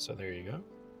 pick, so there you go.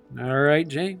 All right,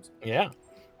 James. Yeah.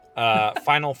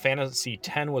 Final Fantasy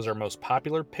X was our most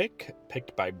popular pick,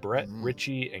 picked by Brett,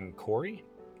 Richie, and Corey.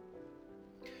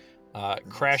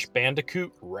 Crash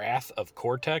Bandicoot Wrath of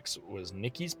Cortex was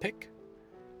Nikki's pick.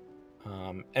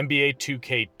 NBA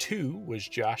 2K2 was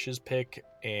Josh's pick,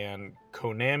 and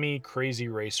Konami Crazy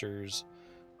Racers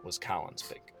was Colin's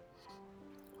pick.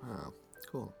 Wow,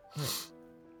 cool.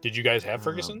 Did you guys have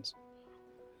Ferguson's?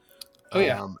 Oh,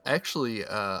 yeah. Actually,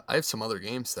 I have some other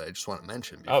games that I just want to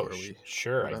mention before we.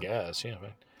 Sure, I on. guess. Yeah.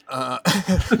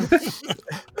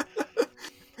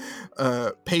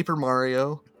 Paper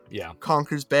Mario, Yeah.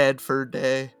 Conker's Bad Fur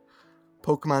Day,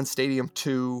 Pokemon Stadium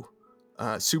 2,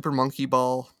 Super Monkey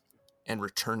Ball, and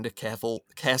Return to Castle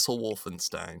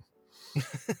Wolfenstein.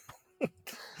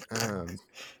 I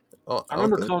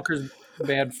remember Conker's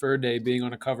Bad Fur Day being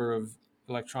on a cover of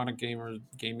Electronic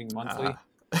Gaming Monthly.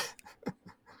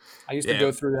 I used to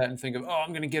go through that and think of,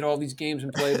 I'm going to get all these games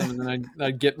and play them, and then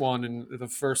I'd get one, and the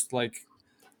first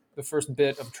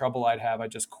bit of trouble I'd have, I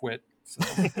just quit. So.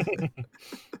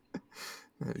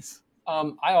 Nice.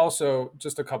 I also,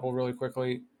 just a couple really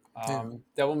quickly,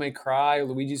 Devil May Cry,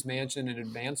 Luigi's Mansion, and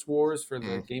Advance Wars for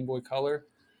the Game Boy Color,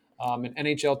 and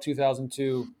NHL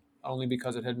 2002, only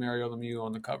because it had Mario Lemieux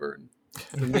on the cover.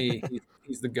 And for me,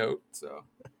 he's the GOAT. So,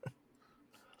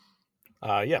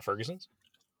 Ferguson's.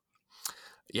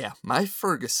 Yeah, my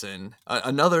Ferguson,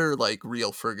 another like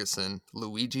real Ferguson,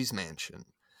 Luigi's Mansion.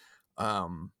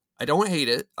 I don't hate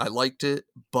it. I liked it,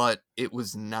 but it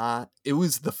was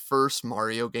the first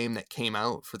Mario game that came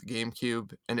out for the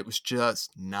GameCube, and it was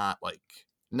just not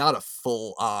a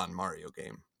full on Mario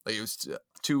game. Like, it was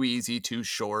too easy, too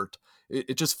short.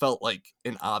 It just felt like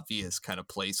an obvious kind of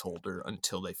placeholder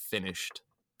until they finished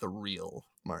the real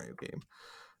Mario game.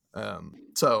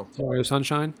 So Mario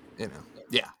Sunshine,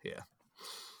 yeah.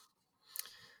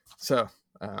 So,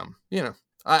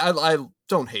 I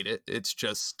don't hate it. It's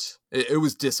just, it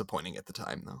was disappointing at the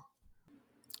time,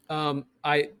 though.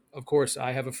 Of course,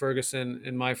 I have a Ferguson,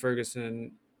 and my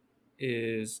Ferguson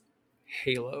is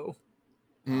Halo.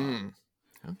 Okay.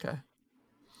 And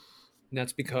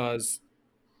that's because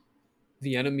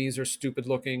the enemies are stupid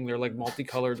looking. They're like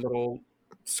multicolored little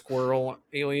squirrel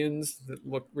aliens that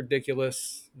look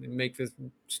ridiculous. They make this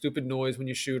stupid noise when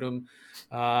you shoot them.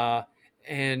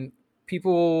 And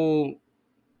people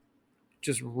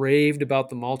just raved about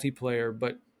the multiplayer,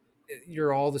 but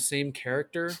you're all the same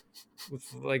character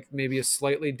with like maybe a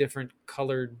slightly different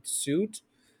colored suit.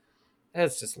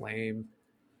 That's just lame.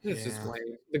 It's just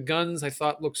lame. The guns I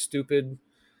thought looked stupid.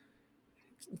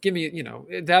 Give me,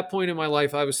 at that point in my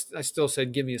life, I still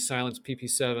said, give me a silenced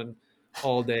PP7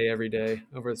 all day, every day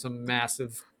over some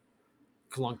massive,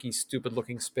 clunky, stupid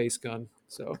looking space gun.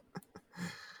 So,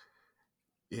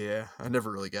 yeah, I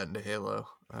never really got into Halo.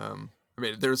 I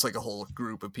mean, there's like a whole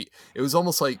group of people. It was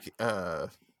almost like,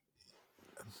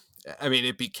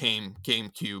 it became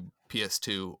GameCube,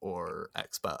 PS2, or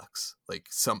Xbox. Like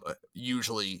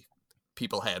usually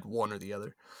people had one or the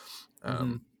other.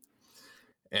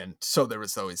 And so there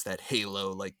was always that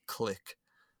Halo like click,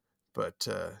 but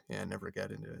I never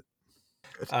got into it.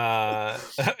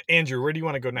 Andrew, where do you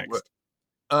want to go next?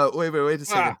 Wait a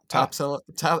second.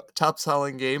 Top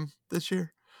selling game this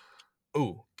year?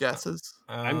 Ooh, guesses?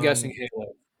 I'm guessing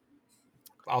Halo.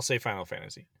 I'll say Final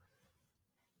Fantasy.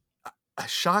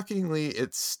 Shockingly,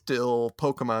 it's still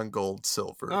Pokemon Gold,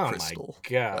 Silver, Crystal. My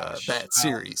gosh. That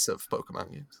series of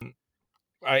Pokemon games.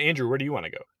 Andrew, where do you want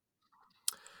to go?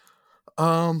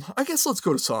 I guess let's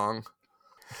go to song.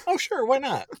 Oh, sure. Why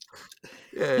not?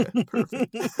 Yeah,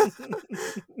 perfect.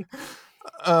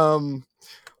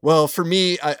 Well, for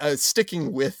me, I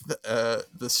sticking with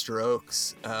the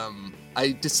Strokes.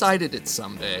 I decided it's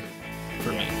Someday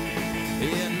for me.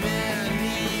 In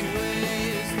many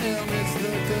ways, they'll miss the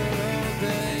good old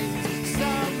days.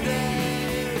 Someday,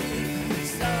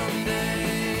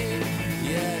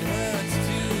 yeah, it hurts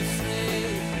to say,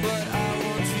 but I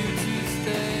want you to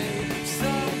stay.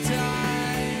 Sometimes,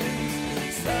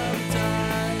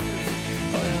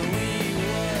 when we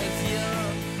was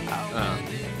young,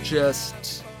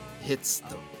 Just hits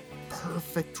the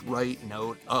perfect right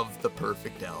note of the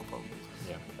perfect album.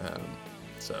 Yeah.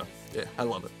 So yeah, I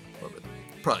love it.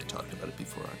 Probably talked about it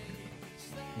before.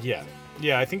 Yeah,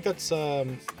 I think that's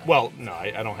well, no,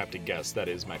 I don't have to guess. That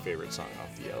is my favorite song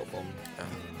off the album.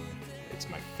 It's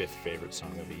my 5th favorite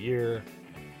song of the year.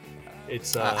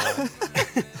 It's I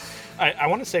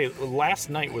want to say Last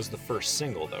Night was the first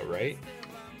single though, right?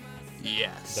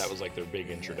 Yes. That was like their big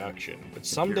introduction. But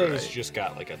Someday's right. just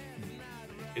got like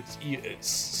it's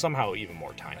somehow even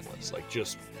more timeless. Like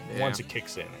just once it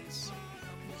kicks in, it's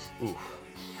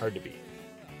hard to beat.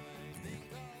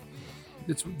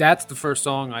 That's the first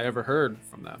song I ever heard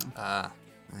from them.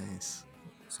 Nice.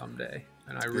 Someday,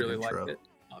 and I really liked it.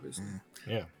 Obviously,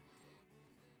 Yeah.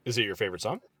 Is it your favorite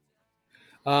song?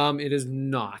 It is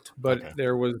not, but Okay.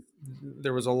 there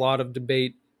was a lot of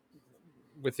debate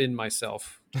within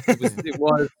myself. It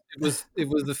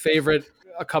was the favorite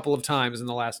a couple of times in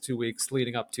the last 2 weeks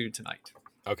leading up to tonight.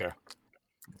 Okay.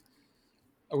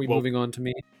 Are we Well- moving on to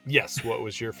me? Yes. What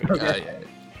was your favorite?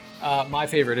 Yeah. My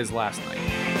favorite is Last Night.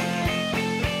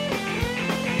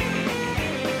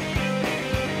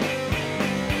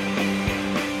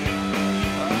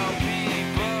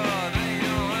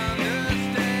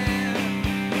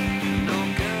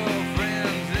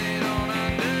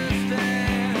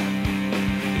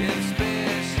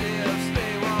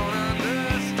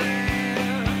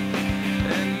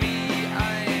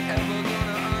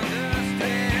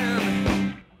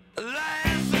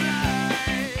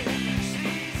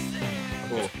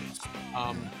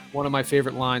 One of my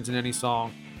favorite lines in any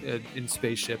song in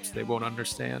Spaceships, they won't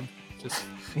understand. Just,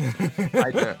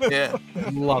 I Yeah.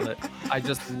 love it. I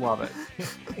just love it.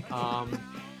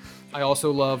 I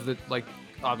also love that, like,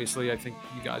 obviously, I think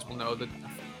you guys will know that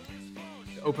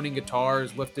the opening guitar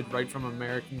is lifted right from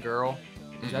American Girl.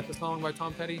 Is that the song by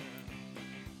Tom Petty?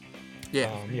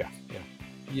 Yeah. Yeah.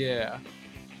 Yeah.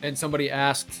 And somebody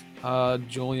asked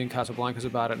Julian Casablancas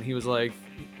about it, and he was like,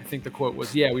 I think the quote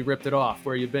was, "Yeah, we ripped it off.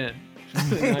 Where you been?"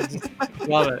 And I just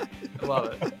love it. I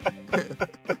love it.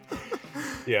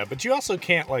 Yeah, but you also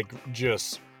can't like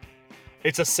just.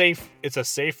 It's a safe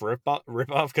rip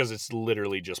off because it's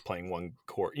literally just playing one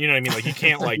chord. You know what I mean? Like you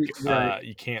can't like Right.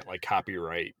 you can't like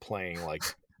copyright playing like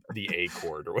the A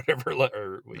chord or whatever.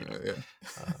 Or you know.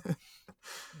 Yeah.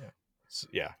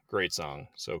 Yeah, great song,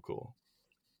 so cool.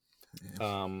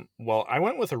 Well, I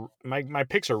went with my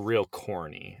picks are real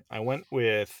corny. I went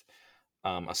with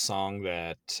a song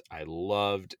that I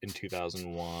loved in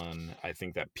 2001. I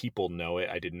think that people know it.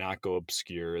 I did not go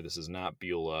obscure. This is not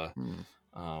Beulah.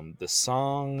 The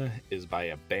song is by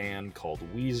a band called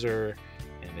Weezer,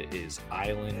 and it is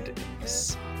Island in the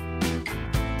Sun.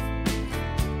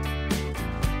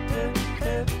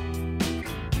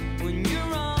 When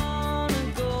you're on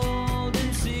a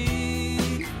golden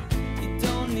sea, you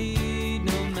don't need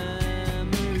no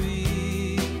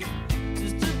memory,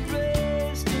 just a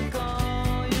place to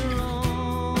call your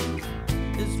own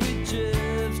as we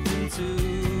drift into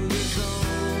the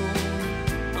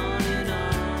zone on an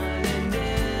island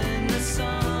in the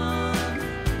sun.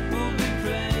 We'll be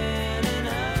praying and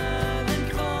having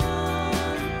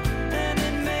fun, and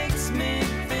it makes me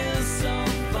feel so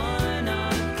fine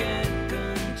I can't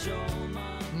control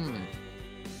my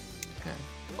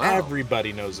Wow.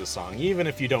 Everybody knows this song. Even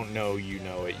if you don't know, you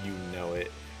know it. You know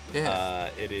it. Yeah.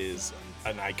 It is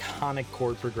an iconic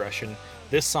chord progression.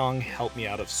 This song helped me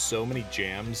out of so many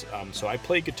jams. So I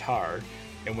play guitar,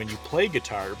 and when you play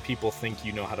guitar, people think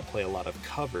you know how to play a lot of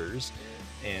covers.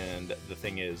 And the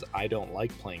thing is, I don't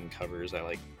like playing covers. I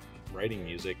like writing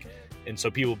music. And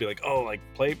so people will be like, "Oh, like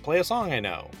play a song I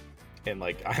know." And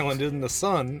like Island in the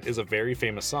Sun is a very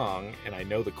famous song, and I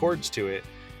know the chords to it.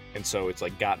 And so it's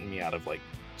like gotten me out of like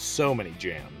so many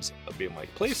jams of being like,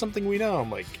 play something we know.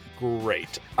 I'm like,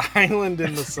 great. Island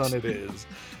in the Sun it is.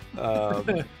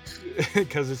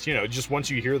 Because it's, you know, just once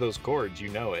you hear those chords, you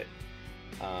know it.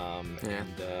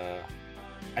 And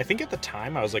I think at the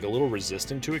time I was like a little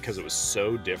resistant to it because it was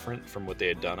so different from what they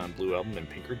had done on Blue Album and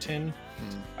Pinkerton.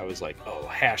 I was like, oh,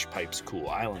 Hash Pipe's cool.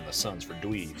 Island in the Sun's for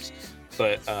dweebs.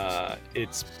 But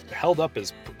it's held up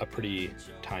as a pretty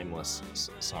timeless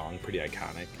song, pretty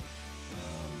iconic,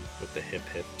 with the hip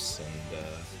hips, and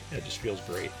it just feels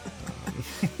great.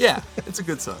 Yeah, it's a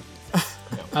good song.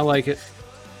 I like it.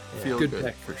 Feel Good good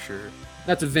pick. for sure.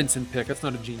 That's a Vincent pick. That's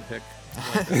not a Gene pick.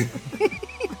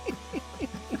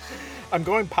 I'm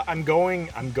going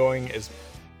as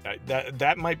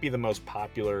that might be the most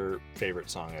popular favorite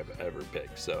song I've ever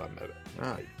picked. So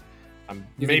I'm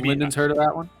You maybe think Lyndon's heard of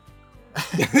that one?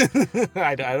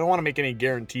 I don't want to make any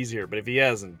guarantees here, but if he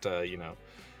hasn't, you know,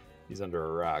 he's under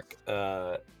a rock.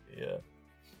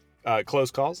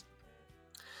 Close calls.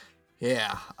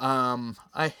 Yeah.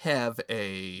 I have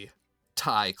a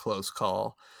tie close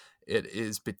call. It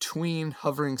is between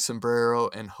Hovering Sombrero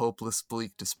and Hopeless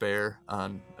Bleak Despair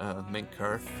on Mink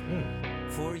Karth.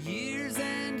 For years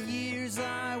and years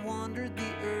I wandered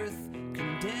the earth,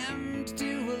 condemned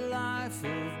to a life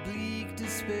of bleak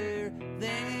despair.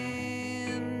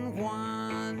 Then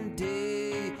one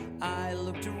day I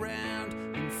looked around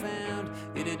and found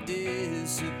it had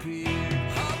disappeared.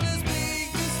 Hopeless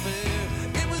bleak despair,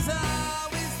 it was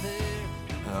always there.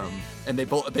 And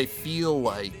they feel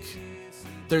like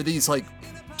they're these like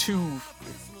two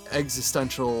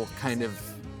existential kind of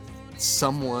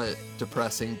somewhat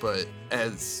depressing, but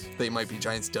as They Might Be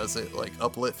Giants does it, like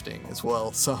uplifting as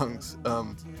well, songs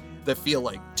that feel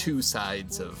like two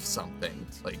sides of something.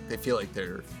 Like they feel like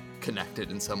they're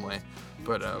connected in some way,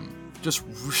 but just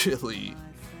really,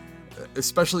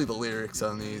 especially the lyrics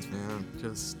on these, man,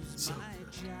 just so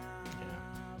good.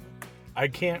 I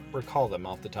can't recall them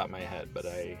off the top of my head, but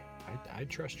I I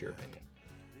trust your opinion.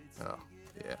 Oh,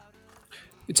 yeah.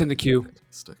 It's in the queue.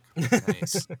 Stick.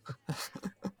 Nice.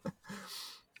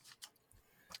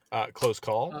 Close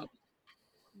call.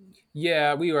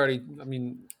 Yeah, we already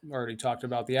talked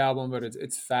about the album, but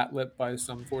it's Fat Lip by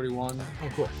Sum 41. Oh,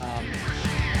 cool.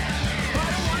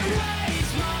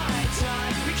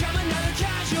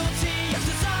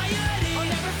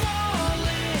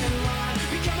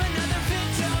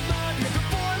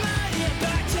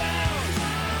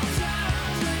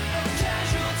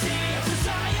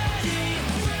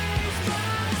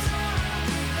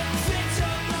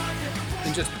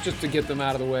 And just to get them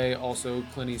out of the way, also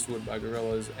Clint Eastwood by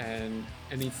Gorillaz and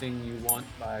Anything You Want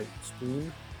by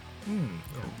Spoon.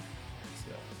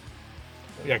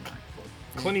 Yeah,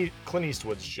 Clint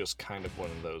Eastwood's just kind of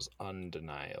one of those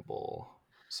undeniable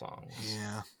songs.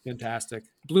 Yeah. Fantastic.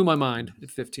 Blew my mind at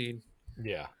 15.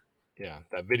 Yeah.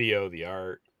 That video, the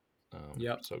art.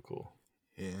 Yep. So cool.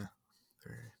 Yeah.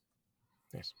 Very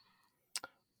nice.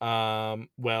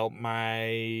 Well,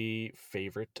 my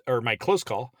favorite or my close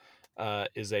call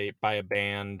is by a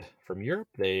band from Europe.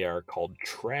 They are called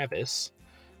Travis.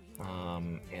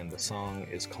 And the song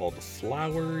is called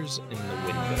Flowers in the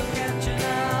Window.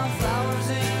 Flowers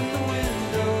in the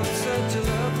window, it's such a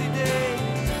lovely day.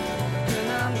 And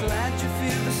I'm glad you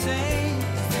feel the same.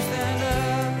 You stand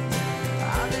up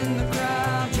out in the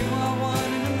crowd. You are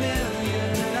one in a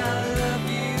million, and I love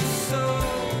you so.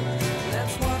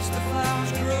 Let's watch the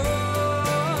flowers grow.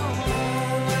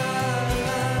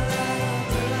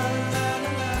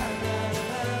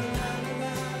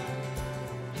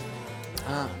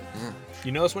 yeah.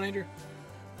 You know this one, Andrew?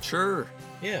 Sure.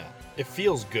 Yeah. It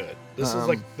feels good. This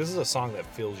is a song that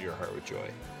fills your heart with joy.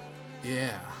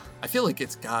 Yeah. I feel like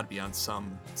it's got to be on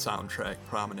some soundtrack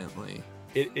prominently.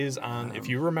 It is on, if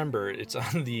you remember, it's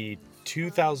on the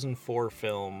 2004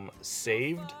 film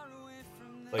Saved.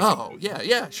 Like,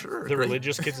 yeah, sure. The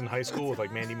religious kids in high school with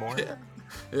like Mandy Moore.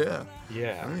 Yeah. Oh,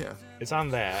 yeah. It's on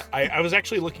that. I was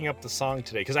actually looking up the song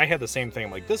today because I had the same thing.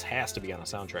 I'm like, this has to be on a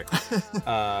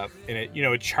soundtrack. And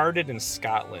it charted in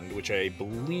Scotland, which I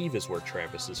believe is where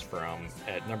Travis is from,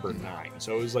 at number 9.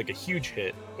 So it was like a huge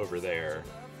hit over there.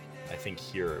 I think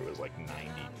here it was like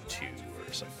 92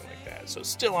 or something like that. So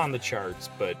still on the charts,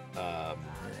 but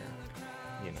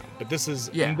but this is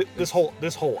this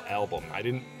whole album. I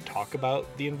didn't talk about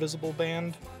the Invisible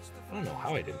Band. I don't know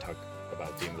how I didn't talk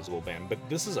about the Invisible Band, but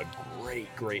this is a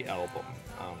great album.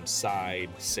 Side,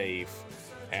 Safe,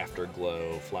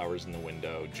 Afterglow, Flowers in the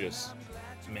Window, just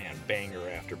banger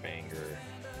after banger.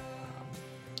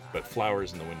 But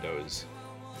Flowers in the Window is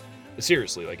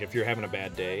seriously, like, if you're having a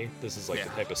bad day, this is like the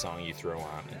type of song you throw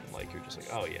on and like you're just like,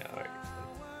 oh yeah, all right,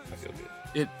 I feel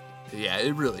good.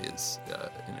 It really is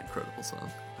an incredible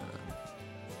song.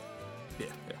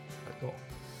 Cool.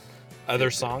 Other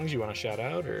songs you want to shout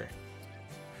out, or?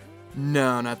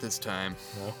 No, not this time.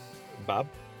 No, Bob?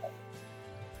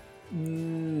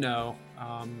 No.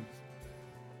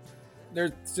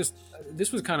 There's just,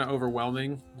 this was kind of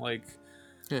overwhelming. Like,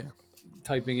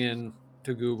 typing in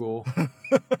to Google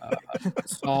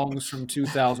songs from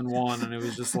 2001, and it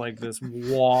was just like this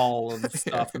wall of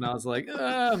stuff, and I was like,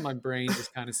 my brain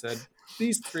just kind of said,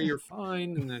 these 3 are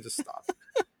fine, and then I just stopped.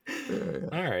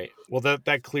 All right. Well,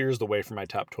 that clears the way for my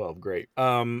top 12. Great.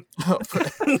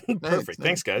 Perfect. Nice.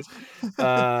 Thanks, guys.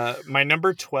 My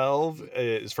number 12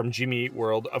 is from Jimmy Eat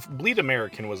World. Bleed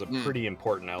American was a pretty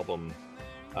important album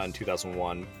in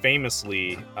 2001.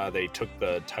 Famously, they took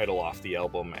the title off the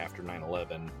album after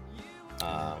 9/11.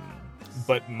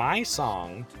 But my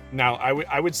song, now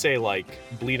I would say like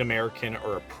Bleed American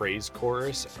or a Praise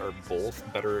Chorus are both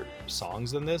better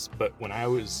songs than this. But when I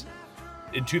was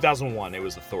in 2001, it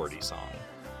was Authority song.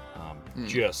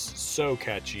 Just so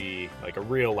catchy, like a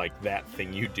real like That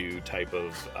Thing You Do type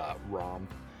of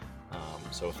romp.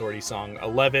 So Authority song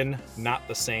 11, Not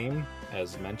the Same,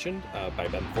 as mentioned, by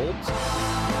Ben Folds.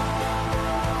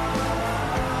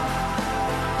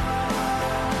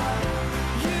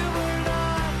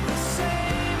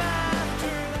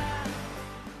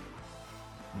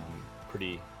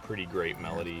 Pretty great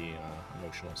melody,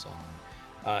 emotional song.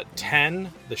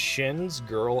 10, The Shins,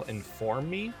 Girl Inform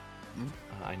Me.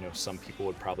 I know some people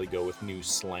would probably go with New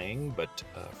Slang, but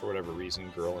for whatever reason,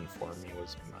 Girl Inform Me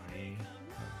was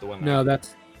the one. No,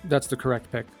 that's the correct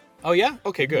pick. Oh yeah?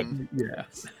 Okay, good. Yeah.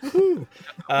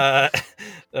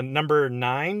 Number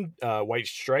 9, White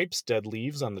Stripes, Dead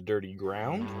Leaves on the Dirty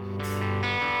Ground.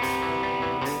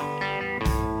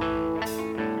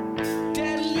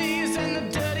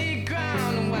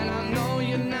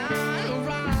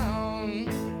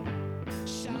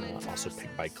 Also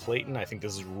picked by Clayton. I think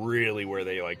this is really where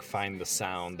they like find the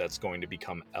sound that's going to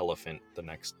become Elephant, the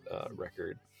next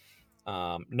record.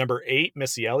 Number 8,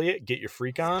 Missy Elliott, Get Your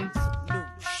Freak On.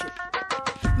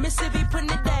 Mississippi putting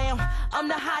it down. I'm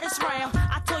the hottest round.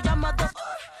 I told y'all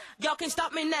y'all can't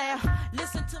stop me now.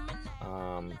 Listen to me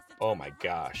now. Oh my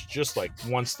gosh. Just like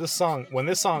when this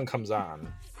song comes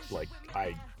on, like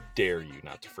I dare you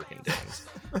not to freaking dance.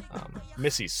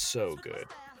 Missy's so good.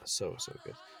 So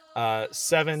good.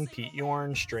 7, Pete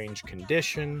Yorn, Strange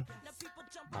Condition.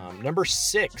 Number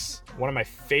 6, one of my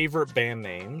favorite band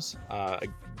names. A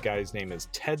guy's name is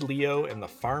Ted Leo and the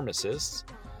Pharmacists.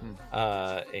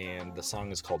 And the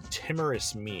song is called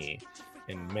Timorous Me.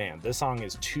 And man, this song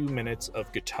is 2 minutes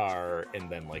of guitar and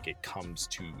then like it comes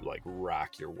to like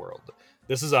rock your world.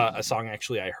 This is a song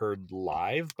actually I heard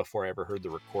live before I ever heard the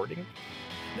recording.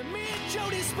 Now me and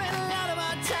Jody spent a lot of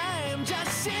our time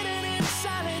just sitting in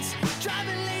silence,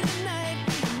 driving late at night.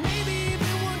 Maybe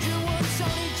even wondering what's on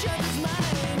each other's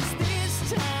minds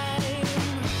this time.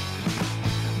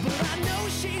 But I know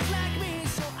she's like me,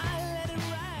 so I let it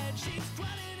ride. She's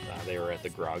running. They were at the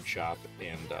grog shop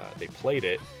and they played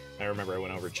it. I remember I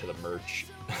went over to the merch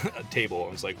table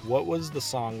and was like, what was the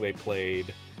song they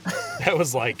played that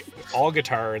was like all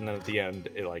guitar and then at the end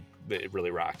it really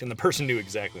rocked, and the person knew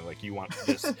exactly like, you want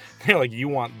this. They're like, you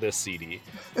want this CD.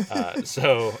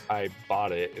 So I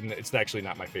bought it, and it's actually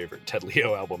not my favorite Ted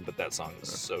Leo album, but that song is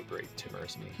so great.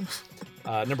 Timorous Me.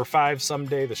 Number 5,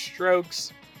 Someday, The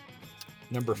Strokes.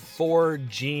 Number 4,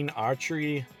 Gene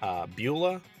Autry,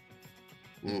 Beulah.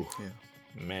 Ooh,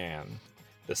 man.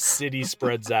 The city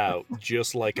spreads out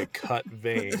just like a cut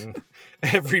vein.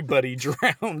 Everybody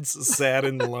drowns, sad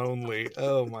and lonely.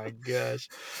 Oh my gosh.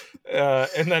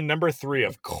 And then number 3,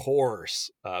 of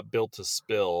course, Built to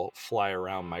Spill, Fly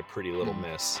Around My Pretty Little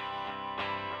Miss.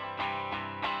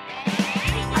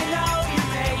 I know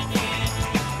you're making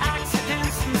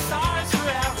accidents and stars for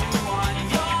everyone.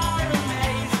 You're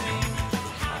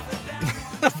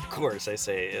amazing. Of course, I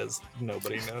say it is.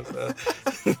 Nobody knows that.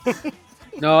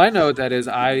 No, I know what that is.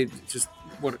 I just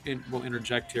will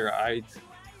interject here. I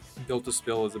Built to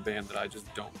Spill is a band that I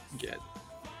just don't get.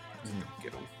 Just don't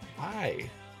get them. Why?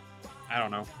 I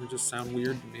don't know. They just sound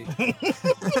weird to me.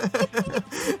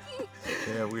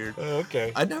 Yeah, weird.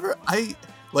 Okay.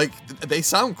 They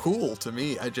sound cool to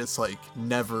me. I just like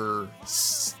never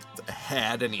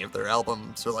had any of their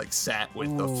albums or like sat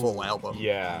with the full album.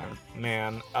 Yeah,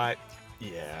 man.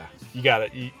 You got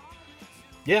it.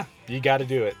 You got to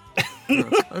do it.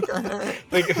 Okay, all right.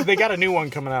 They got a new one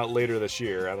coming out later this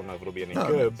year. I don't know if it'll be any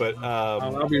good, but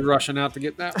I'll be rushing out to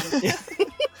get that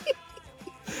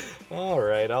one. all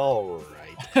right.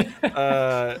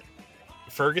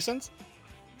 Ferguson's?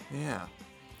 Yeah.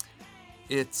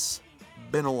 It's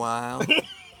been a while.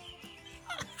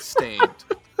 Stained.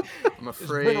 I'm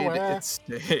afraid it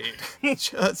stayed.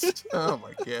 Just, oh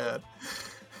my god.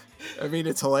 I mean,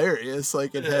 it's hilarious.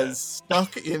 Like, it has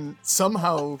stuck in,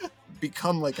 somehow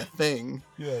become like a thing.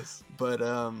 Yes. But,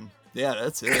 yeah,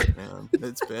 that's it, man.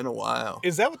 It's been a while.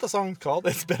 Is that what the song's called?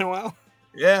 It's been a while?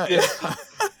 Yeah. It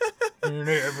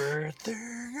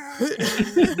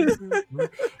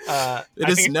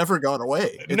has never gone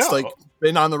away. It's like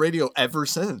been on the radio ever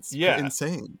since. Yeah.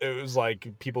 Insane. It was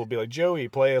like people would be like, Joey,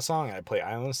 play a song. I play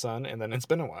Island Sun, and then It's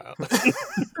Been a While.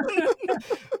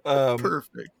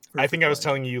 Perfect. I think I was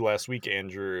telling you last week,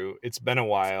 Andrew, it's been a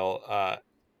while.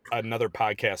 Another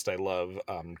podcast I love,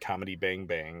 Comedy Bang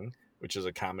Bang, which is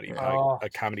a comedy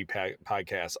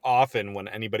podcast. Often when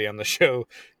anybody on the show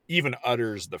even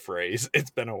utters the phrase, it's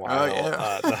been a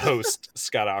while, the host,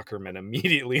 Scott Aukerman,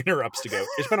 immediately interrupts to go,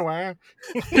 it's been a while.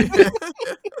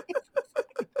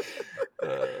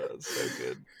 So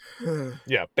good.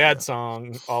 Yeah, bad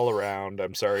song all around.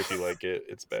 I'm sorry if you like it.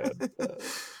 It's bad.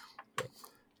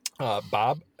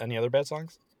 Bob, any other bad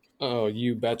songs? Oh,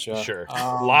 you betcha. Sure.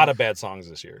 A lot of bad songs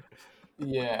this year.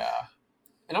 Yeah.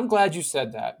 And I'm glad you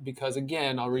said that because,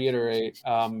 again, I'll reiterate,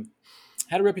 had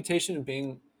a reputation of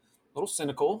being a little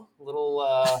cynical, a little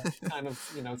kind of,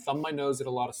 thumb my nose at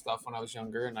a lot of stuff when I was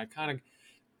younger. And I kind of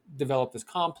developed this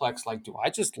complex, like, do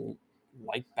I just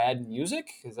like bad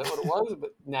music? Is that what it was?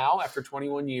 But now, after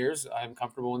 21 years, I'm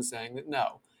comfortable in saying that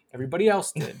no, everybody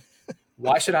else did.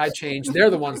 Why should I change? They're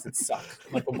the ones that suck,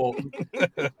 Michael Bolton.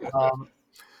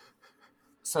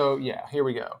 So, yeah, here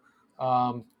we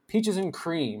go. Peaches and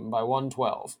Cream by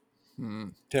 112.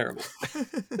 Terrible.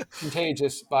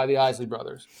 Contagious by the Isley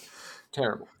Brothers.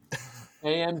 Terrible.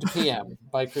 AM to PM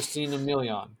by Christina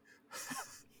Milian.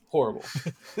 Horrible.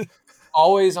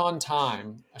 Always on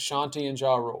Time, Ashanti and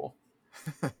Ja Rule.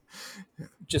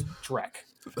 Just dreck.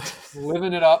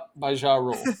 Living It Up by Ja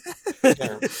Rule.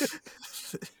 Terrible.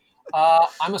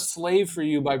 I'm a Slave for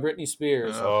You by Britney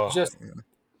Spears. Oh. Just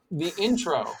the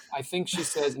intro, I think she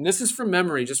says, and this is from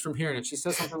memory, just from hearing it. She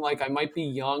says something like, "I might be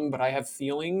young, but I have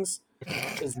feelings,"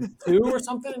 is 2 or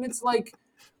something, and it's like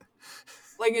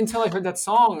until I heard that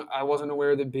song, I wasn't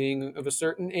aware that being of a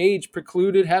certain age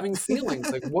precluded having feelings.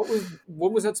 Like, what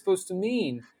was that supposed to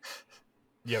mean?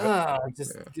 Yeah. It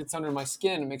just gets under my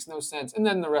skin. It makes no sense. And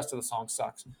then the rest of the song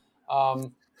sucks.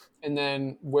 And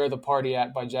then Where the Party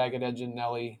At by Jagged Edge and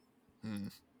Nelly.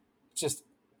 Just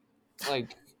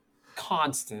like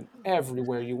constant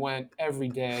everywhere you went, every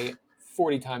day,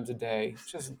 40 times a day.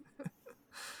 Just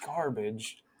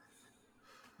garbage.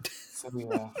 So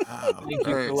thank you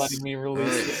for letting me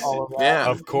release all of that. Yeah,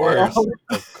 Of course.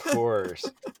 Of course.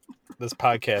 This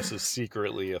podcast is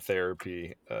secretly a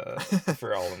therapy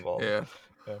for all involved. Yeah.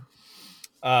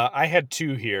 I had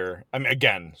 2 here. I mean,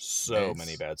 again, so Nice.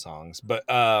 many bad songs, but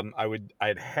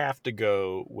I'd have to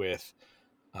go with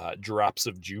Drops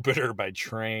of Jupiter by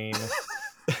Train.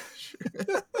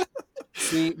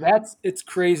 See, it's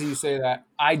crazy you say that.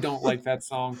 I don't like that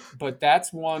song, but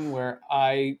that's one where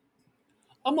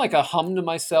I'm like a hum to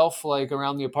myself, like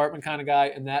around the apartment kind of guy,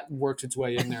 and that works its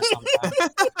way in there sometimes.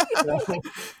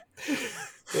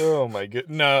 Oh my god.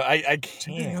 No, I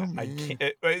can't. I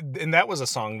can't. And that was a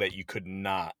song that you could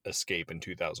not escape in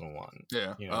 2001.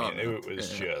 Yeah. You know, what I mean? It was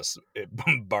just, it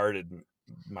bombarded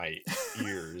my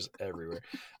ears everywhere.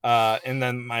 And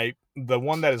then the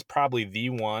one that is probably the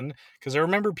one, because I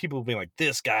remember people being like,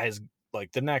 this guy's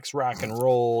like the next rock and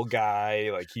roll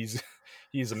guy, like he's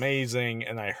amazing.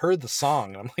 And I heard the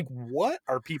song and I'm like, what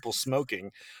are people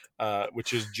smoking?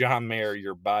 Which is John Mayer,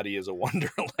 Your Body is a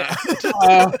Wonderland.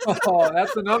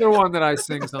 That's another one that I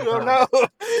sing sometimes. No.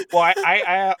 Well,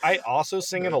 I also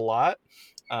sing it a lot,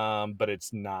 but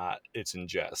it's in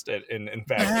jest. And in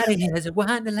fact, Body is a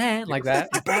wonderland, like that.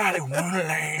 Your body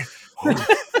wonderland.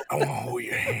 I want to hold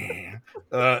your hand.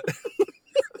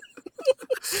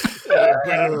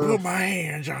 Put my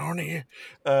hands on it.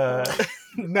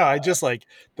 No, I just like,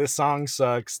 this song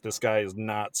sucks. This guy is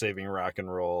not saving rock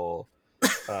and roll.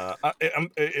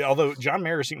 Although John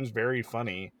Mayer seems very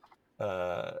funny.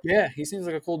 Yeah, he seems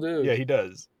like a cool dude. Yeah, he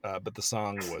does. But the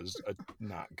song was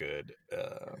not good.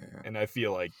 And I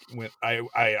feel like when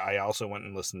I also went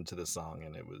and listened to the song,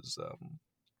 and it was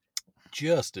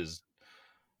just as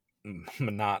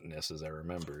monotonous as I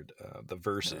remembered. The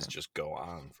verses just go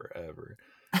on forever.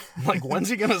 I'm like, when's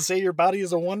he gonna say your body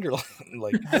is a wonderland?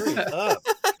 Like, hurry up.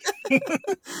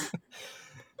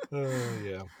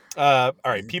 Yeah. All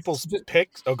right, people's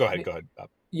picks. Oh, go ahead, Bob.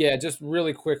 Yeah, just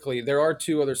really quickly, there are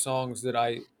 2 other songs that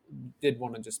I did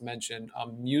want to just mention.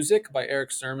 Music by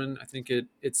Eric Sermon. I think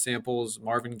it samples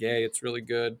Marvin Gaye. It's really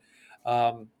good.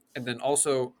 And then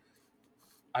also,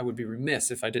 I would be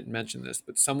remiss if I didn't mention this,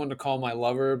 but Someone to Call My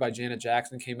Lover by Janet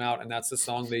Jackson came out, and that's the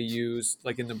song they use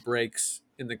like in the breaks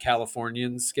in the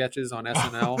Californians sketches on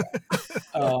SNL.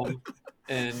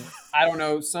 And I don't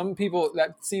know, some people,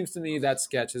 that seems to me that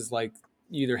sketch is like,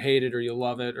 you either hate it or you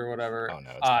love it or whatever. Oh,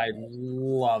 no, I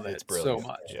love it so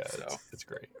much. Yeah, so. it's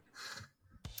great.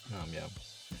 Yeah.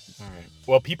 All right.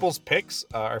 Well, people's picks.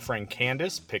 Our friend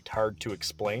Candace picked "Hard to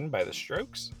Explain" by The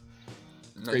Strokes.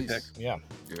 Nice. Great pick. Yeah.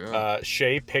 Yeah.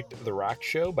 Shay picked "The Rock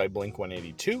Show" by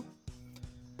Blink-182.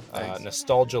 Nice.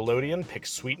 Nostalgia-lodian picked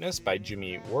 "Sweetness" by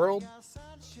Jimmy Eat World.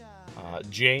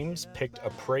 James picked "A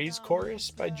Praise Chorus"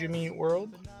 by Jimmy Eat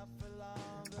World.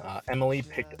 Emily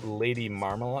picked "Lady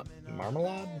Marmalade."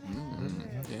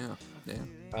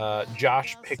 Yeah.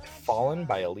 Josh picked "Fallen"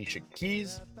 by Alicia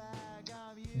Keys.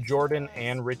 Jordan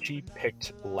and Richie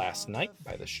picked "Last Night"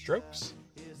 by The Strokes.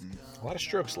 A lot of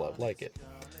Strokes love, like it.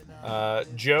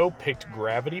 Joe picked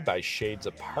 "Gravity" by Shades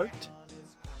Apart.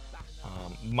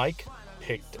 Mike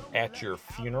picked "At Your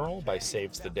Funeral" by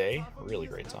Saves the Day. Really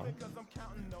great song.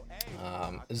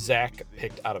 Zach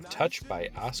picked "Out of Touch" by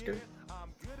Oscar.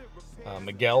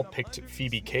 Miguel picked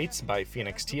 "Phoebe Cates" by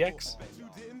Phoenix TX.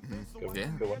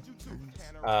 Good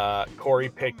one. Corey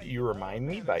picked "You Remind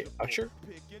Me" by Usher.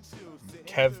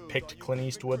 Kev picked "Clint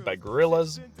Eastwood" by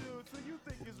Gorillaz.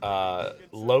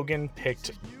 Logan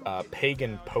picked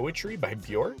 "Pagan Poetry" by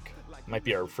Bjork. Might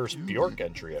be our first Bjork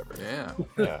entry ever.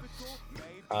 Yeah.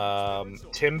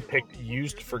 Tim picked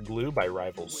 "Used for Glue" by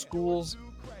Rival Schools.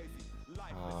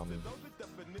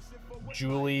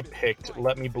 Julie picked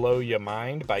 "Let Me Blow Ya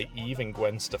Mind" by Eve and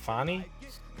Gwen Stefani.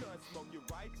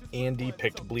 Andy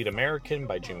picked "Bleed American"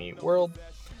 by Jimmy Eat World.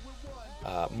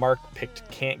 Mark picked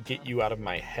 "Can't Get You Out of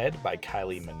My Head" by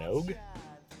Kylie Minogue.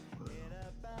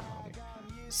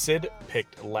 Sid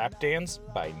picked "Lap Dance"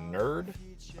 by Nerd,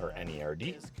 or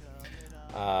N-E-R-D.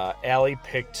 Allie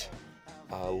picked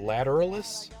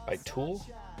 "Lateralis" by Tool.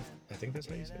 I think that's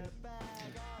how you say it.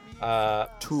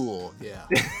 Tool, yeah.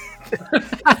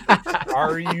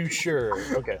 Are you sure?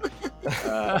 Okay.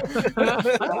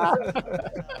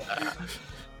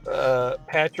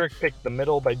 Patrick picked The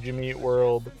Middle by Jimmy Eat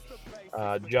World.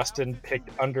 Justin picked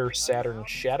Under Saturn's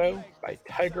Shadow by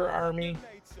Tiger Army.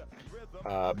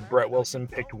 Brett Wilson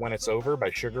picked When It's Over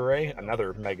by Sugar Ray,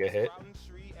 another mega hit.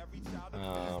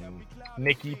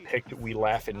 Nikki picked We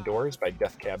Laugh Indoors by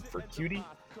Death Cab for Cutie.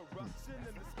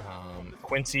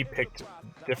 Quincy picked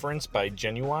Difference by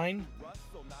Genuine.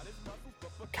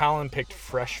 Colin picked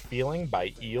Fresh Feeling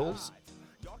by Eels.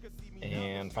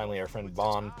 And finally, our friend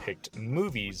Vaughn picked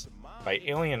Movies by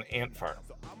Alien Ant Farm.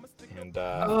 And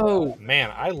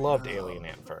man, I loved Alien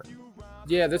Ant Farm.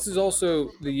 Yeah, this is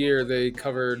also the year they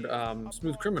covered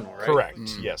Smooth Criminal, right?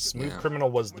 Correct. Yes, Smooth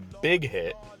Criminal was the big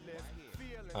hit.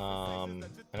 And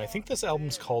I think this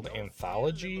album's called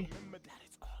Anthology.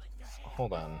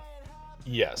 Hold on.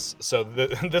 Yes, so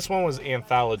this one was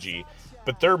Anthology,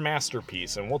 but their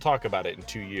masterpiece, and we'll talk about it in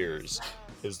 2 years,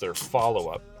 is their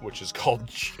follow-up, which is called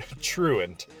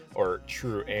Truant, or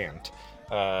True Ant.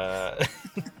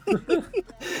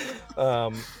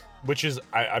 Which is,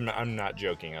 I'm not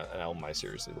joking, an album I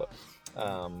seriously love.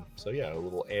 So yeah, a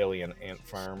little Alien Ant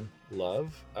Farm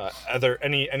love. Are there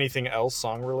anything else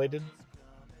song related?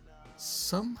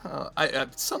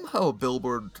 Somehow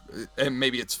Billboard, and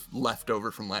maybe it's left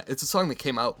over from it's a song that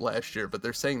came out last year, but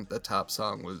they're saying the top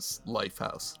song was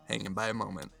Lifehouse, Hanging by a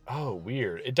Moment. Oh,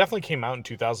 weird. It definitely came out in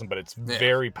 2000, but it's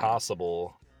very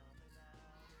possible.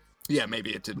 Yeah,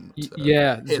 maybe it didn't. What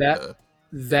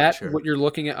you're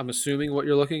looking at, I'm assuming what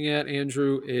you're looking at,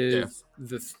 Andrew, is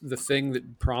the thing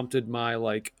that prompted my,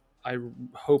 like, I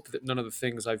hope that none of the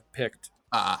things I've picked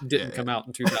didn't come out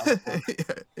in 2000.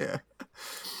 Yeah.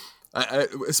 I,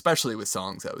 especially with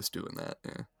songs, I was doing that.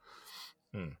 Yeah.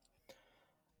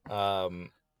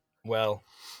 Well,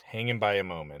 Hanging by a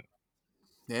Moment.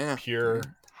 Yeah. Pure,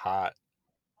 hot,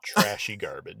 trashy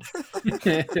garbage.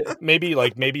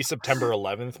 maybe September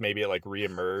 11th, maybe it like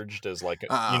reemerged as like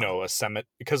a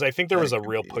because I think there was a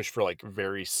real push for like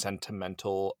very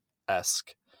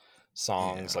sentimental-esque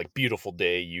songs like Beautiful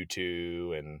Day,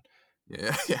 U2, and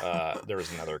there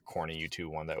was another corny U2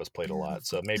 one that was played a lot.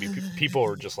 So maybe people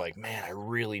were just like, man, I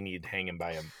really need Hanging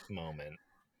by a Moment.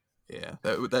 Yeah,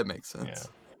 that makes sense. Yeah.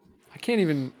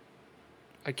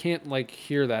 I can't like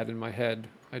hear that in my head.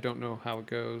 I don't know how it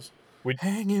goes.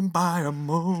 Hanging by a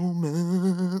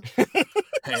moment.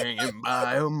 Hanging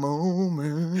by a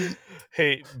moment.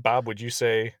 Hey, Bob, would you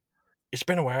say it's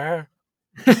been a while?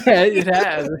 It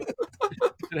has.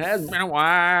 It has been a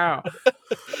while.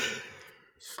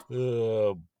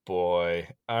 Oh boy.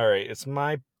 All right, it's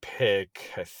my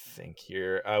pick, I think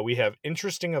here. We have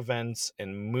interesting events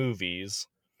and movies.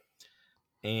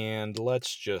 And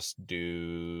let's just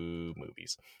do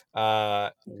movies.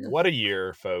 What a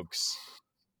year, folks.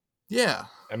 Yeah.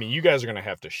 I mean, you guys are going to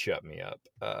have to shut me up.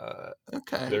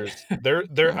 Okay.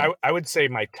 I would say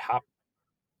my top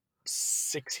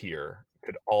 6 here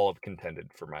could all have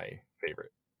contended for my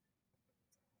favorite.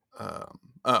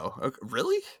 Okay.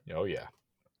 Really? Oh, yeah.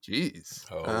 Jeez.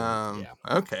 Yeah.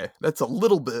 Okay. That's a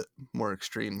little bit more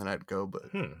extreme than I'd go, but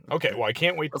okay. Well, I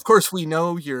can't wait. Of course, we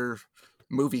know your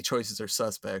movie choices are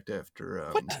suspect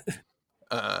after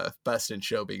Best in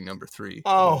Show being number 3.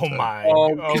 Oh my!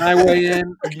 Can I weigh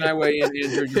in? Can I weigh in,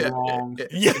 Andrew? You're wrong.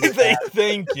 Yeah,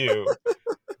 thank you.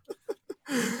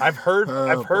 I've heard.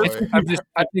 I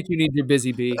think you need your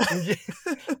busy bee.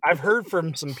 I've heard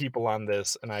from some people on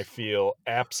this, and I feel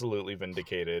absolutely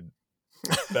vindicated.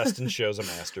 Best in Show's a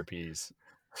masterpiece.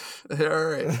 All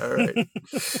right.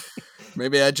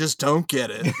 Maybe I just don't get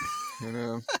it. You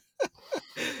know.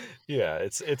 Yeah,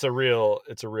 it's a real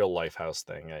Lifehouse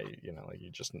thing.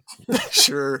 You just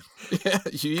sure. Yeah,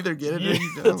 you either get it or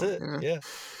you don't. That's it.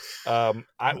 Yeah.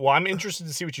 I'm interested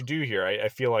to see what you do here. I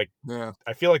feel like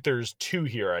there's 2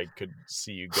 here I could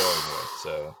see you going with.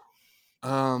 So,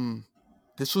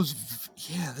 this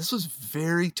was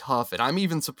very tough, and I'm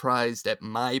even surprised at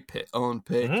my own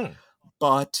pick.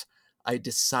 But I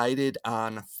decided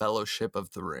on Fellowship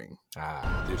of the Ring.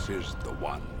 This is the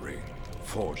One Ring,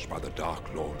 forged by the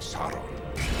Dark Lord Sauron.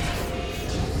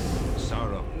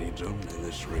 Sauron needs only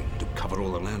this ring to cover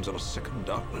all the lands of a second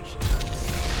darkness.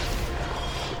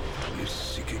 He's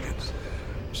seeking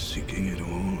it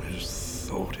all. His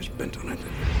thought is bent on it.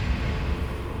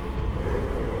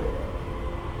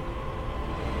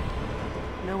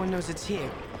 No one knows it's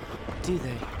here, do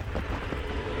they?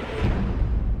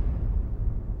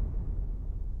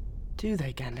 Do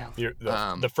they, Gandalf?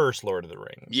 The first Lord of the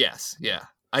Rings. Yes, yeah.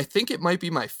 I think it might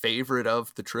be my favorite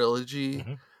of the trilogy.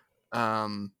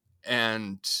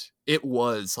 and it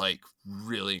was like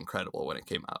really incredible when it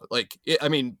came out. Like, I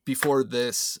mean, before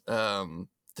this,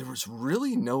 there was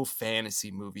really no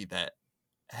fantasy movie that.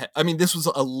 I mean, this was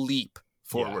a leap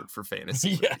forward for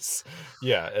fantasy. Yes,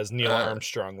 yeah, as Neil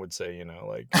Armstrong would say, you know,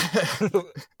 like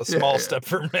a small step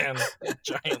for man, a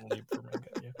giant leap for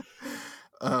mankind.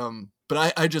 Yeah.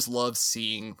 But I just love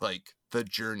seeing like the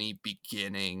journey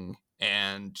beginning,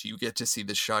 and you get to see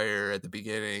the Shire at the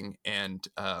beginning, and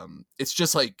it's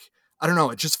just like, I don't know,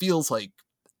 it just feels like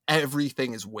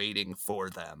everything is waiting for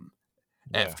them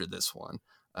after this one.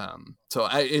 So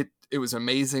it was an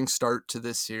amazing start to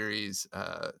this series.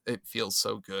 It feels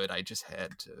so good. I just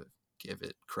had to give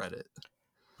it credit.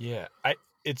 Yeah,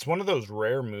 it's one of those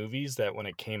rare movies that when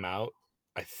it came out,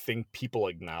 I think people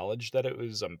acknowledged that it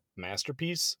was a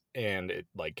masterpiece, and it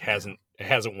like hasn't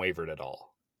wavered at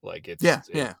all. Like it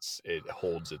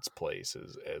holds its place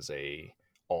as a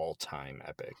all-time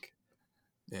epic.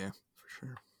 Yeah, for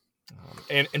sure.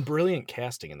 And brilliant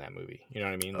casting in that movie. You know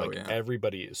what I mean? Like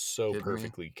everybody is so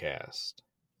perfectly cast.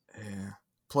 Yeah.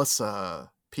 Plus,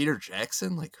 Peter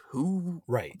Jackson. Like, who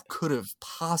could have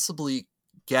possibly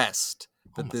guessed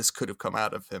that this could have come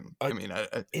out of him? I mean,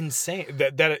 insane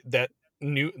that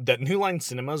New Line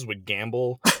Cinemas would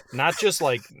gamble. Not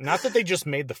that they just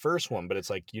made the first one, but it's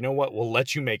like, you know what? We'll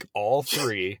let you make all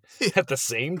three at the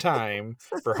same time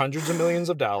for hundreds of millions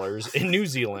of dollars in New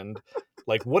Zealand.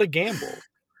 Like, what a gamble.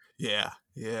 Yeah.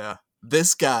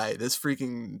 This guy, this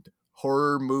freaking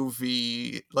horror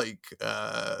movie, like,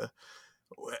 I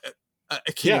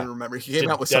can't even remember. He came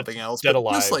out with something else. Dead but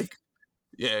Alive. Just like,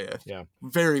 yeah.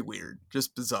 Very weird,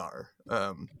 just bizarre.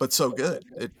 But so good.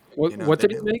 What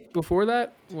did he make before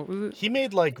that? What was it? He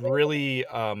made like really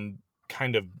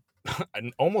kind of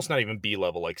almost not even B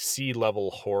level, like C level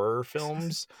horror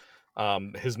films.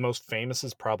 His most famous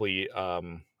is probably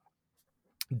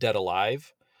Dead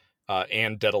Alive.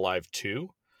 And Dead Alive 2,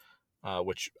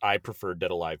 which I prefer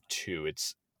Dead Alive 2.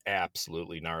 It's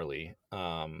absolutely gnarly.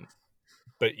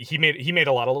 But he made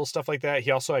a lot of little stuff like that.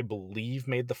 He also, I believe,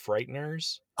 made The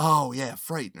Frighteners. Oh yeah,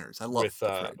 Frighteners. I love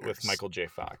with Michael J.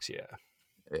 Fox. Yeah,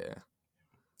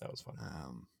 that was fun.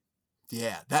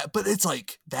 But it's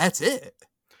like that's it.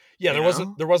 Yeah, there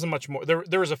wasn't much more.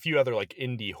 There was a few other like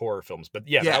indie horror films, but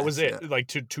that was it. Yeah. Like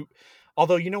to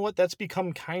although you know what, that's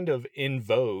become kind of in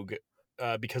vogue.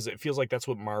 Because it feels like that's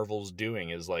what Marvel's doing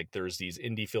is like there's these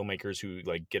indie filmmakers who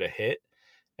like get a hit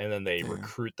and then they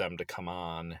recruit them to come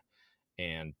on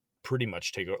and pretty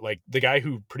much take over. Like the guy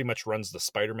who pretty much runs the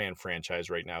Spider-Man franchise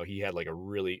right now, he had like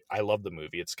I love the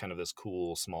movie. It's kind of this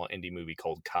cool small indie movie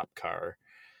called Cop Car.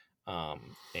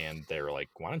 And they're like,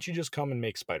 why don't you just come and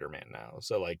make Spider-Man now?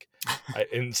 So like,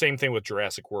 and same thing with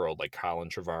Jurassic World, like Colin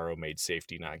Trevorrow made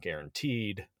Safety Not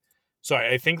Guaranteed. So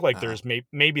I think like there's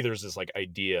maybe there's this like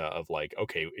idea of like,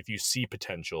 okay, if you see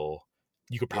potential,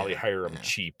 you could probably hire him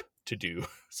cheap to do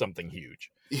something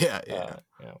huge. Yeah.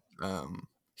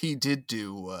 He did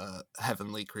do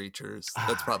Heavenly Creatures.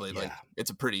 That's probably like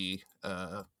it's a pretty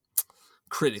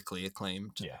critically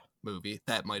acclaimed movie.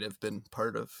 That might have been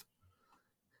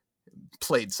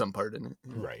played some part in it.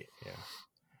 Right.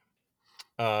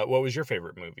 Yeah. What was your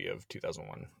favorite movie of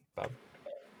 2001, Bob?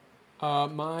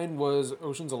 Mine was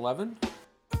Ocean's 11.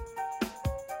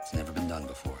 It's never been done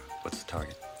before. What's the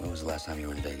target? When was the last time you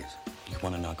were in Vegas? You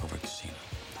want to knock over a casino.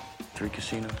 3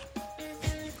 casinos?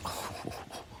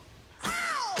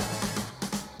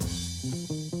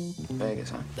 Vegas,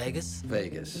 huh? Vegas?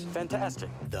 Vegas. Fantastic.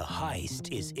 The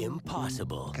heist is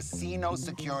impossible. Casino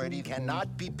security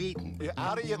cannot be beaten. You're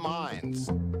out of your minds.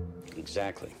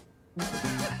 Exactly.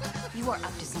 You are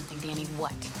up to something, Danny.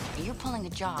 What? You're pulling a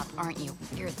job, aren't you?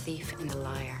 You're a thief and a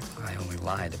liar. I only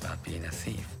lied about being a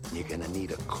thief. You're gonna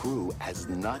need a crew as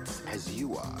nuts as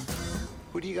you are.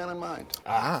 Who do you got in mind?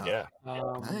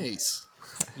 Nice.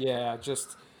 Yeah,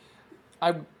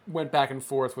 I went back and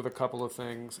forth with a couple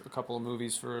of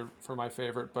movies for my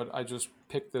favorite, but I just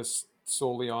picked this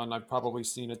solely on, I've probably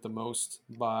seen it the most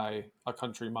by a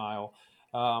country mile.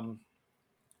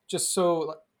 Just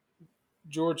so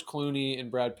George Clooney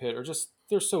and Brad Pitt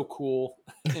they're so cool.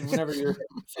 And whenever you're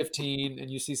 15 and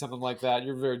you see something like that,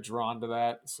 you're very drawn to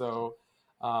that. So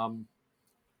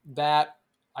that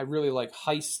I really like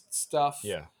heist stuff.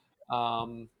 Yeah.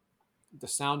 The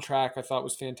soundtrack I thought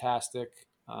was fantastic.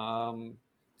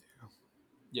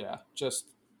 Just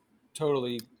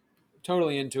totally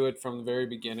into it from the very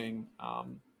beginning.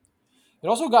 It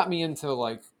also got me into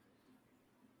like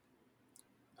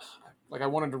I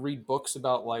wanted to read books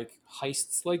about like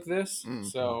heists like this. Mm-hmm.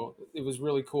 So it was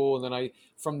really cool. And then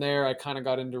from there, I kind of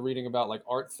got into reading about like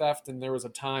art theft. And there was a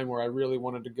time where I really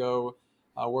wanted to go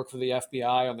work for the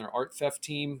FBI on their art theft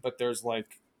team. But there's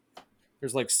like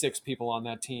there's like 6 people on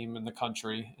that team in the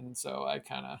country, and so I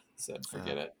kind of said,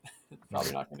 forget it.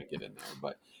 Probably not going to get in there,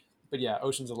 but yeah,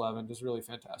 Ocean's 11 is really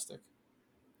fantastic.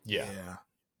 Yeah.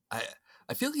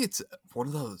 I feel like it's one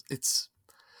of those. It's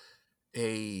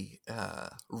a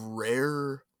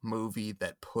rare movie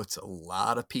that puts a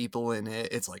lot of people in it.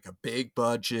 It's like a big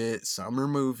budget summer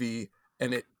movie,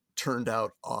 and it turned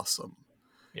out awesome.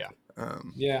 Yeah.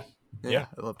 Yeah.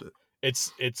 I loved it.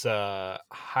 It's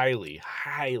highly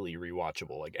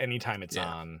rewatchable. Like anytime it's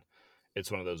on, it's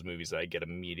one of those movies that I get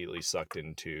immediately sucked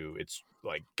into. It's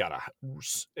like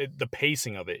the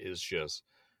pacing of it is just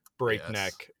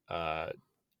breakneck.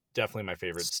 Definitely my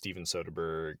favorite, Steven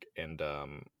Soderbergh, and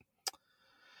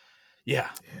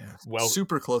well,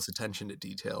 super close attention to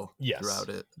detail throughout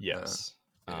it. Yes.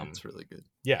 It's really good.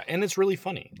 Yeah, and it's really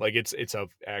funny. Like it's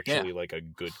actually like a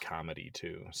good comedy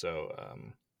too. So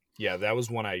that was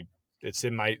one it's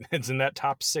in that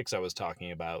top 6 I was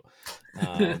talking about.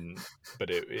 But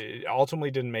it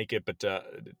ultimately didn't make it, but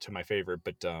to my favorite.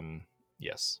 But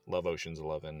yes, love Ocean's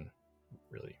 11.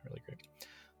 Really, really great.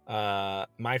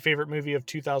 My favorite movie of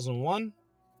 2001,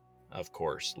 of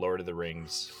course, Lord of the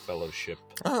Rings Fellowship.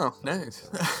 Oh, nice.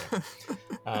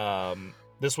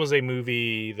 This was a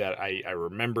movie that I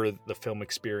remember the film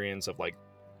experience of like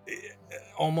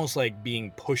almost like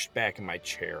being pushed back in my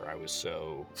chair. I was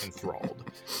so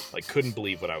enthralled, like couldn't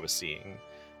believe what I was seeing.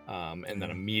 And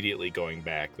then immediately going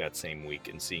back that same week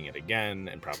and seeing it again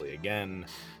and probably again.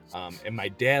 And my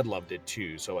dad loved it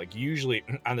too. So like usually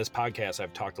on this podcast,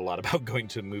 I've talked a lot about going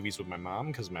to movies with my mom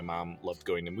because my mom loved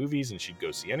going to movies and she'd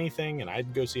go see anything and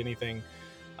I'd go see anything.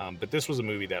 But this was a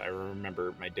movie that I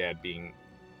remember my dad being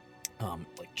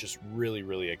like just really,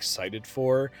 really excited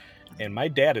for. And my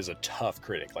dad is a tough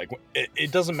critic. Like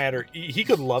it doesn't matter. He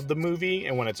could love the movie.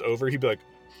 And when it's over, he'd be like,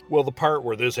 well, the part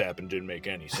where this happened didn't make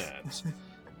any sense.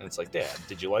 And it's like, Dad,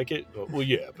 did you like it? Well,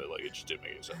 yeah, but like it just didn't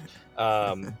make any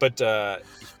sense. But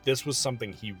this was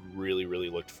something he really,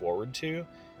 really looked forward to.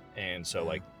 And so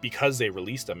like, because they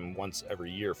released them once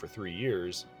every year for 3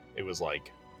 years, it was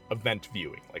like event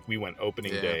viewing. Like we went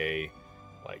opening day,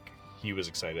 like he was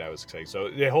excited, I was excited. So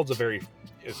it holds a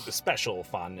special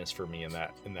fondness for me in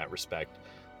that respect.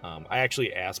 I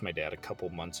actually asked my dad a couple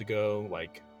months ago,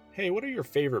 like, hey, what are your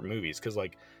favorite movies? Because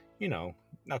like, you know,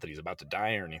 not that he's about to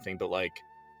die or anything, but like,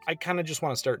 I kind of just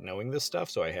want to start knowing this stuff,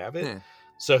 so I have it. Yeah.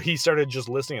 So he started just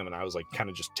listing them, and I was like, kind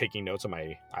of just taking notes on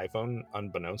my iPhone,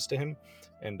 unbeknownst to him.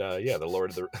 And the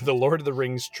Lord of the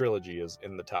Rings trilogy is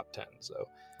in the top 10. So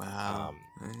wow,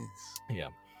 nice. Yeah.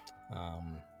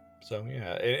 So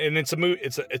yeah, and it's a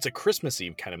it's a Christmassy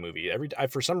kind of movie.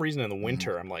 For some reason in the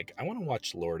winter, I'm like, I want to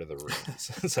watch Lord of the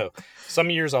Rings. So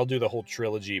some years I'll do the whole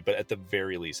trilogy, but at the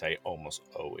very least, I almost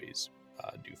always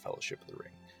do Fellowship of the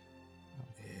Ring.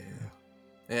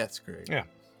 Yeah, it's great. Yeah,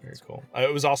 very cool.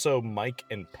 It was also Mike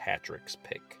and Patrick's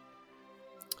pick.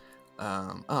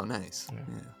 Oh, nice.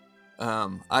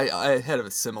 Yeah. I had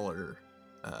a similar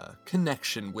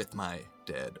connection with my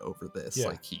dad over this. Yeah.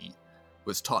 Like he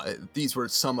was taught. These were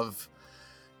some of.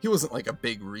 He wasn't like a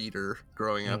big reader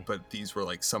growing up, but these were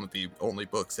like some of the only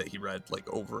books that he read like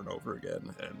over and over again,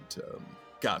 and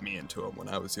got me into them when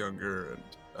I was younger.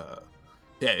 And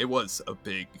it was a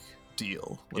big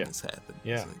deal when this happened.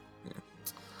 Yeah.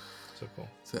 So cool.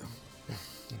 So,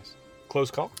 nice.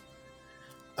 Close call?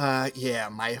 Yeah,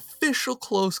 my official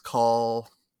close call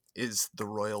is The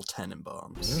Royal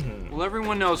Tenenbaums. Mm-hmm. Well,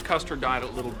 everyone knows Custer died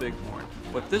at Little Bighorn.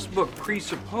 What this book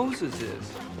presupposes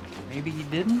is maybe he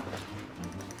didn't.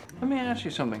 Let me ask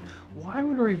you something. Why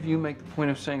would a review make the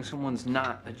point of saying someone's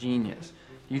not a genius?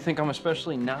 Do you think I'm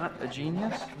especially not a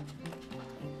genius?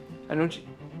 I don't. You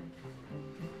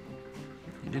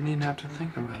didn't even have to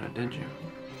think about it, did you?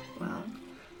 Well,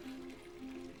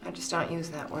 I just don't use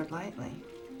that word lightly.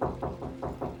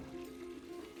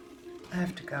 I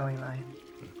have to go, Eli.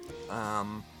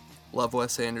 Love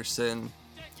Wes Anderson.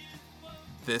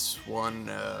 This one,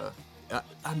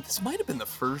 this might have been the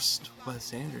first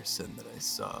Wes Anderson that I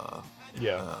saw.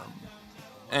 Yeah.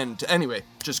 And anyway,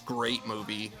 just great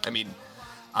movie. I mean,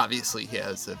 obviously he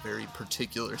has a very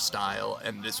particular style,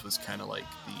 and this was kind of like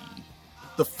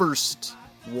the first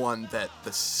one that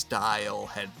the style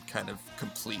had kind of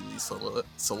completely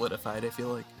solidified, I feel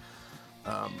like.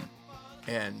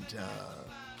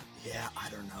 Yeah, I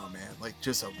don't know, man. Like,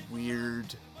 just a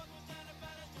weird...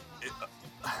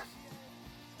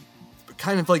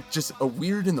 kind of like just a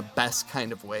weird in the best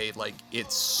kind of way. Like,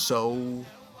 it's so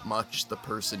much the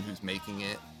person who's making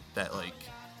it that, like,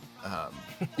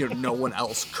 no one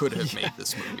else could have made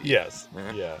this movie. Yes.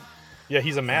 Yeah,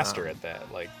 he's a master at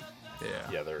that. Like,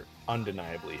 yeah, they're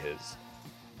undeniably his.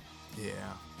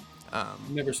 Yeah.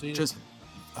 Never seen just it.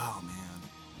 oh man.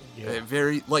 Yeah.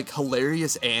 Very like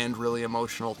hilarious and really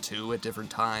emotional too at different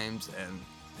times, and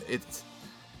it's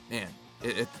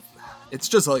it's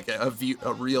just like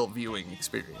a real viewing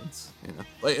experience, you know,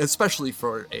 like especially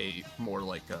for a more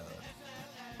like a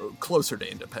closer to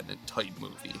independent type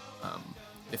movie.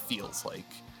 It feels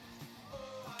like,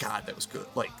 God, that was good.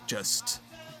 Like just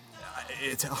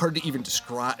it's hard to even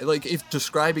describe. Like if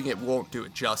describing it won't do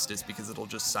it justice because it'll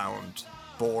just sound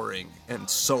boring, and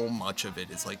so much of it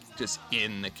is like just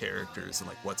in the characters and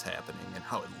like what's happening and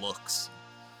how it looks.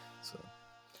 So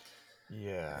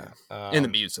yeah, and the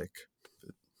music.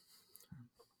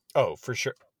 Oh, for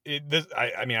sure.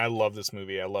 I mean, I love this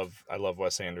movie. I love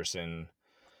Wes Anderson.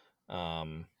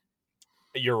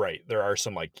 You're right. There are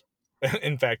some like,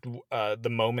 in fact, the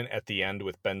moment at the end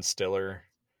with Ben Stiller.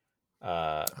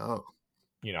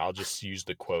 You know, I'll just use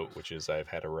the quote, which is, "I've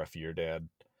had a rough year, Dad."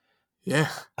 Yeah.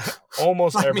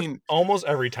 almost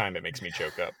every time it makes me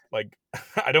choke up. Like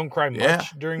I don't cry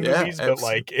much during movies, but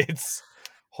like it's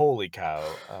holy cow.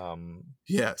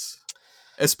 Yes.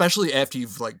 Especially after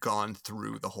you've like gone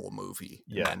through the whole movie.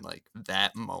 Yeah. And like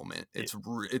that moment,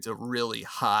 it's a really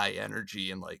high energy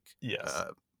and like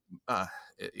it's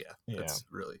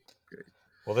really great.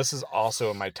 Well, this is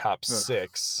also in my top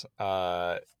 6.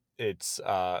 It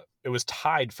was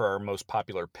tied for our most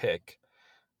popular pick.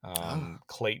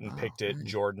 Clayton picked it,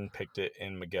 Jordan picked it,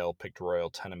 and Miguel picked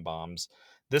Royal Tenenbaums.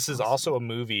 This is also a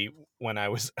movie when I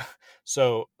was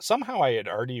so somehow I had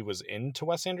already was into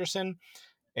Wes Anderson,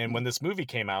 and when this movie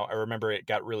came out, I remember it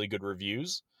got really good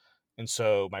reviews. And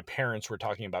so my parents were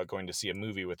talking about going to see a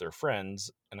movie with their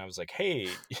friends, and I was like, "Hey,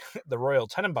 the Royal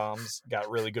Tenenbaums got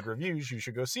really good reviews. You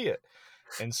should go see it."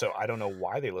 And so I don't know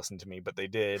why they listened to me, but they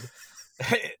did.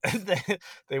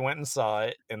 They went and saw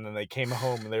it, and then they came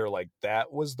home and they were like,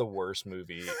 "That was the worst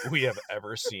movie we have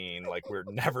ever seen. Like, we're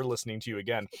never listening to you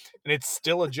again." And it's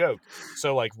still a joke.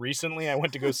 So like recently I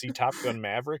went to go see Top Gun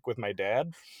Maverick with my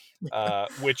dad,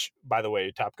 which, by the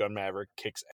way, Top Gun Maverick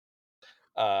kicks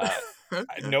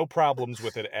no problems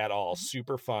with it at all.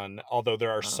 Super fun. Although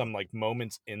there are some like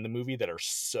moments in the movie that are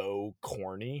so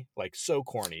corny.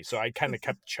 So I kind of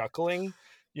kept chuckling,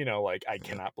 you know, like I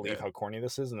cannot believe how corny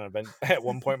this is. And at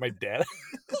one point my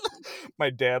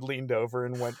dad leaned over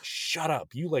and went, "Shut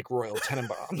up, you like Royal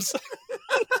Tenenbaums."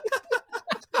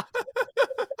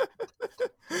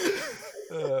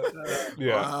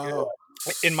 Wow.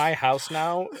 In my house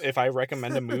now, if I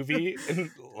recommend a movie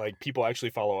and like people actually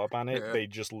follow up on it, they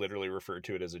just literally refer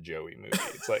to it as a Joey movie.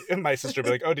 It's like, and my sister will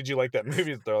be like, "Oh, did you like that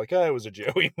movie?" They're like, "Oh, it was a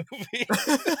Joey movie."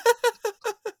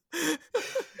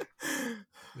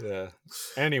 Yeah.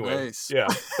 Anyway, nice. Yeah.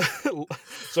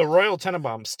 So Royal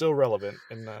Tenenbaums still relevant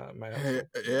in my house.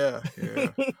 Yeah.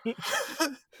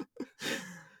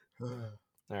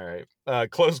 All right.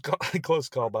 Close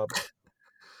call, Bob.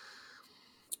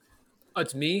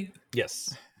 It's me.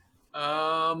 Yes.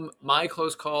 My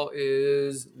close call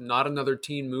is Not Another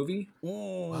Teen Movie.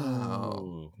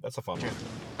 Wow. That's a fun one.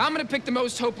 I'm gonna pick the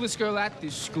most hopeless girl at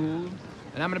this school,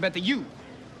 and I'm gonna bet that you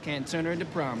can't turn her into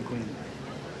prom queen.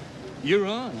 You're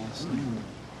on, Austin.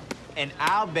 And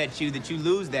I'll bet you that you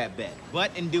lose that bet.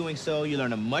 But in doing so, you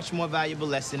learn a much more valuable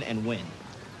lesson and win.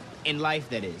 In life,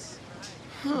 that is.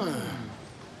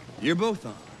 You're both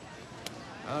on.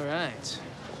 All right.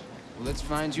 Well, let's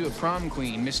find you a prom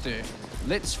queen, mister.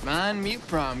 Let's find me a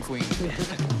prom queen.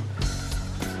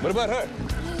 What about her?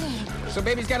 So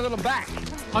baby's got a little back.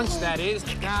 Punch, that is.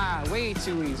 Ah, way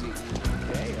too easy.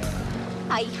 Okay,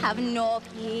 I have no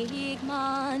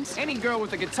pigment. Any girl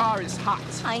with a guitar is hot.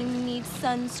 I need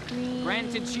sunscreen.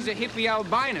 Granted, she's a hippie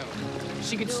albino.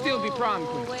 She could still be prom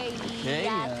queen. Okay,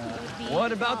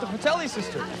 what about the Patelli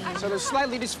sisters? So they're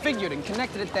slightly disfigured and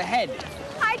connected at the head.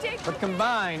 Hi, Dick. But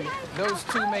combined, those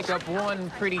two make up one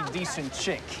pretty decent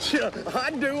chick.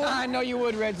 I'd do it. I know you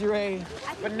would, Reggie Ray.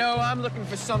 But no, I'm looking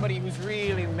for somebody who's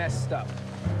really messed up.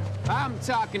 I'm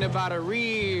talking about a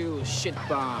real shit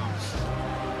bomb.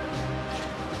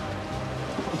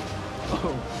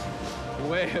 Oh,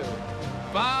 well,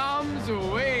 bombs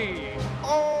away.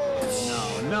 Oh!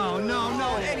 No.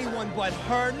 Anyone but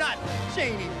her, not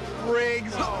Janie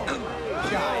Briggs.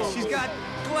 Guys, she's got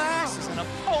glasses and a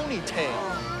ponytail.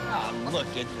 Oh, look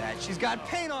at that. She's got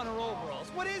paint on her overalls.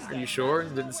 What is that? Are you sure?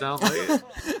 It didn't sound like it.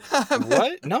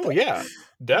 What? No, yeah.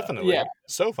 Definitely. Yeah.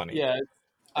 So funny. Yeah.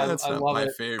 That's I not love my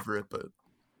it. favorite, but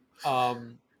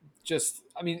Just,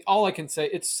 I mean, all I can say,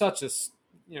 it's such a,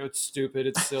 it's stupid,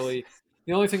 it's silly.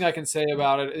 The only thing I can say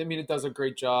about it, I mean, it does a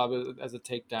great job as a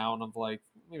takedown of like,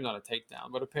 maybe not a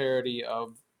takedown, but a parody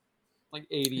of like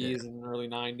 80s and early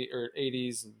 90s or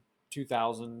 80s and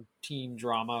 2000 teen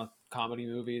drama comedy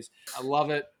movies. I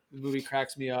love it. The movie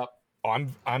cracks me up.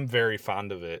 I'm very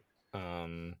fond of it.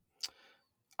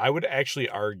 I would actually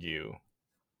argue,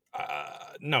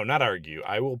 no, not argue.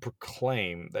 I will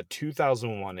proclaim that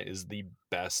 2001 is the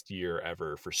best year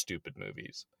ever for stupid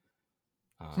movies.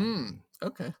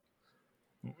 Okay.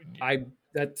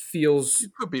 That feels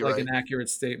could be like right. an accurate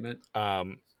statement.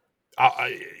 I'll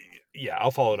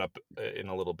follow it up in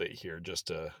a little bit here just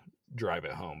to drive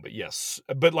it home. But yes,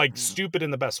 but like stupid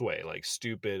in the best way, like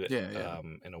stupid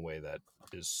in a way that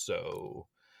is so.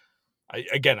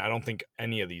 I don't think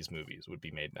any of these movies would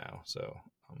be made now. So,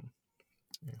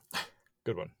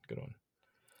 good one.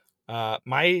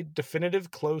 My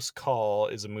definitive close call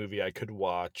is a movie I could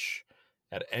watch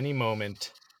at any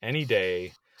moment, any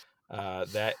day.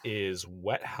 That is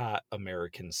Wet Hot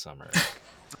American Summer.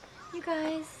 You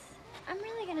guys, I'm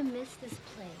really gonna miss this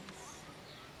place.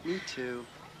 Me too.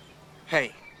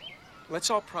 Hey, let's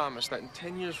all promise that in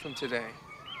 10 years from today,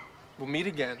 we'll meet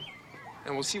again,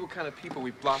 and we'll see what kind of people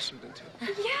we've blossomed into.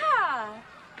 Yeah!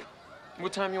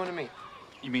 What time you want to meet?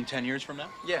 You mean 10 years from now?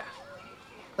 Yeah.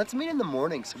 Let's meet in the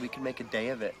morning so we can make a day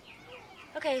of it.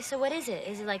 Okay, so what is it?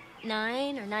 Is it like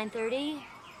 9 or 9:30?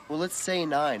 Well, let's say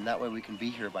 9. That way we can be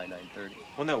here by 9:30.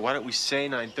 Well, no, why don't we say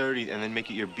 9:30 and then make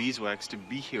it your beeswax to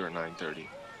be here at 9:30?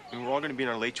 I mean, we're all going to be in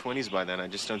our late 20s by then. I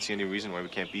just don't see any reason why we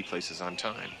can't be places on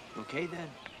time. Okay, then.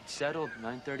 Settled.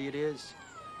 9:30 it is.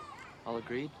 All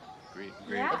agreed? Agreed.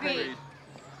 Yeah. Agreed.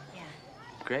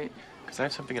 Great. Because I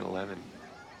have something at 11.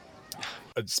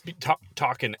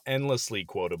 Talking endlessly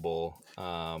quotable.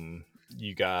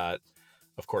 You got,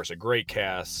 of course, a great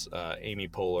cast: Amy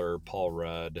Poehler, Paul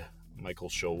Rudd, Michael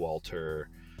Showalter,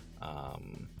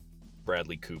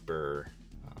 Bradley Cooper.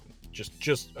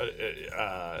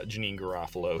 Janine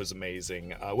Garofalo is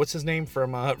amazing. What's his name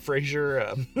from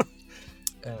Frasier?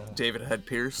 David Hyde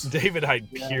Pierce. David Hyde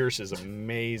Pierce is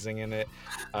amazing in it.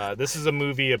 This is a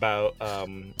movie about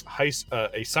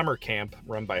a summer camp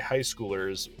run by high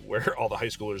schoolers, where all the high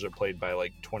schoolers are played by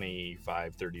like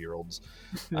 25, 30-year-olds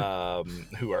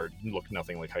who look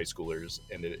nothing like high schoolers,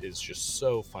 and it is just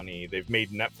so funny. They've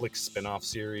made Netflix spin-off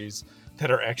series that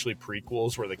are actually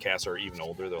prequels where the cast are even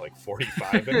older. They're like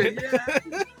 45 in it.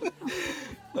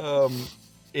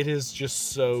 It is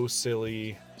just so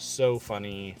silly, so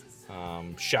funny.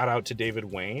 Shout out to David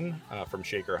Wayne from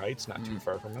Shaker Heights, not too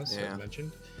far from us, as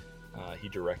mentioned. He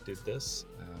directed this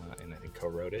and I think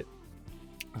co-wrote it.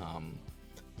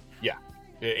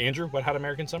 Andrew, Wet Hot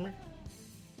American Summer?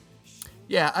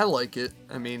 Yeah, I like it.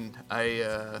 I mean,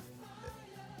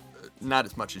 not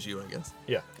as much as you, I guess.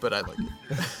 Yeah. But I like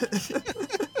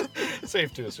it.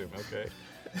 Safe to assume, okay.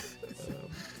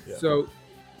 So,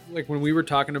 like, when we were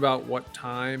talking about what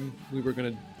time we were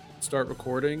going to start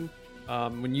recording,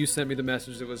 when you sent me the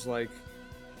message, it was like,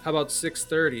 how about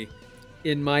 6:30?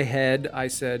 In my head, I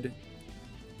said,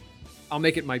 I'll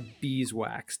make it my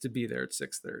beeswax to be there at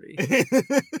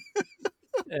 6:30.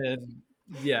 And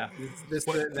yeah,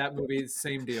 that movie,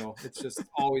 same deal. It's just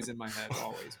always in my head,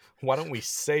 always. Why don't we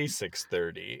say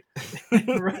 6:30?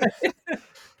 Right.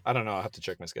 I don't know. I'll have to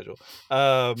check my schedule.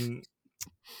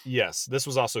 Yes, this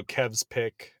was also Kev's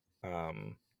pick.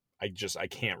 I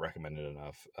can't recommend it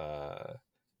enough.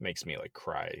 Makes me like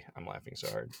cry. I'm laughing so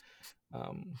hard.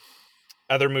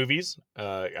 Other movies.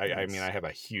 I mean, I have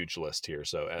a huge list here.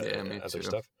 So other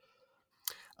stuff.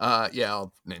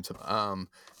 I'll name some.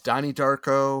 Donnie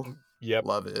Darko. Yep.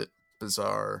 Love it.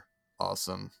 Bizarre.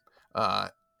 Awesome.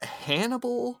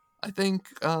 Hannibal, I think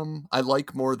I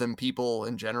like more than people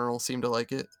in general seem to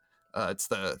like it. It's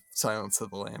the Silence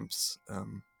of the Lambs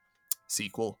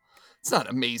sequel. It's not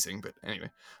amazing, but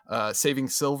anyway. Saving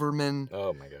Silverman.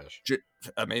 Oh my gosh.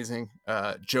 Amazing.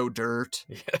 Joe Dirt.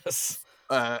 Yes.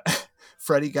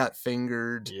 Freddy Got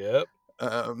Fingered. Yep.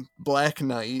 Black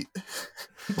Knight.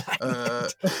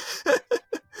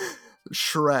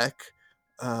 Shrek.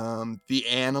 The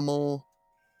Animal.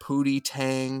 Pootie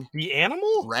Tang. The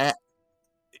Animal? Rat.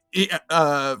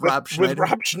 Rob Schneider. With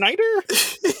Rob Schneider?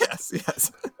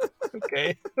 Yes.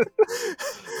 Okay.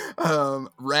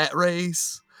 Rat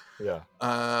Race. Yeah.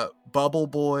 Bubble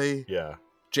Boy. Yeah.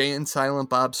 Jay and Silent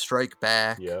Bob Strike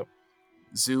Back. Yep.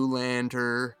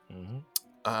 Zoolander.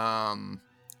 Mm-hmm.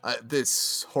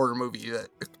 This horror movie that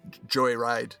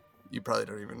Joyride. You probably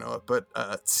don't even know it, but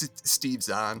Steve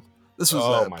Zahn. This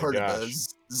was part of the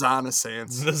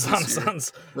Zahnaissance. The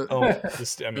Zahnaissance.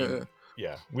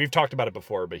 Yeah. We've talked about it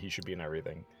before, but he should be in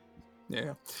everything.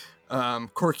 Yeah.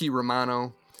 Corky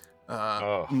Romano.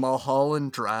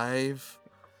 Mulholland Drive.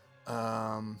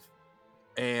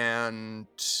 And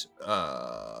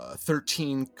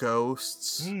 13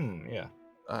 Ghosts. Yeah.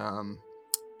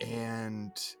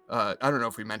 And I don't know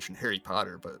if we mentioned Harry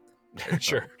Potter, but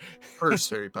sure.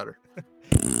 First Harry Potter.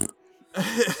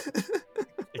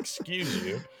 Excuse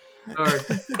you. Sorry.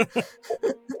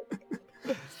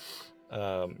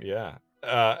 Yeah.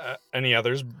 Any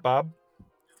others, Bob?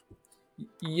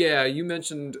 Yeah, you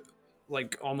mentioned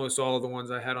like almost all of the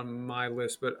ones I had on my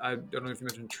list, but I don't know if you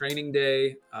mentioned Training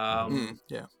Day, yeah.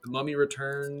 The Mummy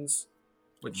Returns,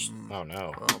 which Oh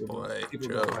no. Oh boy, people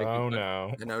Joe. don't like it, Oh but-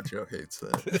 no. I know Joe hates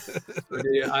that. but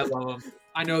yeah, I love them.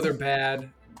 I know they're bad,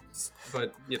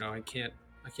 but you know I can't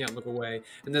look away.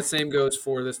 And the same goes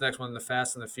for this next one, The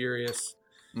Fast and the Furious.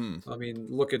 I mean,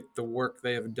 look at the work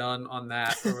they have done on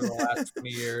that over the last 20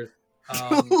 years.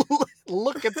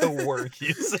 Look at the work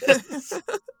he says.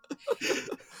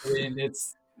 I mean,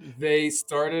 they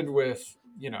started with,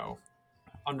 you know,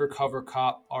 undercover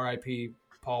cop, R.I.P.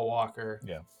 Paul Walker.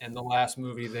 Yeah. And the last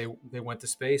movie, they went to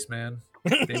space, man.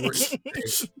 They were in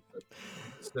space.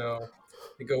 So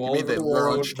they go all over the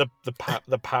world.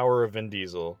 The power of Vin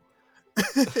Diesel.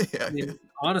 I mean,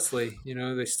 honestly, you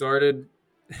know, they started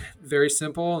very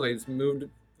simple. They just moved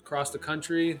across the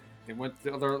country. They went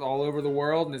all over the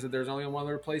world, and they said there's only one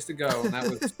other place to go, and that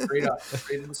was straight up,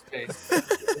 straight into space.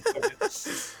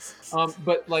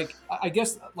 But like, I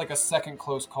guess like a second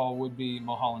close call would be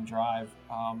Mulholland Drive.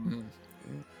 I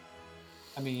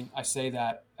mean, I say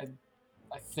that I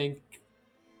think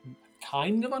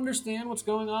kind of understand what's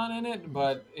going on in it,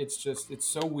 but it's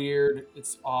so weird.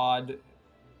 It's odd.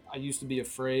 I used to be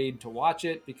afraid to watch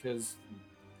it because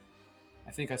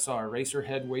I think I saw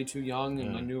Eraserhead way too young,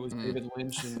 and I knew it was David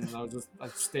Lynch, and I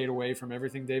stayed away from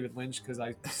everything David Lynch because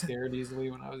I scared easily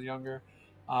when I was younger.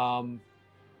 And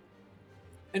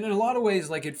in a lot of ways,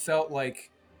 like it felt like,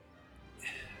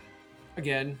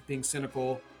 again, being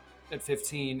cynical at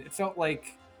 15, it felt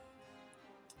like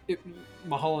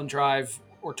Mulholland Drive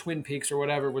or Twin Peaks or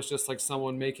whatever was just like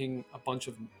someone making a bunch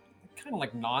of kind of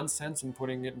like nonsense and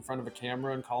putting it in front of a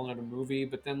camera and calling it a movie.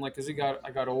 But then like as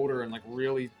I got older and like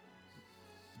really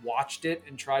watched it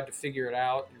and tried to figure it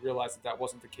out, you realize that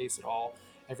wasn't the case at all.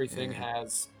 Everything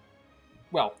has,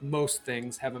 well, most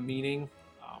things have a meaning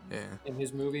in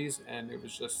his movies, and it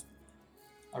was just,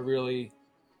 I really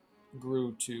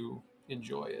grew to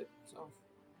enjoy it. So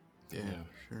yeah,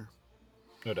 sure,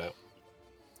 no doubt.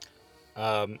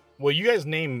 Well, you guys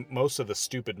name most of the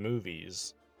stupid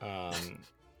movies.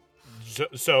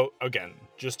 So again,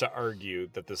 just to argue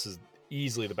that this is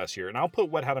easily the best year, and I'll put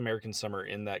Wet Hot American Summer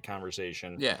in that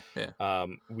conversation. Yeah.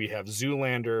 We have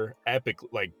Zoolander, epic,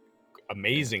 like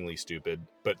amazingly stupid,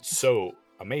 but so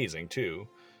amazing too.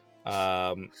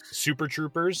 Super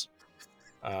Troopers.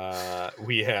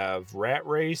 We have Rat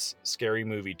Race, Scary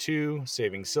Movie 2,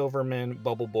 Saving Silverman,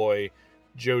 Bubble Boy,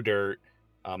 Joe Dirt,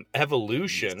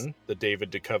 Evolution, the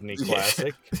David Duchovny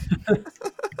classic,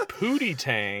 Pootie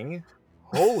Tang,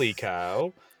 holy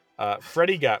cow,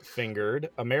 Freddy Got Fingered,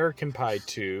 American Pie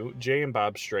 2, Jay and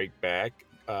Bob Strike Back,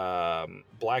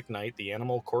 Black Knight, The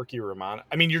Animal, Corky Romano.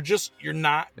 I mean, you're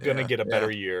not gonna get a better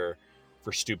year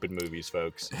for stupid movies,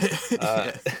 folks.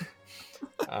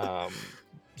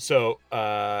 So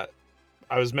I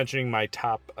was mentioning my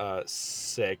top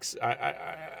 6.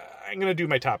 I'm gonna do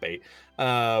my top 8.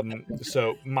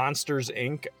 So Monsters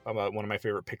Inc., one of my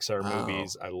favorite Pixar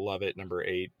movies. I love it. Number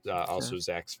 8, also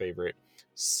Zach's favorite.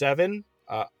 7,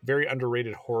 very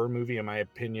underrated horror movie in my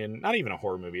opinion. Not even a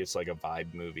horror movie; it's like a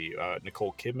vibe movie.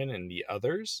 Nicole Kidman and The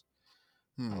Others.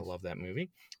 I love that movie.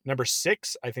 Number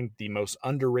 6, I think the most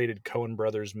underrated Coen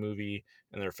Brothers movie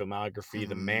in their filmography,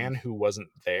 The Man Who Wasn't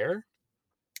There,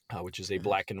 which is a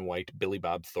black and white Billy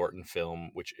Bob Thornton film,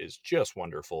 which is just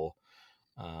wonderful.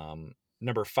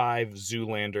 Number 5,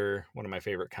 Zoolander, one of my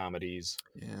favorite comedies.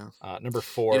 Yeah. Number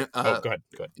 4, go ahead.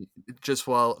 Just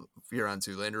while you're on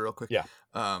Zoolander real quick. Yeah.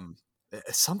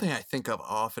 Something I think of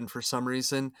often for some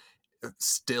reason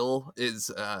still is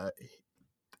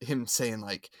him saying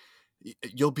like,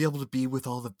 you'll be able to be with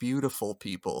all the beautiful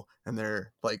people, and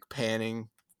they're like panning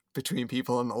between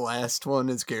people, and the last one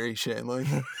is Gary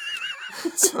Shandling.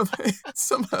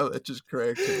 Somehow that just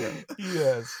cracked me up.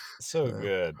 Yes, so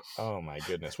good. Oh my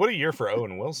goodness, what a year for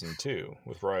Owen Wilson too,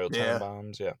 with Royal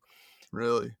Tenenbaums. Yeah,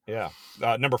 really. Yeah.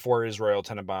 Number 4 is Royal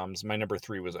Tenenbaums. My number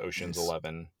 3 was Ocean's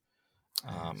 11.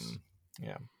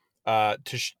 Yeah.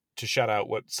 To shout out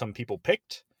what some people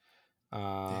picked.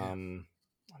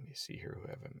 Let me see here who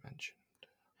I haven't mentioned.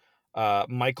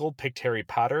 Michael picked Harry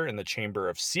Potter and the Chamber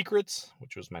of Secrets,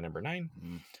 which was my number 9.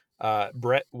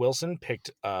 Brett Wilson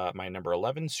picked my number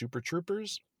 11, Super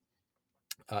Troopers.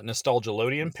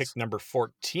 Nostalgialodian picked number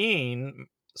 14,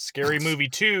 Scary Movie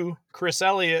 2, Chris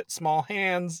Elliott, Small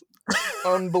Hands.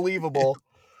 Unbelievable.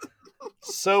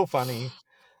 So funny.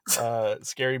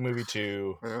 Scary Movie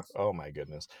 2. Oh my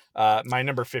goodness. My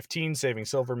number 15, Saving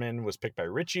Silverman, was picked by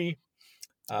Richie.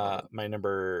 My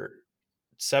number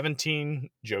 17,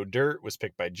 Joe Dirt, was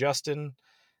picked by Justin.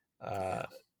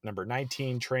 Number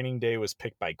 19, Training Day, was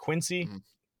picked by Quincy.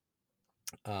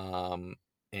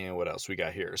 And what else we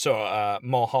got here? So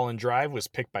Mulholland Drive was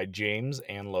picked by James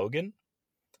and Logan.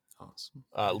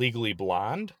 Awesome. Legally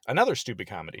Blonde, another stupid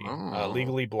comedy.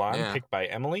 Legally Blonde, picked by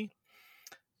Emily.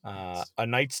 A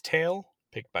Knight's Tale,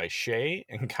 picked by Shay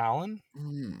and Colin.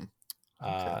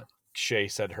 Shay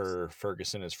said her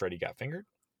Ferguson as Freddy Got Fingered.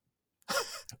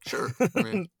 Sure. I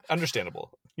mean,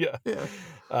 understandable. Yeah.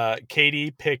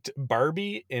 Katie picked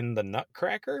Barbie in the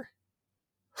Nutcracker.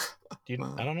 I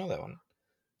don't know that one.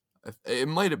 It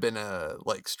might have been a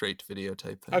like straight to video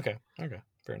type thing. Okay,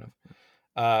 fair enough.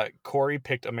 Corey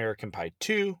picked American Pie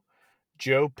 2.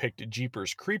 Joe picked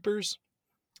Jeepers Creepers.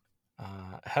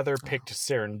 Heather picked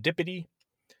Serendipity.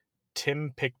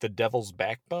 Tim picked The Devil's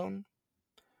Backbone.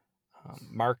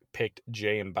 Mark picked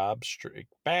Jay and Bob Strike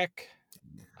Back.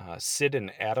 Sid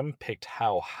and Adam picked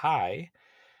How High.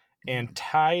 And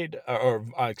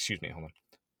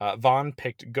Vaughn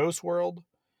picked Ghost World.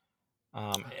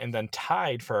 And then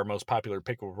tied for our most popular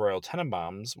pick with Royal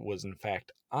Tenenbaums was in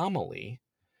fact Amelie,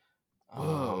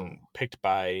 picked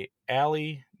by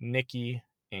Allie, Nikki,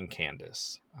 and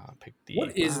Candace.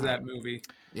 What is that movie?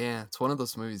 Yeah, it's one of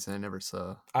those movies I never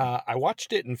saw. I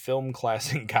watched it in film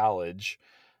class in college.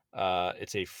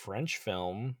 It's a French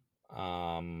film,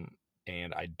 and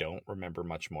I don't remember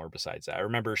much more besides that. I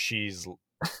remember she's...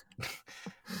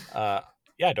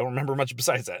 I don't remember much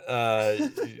besides that.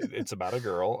 It's about a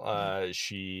girl. I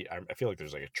feel like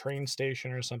there's like a train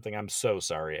station or something. I'm so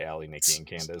sorry, Allie, Nikki, and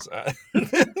Candace.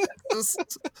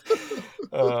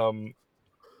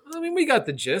 I mean, we got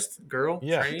the gist. Girl,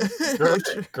 train.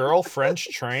 Girl, French,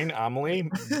 train, Amelie.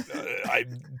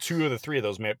 Two of the three of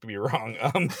those may be wrong.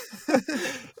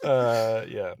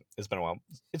 Yeah, it's been a while.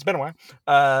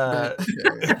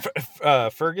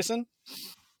 Ferguson.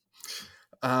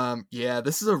 Yeah,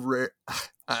 this is a rare.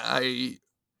 I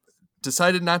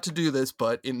decided not to do this,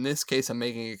 but in this case, I'm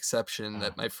making an exception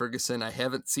that my Ferguson, I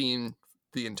haven't seen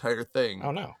the entire thing.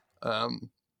 Oh no.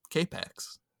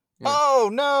 K-Pax. Yeah. Oh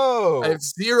no! I have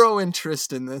zero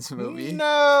interest in this movie.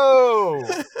 No,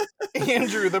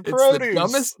 Andrew, the produce. It's the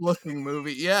dumbest looking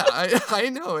movie. Yeah, I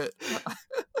know it.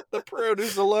 The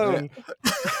produce alone.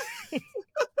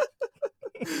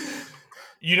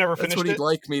 You never finished it? That's what he'd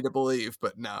like me to believe,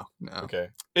 but no. Okay,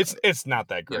 it's not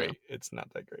that great. Yeah. It's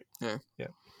not that great. Yeah.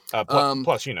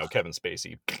 Plus, Kevin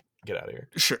Spacey. Get out of here.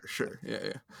 Sure.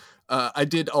 Yeah. I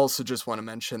did also just want to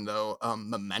mention though,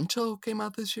 Memento came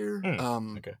out this year.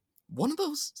 Okay. One of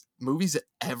those movies that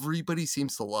everybody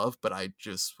seems to love, but I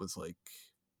just was like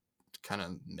kind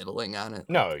of middling on it.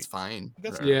 No, it's fine.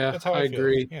 That's how I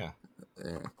agree. Yeah.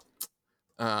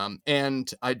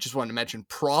 And I just wanted to mention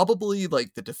probably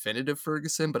like the definitive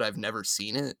Ferguson, but I've never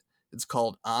seen it. It's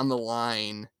called On the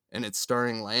Line, and it's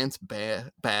starring Lance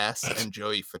Bass and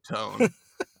Joey Fatone.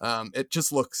 It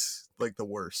just looks like the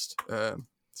worst.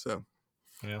 So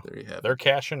yeah, there you have it. They're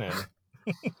cashing in.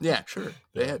 Yeah, sure.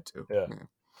 They had to. Yeah.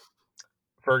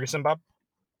 Ferguson, Bob?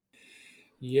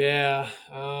 Yeah.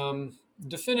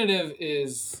 Definitive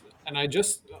is, and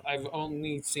I've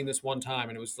only seen this one time,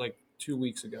 and it was like 2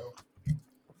 weeks ago.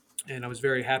 And I was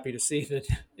very happy to see that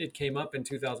it came up in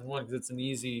 2001 because it's an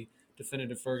easy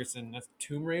definitive Ferguson. That's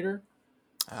Tomb Raider.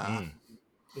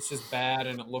 It's just bad,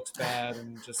 and it looks bad,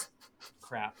 and just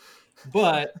crap.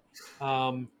 But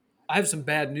I have some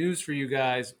bad news for you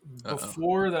guys.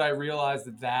 Before that I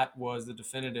realized that was the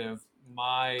definitive,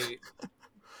 my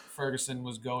Ferguson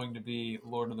was going to be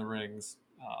Lord of the Rings.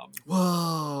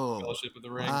 Whoa. Fellowship of the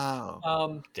Ring.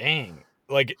 Wow. Dang.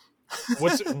 Like,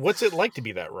 what's it like to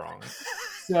be that wrong?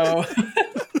 So,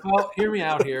 well, hear me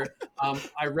out here.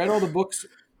 I read all the books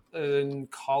in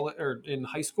college or in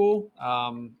high school,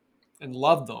 and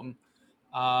loved them.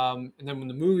 And then when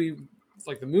the movies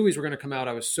were going to come out,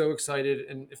 I was so excited.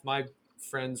 And if my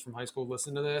friends from high school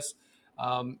listen to this,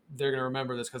 they're going to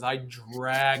remember this because I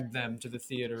dragged them to the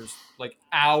theaters like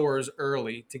hours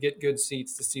early to get good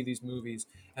seats to see these movies.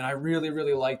 And I really,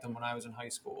 really liked them when I was in high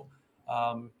school.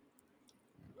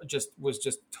 Was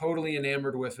just totally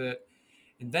enamored with it.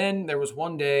 And then there was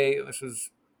one day, this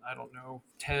was,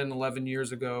 10, 11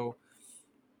 years ago.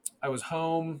 I was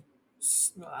home.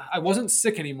 I wasn't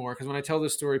sick anymore because when I tell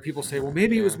this story, people say, well,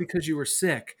 maybe it was because you were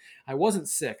sick. I wasn't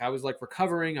sick. I was like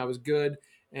recovering. I was good.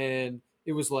 And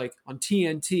it was like on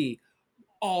TNT,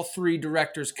 all 3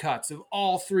 director's cuts of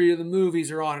all 3 of the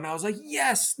movies are on. And I was like,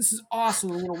 yes, this is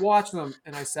awesome. I'm going to watch them.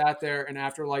 And I sat there, and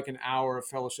after like an hour of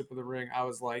Fellowship of the Ring, I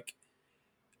was like,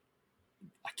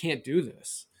 I can't do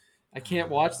this. I can't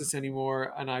watch this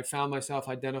anymore. And I found myself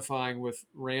identifying with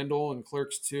Randall and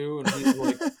Clerks 2. And he's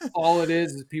like, all it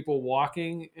is people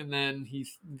walking. And then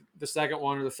the second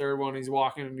one or the third one, he's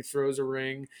walking and he throws a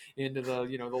ring into the,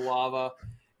 the lava.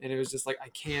 And it was just like, I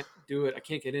can't do it. I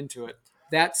can't get into it.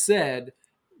 That said,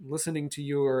 listening to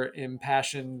your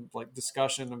impassioned like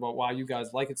discussion about why you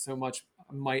guys like it so much,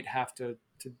 I might have to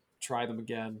try them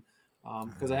again.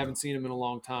 Because I haven't seen them in a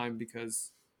long time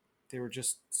because they were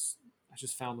I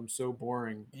just found them so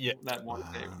boring that one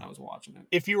day when I was watching it.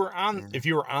 If you were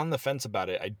on the fence about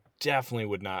it, I definitely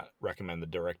would not recommend the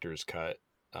director's cut.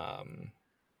 I wouldn't.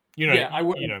 You know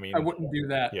what I mean? I wouldn't do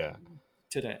that.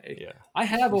 Today. Yeah, I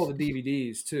have all the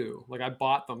DVDs too. Like I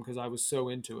bought them because I was so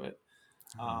into it.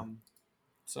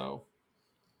 So,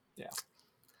 yeah.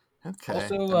 Okay.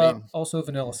 Also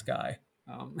Vanilla Sky.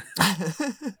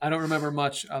 I don't remember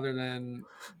much other than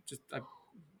I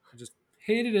just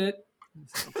hated it.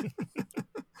 So.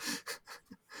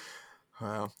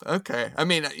 Wow. Okay. I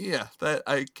mean, yeah, that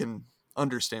I can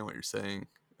understand what you're saying.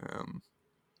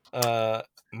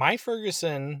 My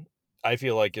Ferguson, I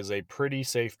feel like, is a pretty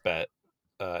safe bet.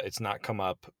 It's not come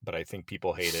up, but I think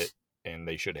people hate it, and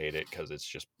they should hate it because it's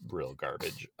just real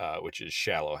garbage. Which is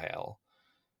Shallow Hal.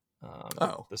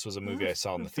 This was a movie I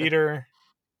saw in the theater.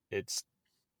 It's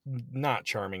not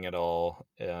charming at all.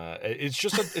 It's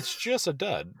just a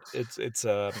dud. It's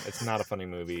not a funny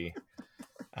movie.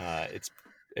 I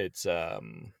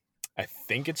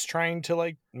think it's trying to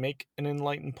like make an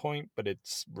enlightened point, but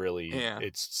it's really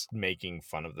it's making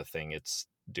fun of the thing it's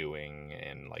doing,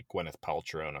 and like Gwyneth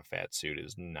Paltrow in a fat suit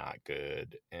is not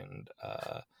good. And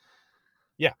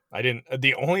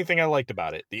the only thing I liked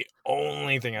about it,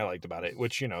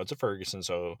 which it's a Ferguson,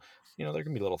 so there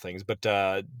can be little things, but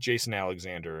Jason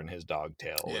Alexander and his dog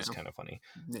tail was kind of funny.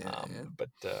 But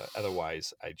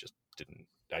otherwise I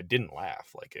didn't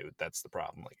laugh. Like that's the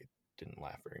problem. Like it didn't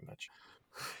laugh very much.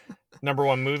 Number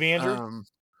one movie, Andrew?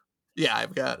 Yeah,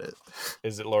 I've got it.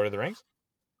 Is it Lord of the Rings?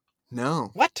 No.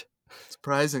 What?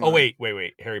 Surprisingly. Oh wait.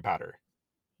 Harry Potter.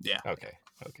 Yeah. Okay.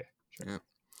 Sure. Yeah.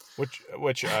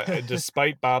 Which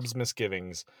despite Bob's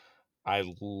misgivings,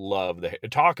 I love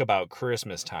talk about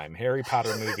Christmas time. Harry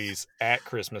Potter movies at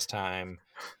Christmas time.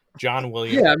 John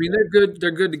Williams. Yeah, I mean they're good.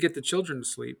 They're good to get the children to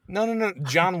sleep. No.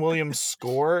 John Williams'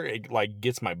 score like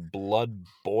gets my blood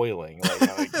boiling,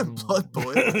 like blood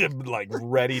boiling, like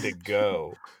ready to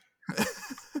go.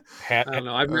 I don't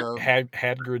know.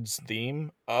 Hagrid's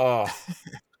theme. Oh,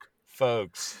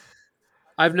 folks.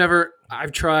 I've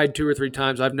tried 2 or 3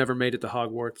 times. I've never made it to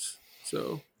Hogwarts.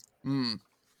 So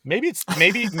maybe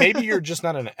you're just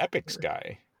not an epics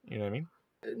guy. You know what I mean?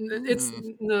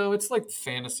 It's like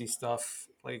fantasy stuff.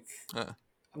 Like I'm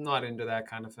not into that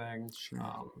kind of thing. Sure.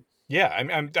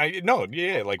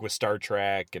 Like with Star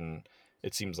Trek, and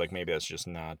it seems like maybe that's just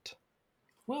not.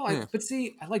 Well, but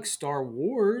see, I like Star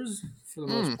Wars for the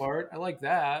most part. I like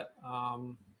that.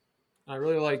 I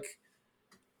really like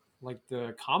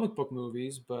the comic book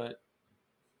movies, but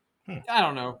I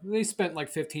don't know. They spent like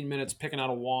 15 minutes picking out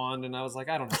a wand, and I was like,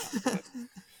 I don't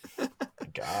know.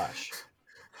 Gosh.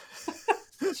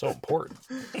 So important.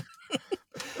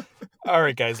 All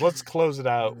right, guys, let's close it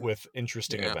out with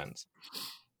interesting events.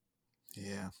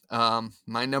 Yeah.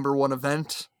 My number one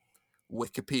event,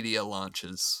 Wikipedia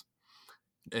launches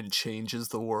and changes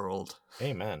the world.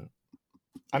 Amen.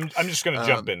 I'm just going to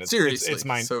jump in. Seriously. It's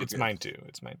mine. So it's mine too.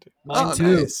 It's mine too. Mine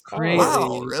too. Nice. Crazy.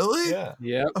 Wow, really? Yeah.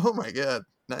 Yep. Oh my God.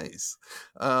 Nice.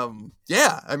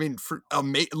 Yeah, I mean,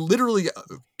 literally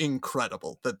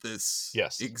incredible that this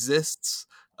exists.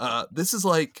 This is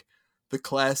like the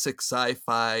classic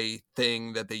sci-fi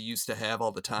thing that they used to have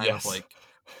all the time of like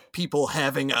people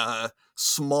having a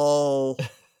small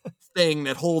thing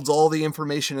that holds all the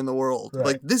information in the world. Right.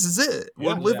 Like this is it.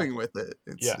 We're living with it.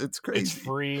 It's crazy. It's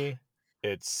free.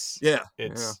 It's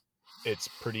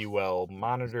pretty well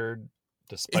monitored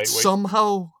despite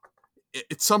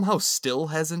it somehow still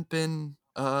hasn't been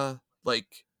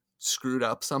like screwed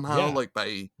up somehow like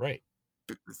by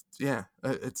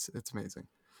it's amazing.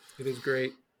 It is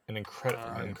great. An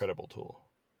incredible tool.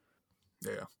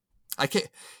 Yeah.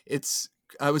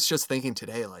 I was just thinking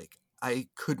today, like, I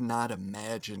could not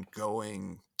imagine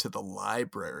going to the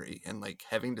library and like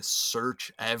having to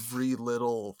search every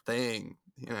little thing,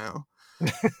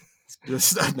 It's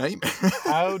just a nightmare.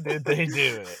 How did they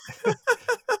do it?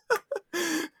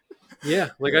 Yeah,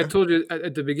 like I told you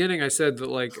at the beginning, I said that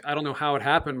like I don't know how it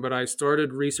happened, but I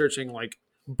started researching like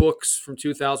books from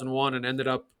 2001 and ended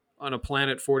up on a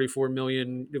planet 44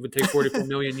 million. It would take 44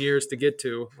 million years to get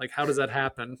to. Like, how does that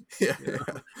happen? Yeah.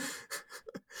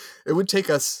 It would take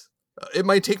us it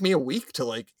might take me a week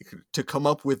to come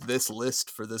up with this list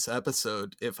for this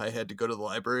episode if I had to go to the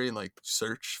library and like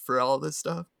search for all this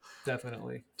stuff.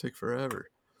 Definitely. Take forever.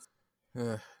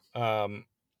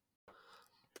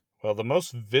 Well, the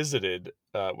most visited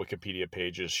Wikipedia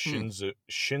page is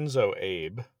Shinzo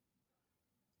Abe.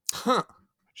 Huh.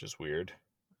 Which is weird.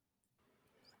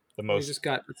 The He most. just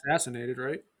got assassinated,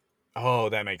 right? Oh,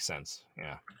 that makes sense.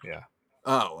 Yeah.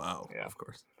 Oh, wow. Yeah. Of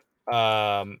course.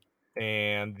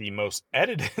 And the most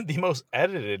edited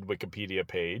Wikipedia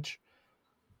page.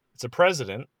 It's a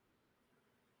president.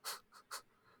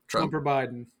 Trump or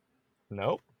Biden?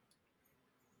 Nope.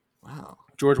 Wow.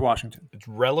 George Washington. It's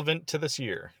relevant to this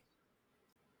year.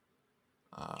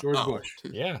 George Bush.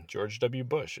 Yeah, George W.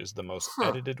 Bush is the most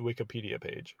edited Wikipedia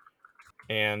page.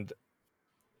 And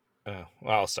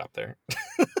I'll stop there.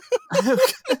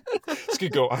 This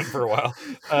could go on for a while.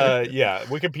 Yeah,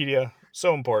 Wikipedia,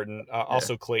 so important.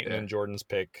 Also Clayton and Jordan's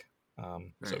pick.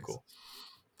 So cool.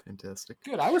 Fantastic.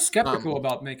 Good. I was skeptical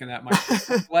about making that my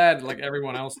pick. I'm glad like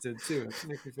everyone else did too. It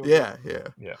makes me feel Yeah.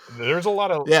 There's a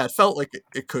lot of it felt like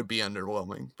it could be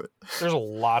underwhelming, but there's a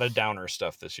lot of downer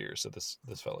stuff this year, so this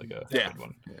felt like a good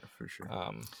one. Yeah, for sure.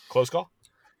 Close call?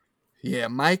 Yeah,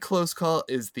 my close call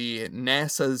is the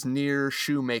NASA's Near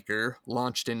Shoemaker,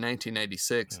 launched in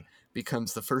 1996,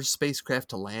 becomes the first spacecraft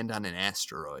to land on an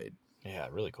asteroid. Yeah,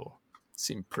 really cool.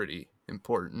 Seemed pretty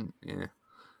important. Yeah.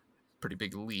 Pretty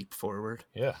big leap forward.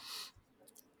 Yeah.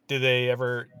 Did they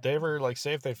ever like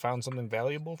say if they found something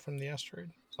valuable from the asteroid?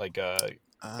 Like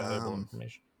valuable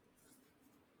information?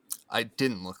 I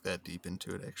didn't look that deep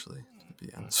into it, actually, to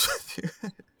be honest with you.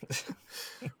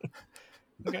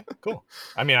 Okay, cool.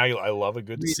 I mean, I love a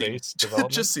good space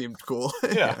development. It just seemed cool.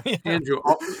 Yeah. Andrew,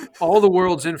 all the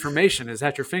world's information is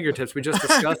at your fingertips. We just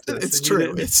discussed this. It's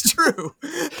true. It's true.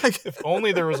 If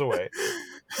only there was a way.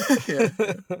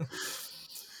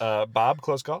 Bob,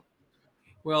 close call?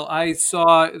 Well, I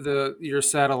saw your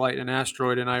satellite and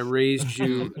asteroid, and I raised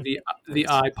you the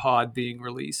iPod being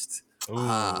released. Ooh,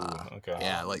 okay.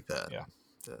 Yeah, I like that. Yeah.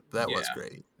 That was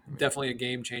great. Definitely a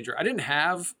game changer. I didn't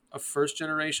have a first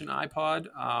generation iPod,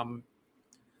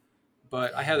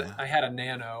 but I had a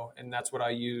Nano, and that's what I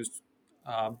used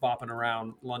bopping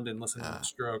around London listening to the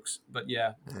Strokes. But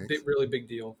yeah, really big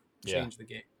deal. Changed the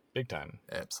game. Big time.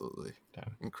 Absolutely.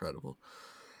 Incredible.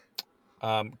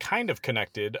 Kind of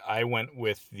connected. I went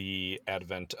with the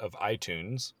advent of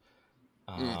iTunes.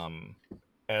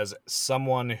 As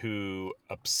someone who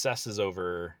obsesses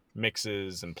over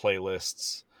mixes and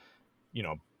playlists,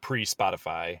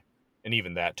 pre-Spotify, and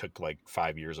even that took like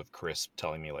 5 years of Chris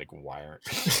telling me like, why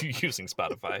aren't you using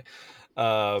Spotify?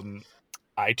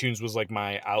 iTunes was like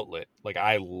my outlet. Like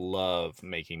I love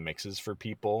making mixes for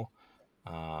people.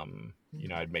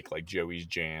 I'd make like Joey's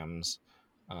Jams.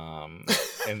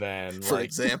 And then for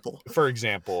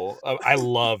example, I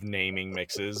love naming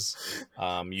mixes.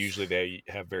 Usually they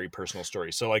have very personal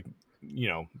stories. So like,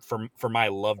 for my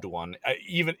loved one,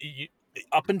 even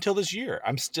up until this year,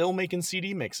 I'm still making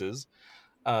CD mixes.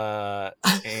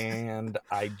 And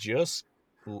I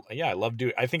love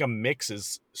doing, I think a mix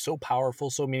is so powerful,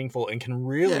 so meaningful, and can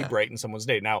really brighten someone's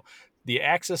day. Now, the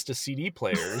access to CD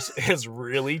players has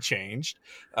really changed.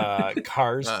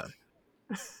 Cars,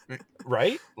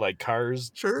 right? Like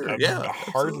cars,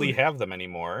 hardly have them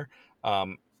anymore.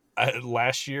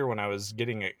 Last year when I was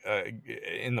getting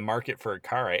in the market for a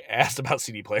car, I asked about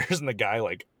CD players, and the guy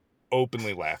like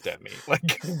openly laughed at me.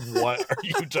 Like, what are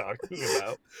you talking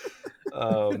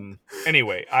about?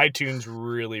 Anyway, iTunes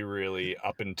really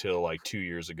up until like 2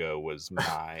 years ago was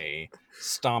my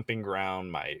stomping ground,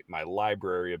 my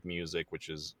library of music, which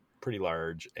is pretty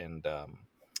large, and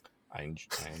I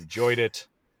enjoyed it.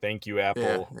 Thank you,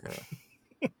 Apple.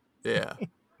 Yeah.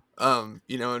 And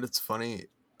it's funny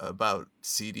about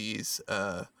CDs.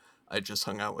 I just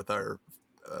hung out with our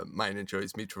mine and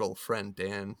Joey's mutual friend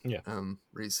Dan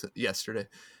yesterday,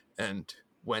 and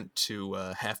went to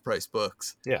Half Price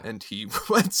Books. Yeah, and he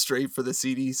went straight for the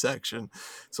CD section,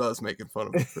 so I was making fun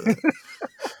of him for that.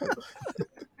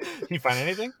 You find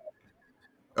anything?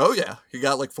 Oh yeah, he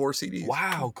got like 4 CDs.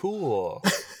 Wow, cool.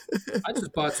 I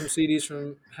just bought some CDs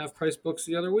from Half Price Books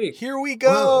the other week. Here we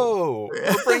go.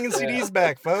 We're bringing CDs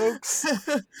back, folks.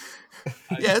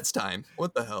 Yeah, it's time.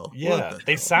 What the hell? Yeah,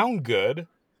 they sound good.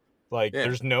 Like,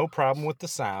 there's no problem with the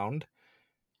sound.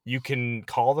 You can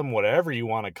call them whatever you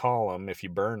want to call them if you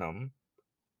burn them.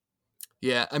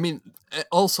 Yeah, I mean,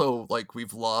 also, like,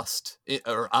 I've lost,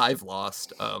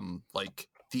 like,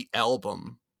 the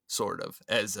album, sort of,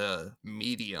 as a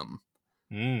medium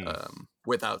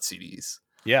without CDs.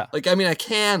 Yeah. Like, I mean, I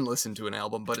can listen to an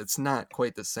album, but it's not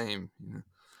quite the same.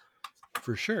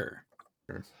 For sure.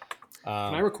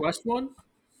 Can I request one?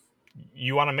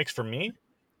 You want a mix for me?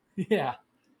 Yeah.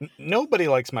 Nobody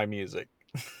likes my music.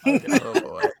 Okay. Oh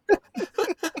boy.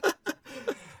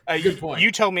 Good point.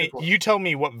 You tell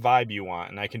me what vibe you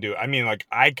want, and I can do it. I mean, like,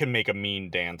 I can make a mean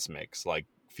dance mix, like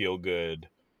feel good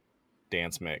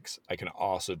dance mix. I can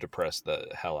also depress the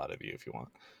hell out of you if you want.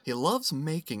 He loves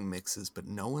making mixes, but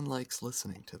no one likes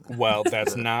listening to them. Well,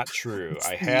 that's not true.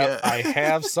 I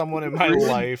have someone in my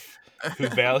life who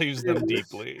values them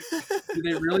deeply. Do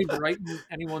they really brighten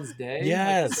anyone's day?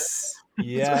 Yes.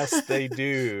 Yes, they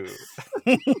do.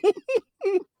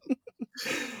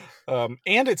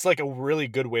 And it's like a really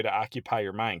good way to occupy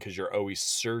your mind because you're always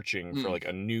searching for like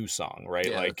a new song, right?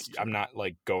 Yeah, like I'm not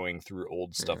like going through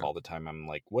old stuff all the time. I'm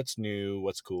like, what's new?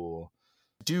 What's cool?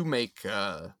 I do make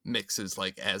mixes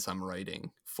like as I'm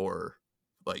writing for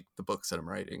like the books that I'm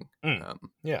writing.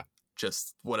 Yeah.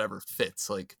 Just whatever fits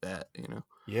like that, you know?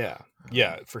 Yeah.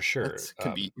 Yeah, for sure. It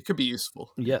could be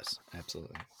useful. Yes,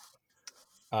 absolutely.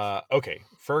 Okay.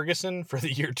 Ferguson for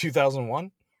the year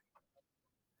 2001.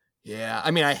 Yeah, I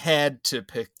mean, I had to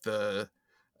pick the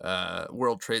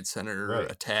World Trade Center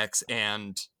attacks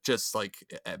and just like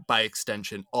by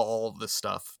extension, all the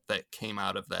stuff that came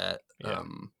out of that,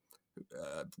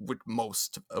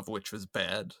 most of which was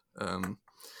bad.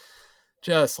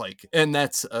 Just like, and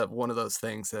that's one of those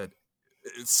things that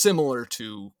similar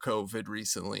to COVID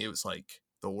recently. It was like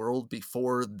the world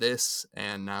before this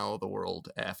and now the world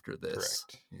after this.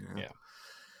 Correct. You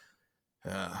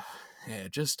know? Yeah,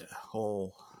 just a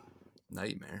whole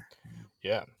nightmare.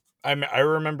 Yeah. I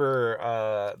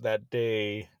remember that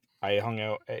day I hung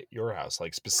out at your house,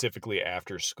 like specifically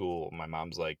after school. My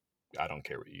mom's like, I don't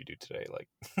care what you do today. Like,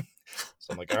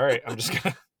 so I'm like, all right, I'm just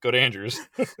gonna go to Andrew's.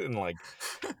 And like,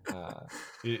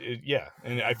 yeah.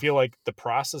 And I feel like the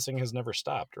processing has never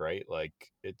stopped, right? Like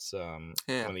it's, when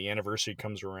the anniversary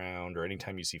comes around or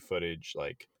anytime you see footage,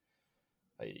 like,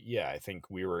 I think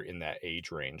we were in that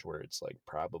age range where it's like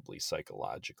probably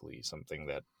psychologically something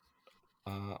that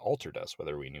altered us,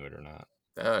 whether we knew it or not.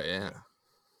 Oh yeah.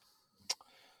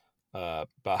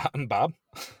 Bob.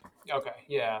 Okay,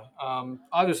 yeah.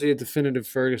 Obviously a definitive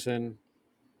Ferguson,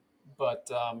 but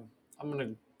I'm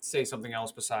gonna say something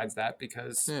else besides that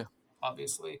because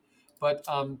obviously. But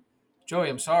Joey,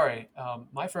 I'm sorry.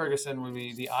 My Ferguson would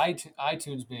be the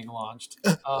iTunes being launched.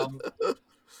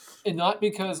 And not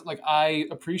because like I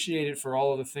appreciate it for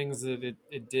all of the things that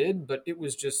it did, but it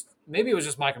was just maybe it was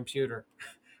just my computer.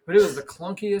 But it was the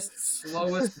clunkiest,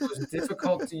 slowest, most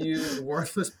difficult to use,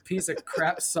 worthless piece of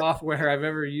crap software I've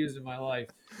ever used in my life.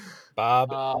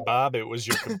 Bob, it was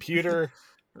your computer.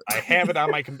 I have it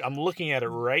on my I'm looking at it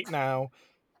right now.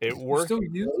 It works. Still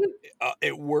use it?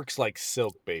 It works like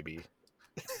silk, baby.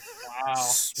 Wow.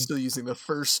 Still using the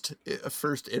first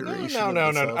iteration.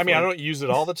 No. I mean, I don't use it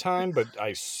all the time, but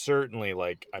I certainly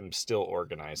I'm still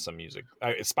organized some music.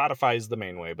 Spotify is the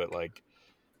main way, but like,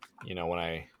 you know, when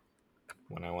I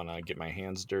want to get my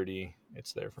hands dirty,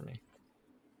 it's there for me.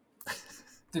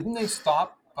 Didn't they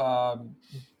stop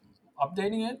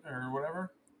updating it or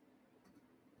whatever?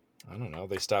 I don't know.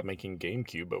 They stopped making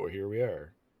GameCube, but here we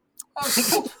are.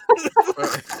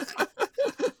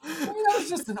 That was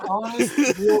just an honest,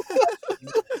 real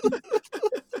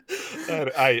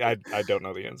I don't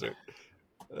know the answer.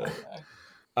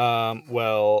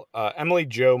 Well, Emily,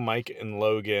 Joe, Mike, and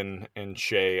Logan and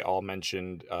Shay all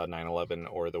mentioned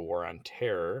 9/11 or the War on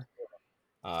Terror.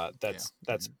 That's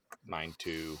mine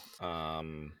too.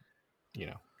 You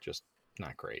know, just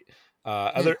not great.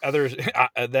 Others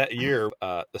that year,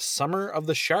 the Summer of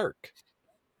the Shark.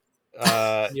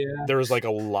 There was like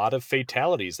a lot of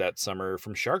fatalities that summer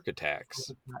from shark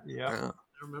attacks. Yeah, I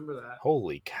remember that.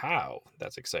 Holy cow,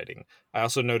 that's exciting. I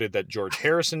also noted that George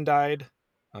Harrison died.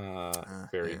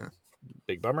 Very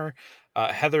big bummer.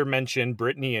 Heather mentioned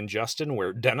Brittany and Justin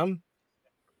wear denim.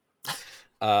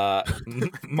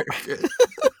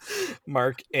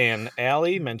 Mark and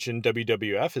Allie mentioned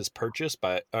WWF is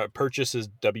purchases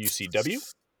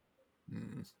WCW.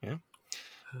 Yeah.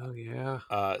 Oh yeah.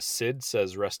 Sid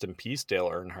says rest in peace, Dale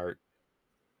Earnhardt.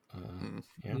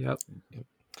 Yep.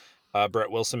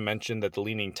 Brett Wilson mentioned that the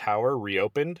Leaning Tower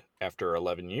reopened after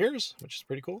 11 years, which is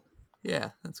pretty cool.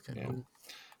 Yeah, that's kind of cool.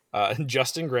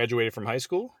 Justin graduated from high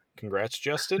school. Congrats,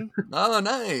 Justin. Oh,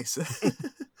 nice.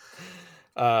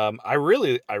 I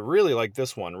really like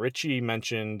this one. Richie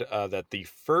mentioned that the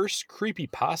first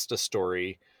creepypasta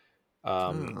story,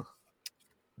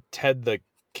 Ted the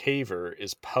Caver,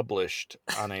 is published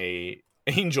on a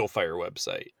Angel Fire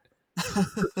website.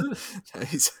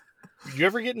 Nice. Did you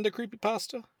ever get into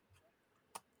creepypasta?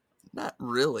 Not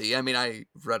really. I mean, I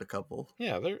read a couple.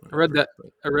 Yeah, I read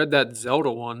that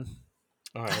Zelda one.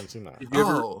 Oh, I haven't seen that.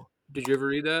 Did you ever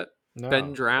read that? No.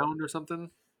 Ben Drowned or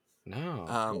something?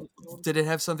 No. Did it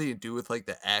have something to do with like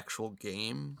the actual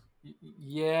game?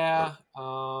 Yeah.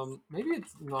 Maybe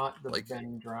it's not the Like-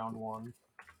 Ben Drowned one.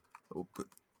 Oh, but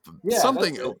Yeah,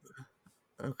 something. that's it.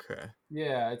 Okay.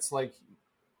 Yeah, it's like.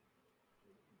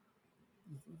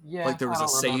 Yeah, Like there was I a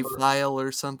don't save remember. file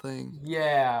or something.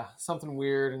 Yeah, something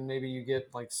weird, and maybe you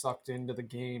get like sucked into the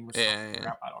game or something. Yeah, yeah.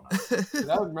 Crap, I don't know. But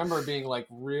I remember it being like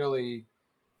really.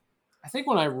 I think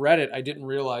when I read it, I didn't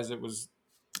realize it was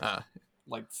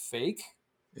like fake.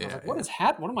 I was like, what is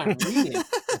happening? What am I reading?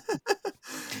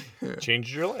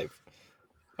 Changed your life.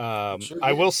 Sure I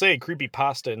did. will say,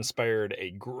 Creepypasta inspired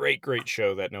a great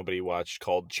show that nobody watched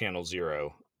called Channel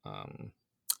Zero.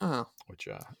 Which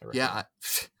I recommend. Yeah.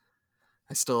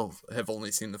 I still have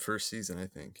only seen the first season, I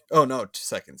think. Oh no,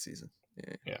 second season.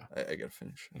 Yeah. I gotta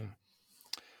finish.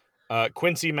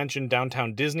 Quincy mentioned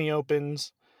Downtown Disney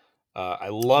opens. I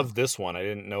love this one. I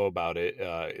didn't know about it.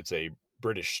 It's a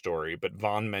British story, but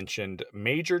Vaughn mentioned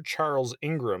Major Charles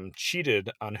Ingram cheated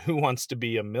on Who Wants to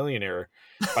Be a Millionaire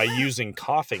by using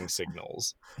coughing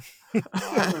signals.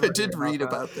 I did read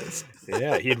about this.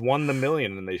 Yeah, he had won the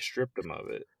million and they stripped him of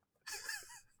it.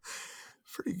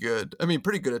 Pretty good. I mean,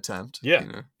 pretty good attempt. Yeah,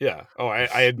 you know? yeah. Oh, I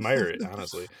admire it,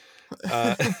 honestly.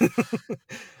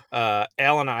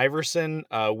 Allen Iverson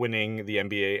winning the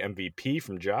NBA MVP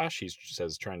from Josh. He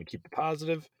says trying to keep it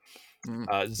positive.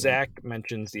 Zach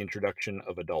mentions the introduction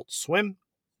of Adult Swim.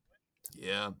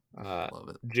 Yeah, love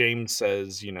it. James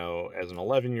says, you know, as an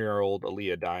 11-year-old,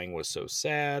 Aaliyah dying was so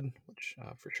sad, which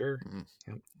for sure.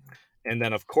 Yep. And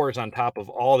then, of course, on top of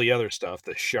all the other stuff,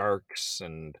 the sharks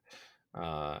and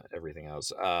everything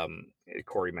else,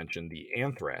 Corey mentioned the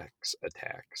anthrax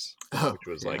attacks, which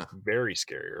was like very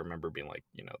scary. I remember being like,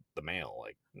 you know, the male,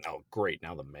 like, oh great,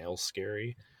 now the male's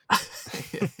scary.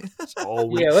 That's all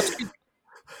we, let's need.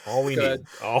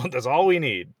 That's all we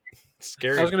need.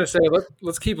 Scary. I was gonna say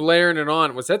let's keep layering it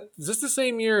on. Is this the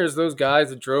same year as those guys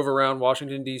that drove around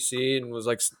Washington D.C. and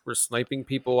were sniping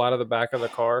people out of the back of the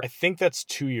car? I think that's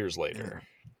 2 years later.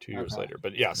 2 years later,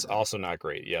 but yes, also not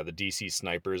great. Yeah, the DC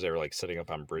snipers, they were like setting up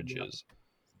on bridges.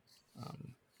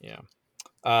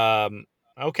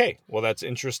 Okay, well, that's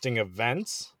interesting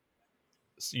events.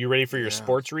 So you ready for your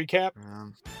sports recap?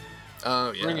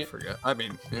 Oh yeah, I forgot. I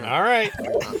mean, yeah. All right.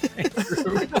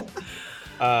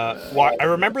 Well, I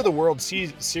remember the World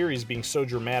Series being so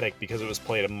dramatic because it was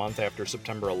played a month after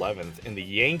September 11th, and the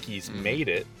Yankees made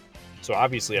it. So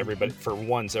obviously, everybody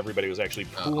was actually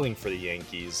pulling for the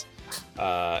Yankees.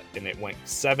 And it went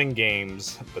 7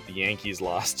 games, but the Yankees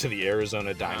lost to the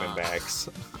Arizona Diamondbacks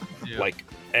like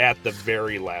at the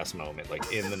very last moment,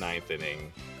 like in the 9th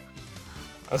inning.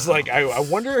 I was like, I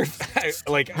wonder if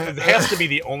like it has to be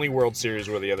the only World Series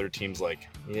where the other team's like,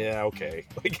 yeah, okay,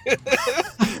 like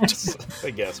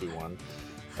I guess we won,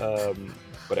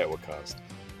 but at what cost?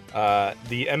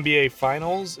 The NBA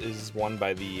Finals is won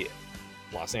by the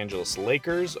Los Angeles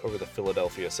Lakers over the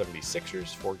Philadelphia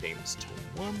 76ers,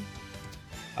 4-1.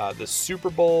 The Super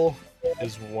Bowl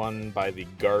is won by the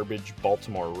garbage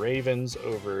Baltimore Ravens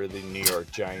over the New York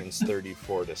Giants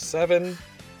 34-7.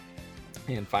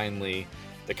 And finally,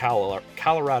 the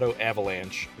Colorado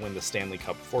Avalanche win the Stanley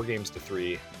Cup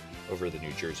 4-3 over the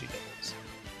New Jersey Devils.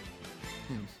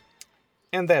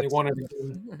 And that's... They won it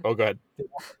again. Oh, go ahead.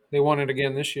 They won it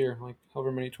again this year, like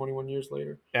however many, 21 years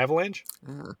later. Avalanche?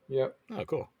 Yep. Oh,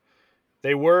 cool.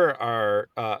 They were our...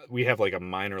 we have like a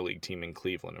minor league team in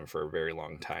Cleveland, and for a very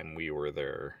long time we were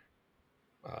their...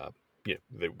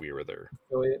 we were their...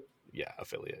 Affiliate? Yeah,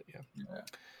 affiliate, yeah.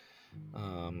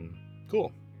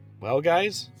 Cool. Well,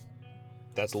 guys,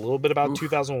 that's a little bit about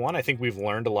 2001. I think we've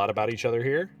learned a lot about each other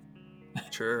here.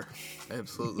 Sure,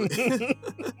 absolutely.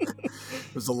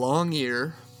 It was a long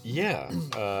year. Yeah.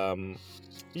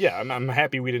 I'm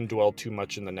happy we didn't dwell too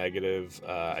much in the negative.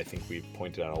 I think we've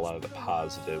pointed out a lot of the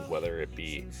positive, whether it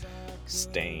be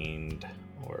Stained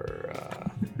or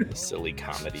the silly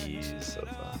comedies of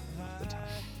the time.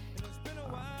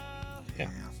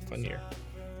 Fun year.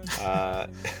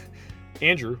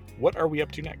 Andrew, what are we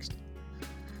up to next?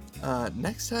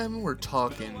 Next time we're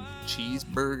talking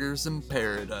Cheeseburgers in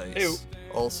Paradise, Ew.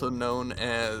 also known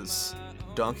as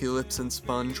Donkey Lips and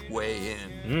Sponge Weigh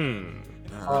In.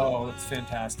 Oh, it's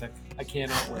fantastic. I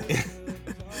cannot wait.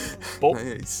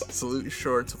 Nice. Salute your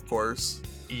shorts, of course.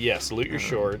 Yeah, salute your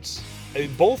shorts.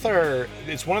 Both are...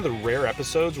 It's one of the rare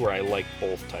episodes where I like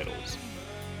both titles.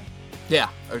 Yeah,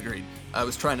 agreed. I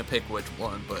was trying to pick which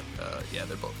one, but yeah,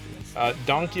 they're both good.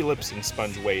 Donkey Lips and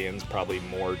Sponge Weigh-In's probably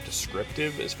more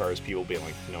descriptive as far as people being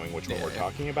like knowing which one we're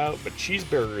talking about. But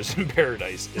Cheeseburgers in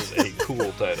Paradise is a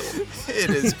cool title. It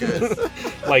is good.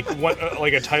 like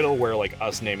a title where like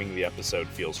us naming the episode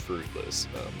feels fruitless.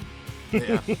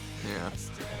 Yeah.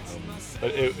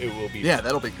 But it will be. Yeah,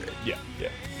 that'll be great. Yeah.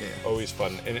 Always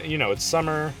fun, and it's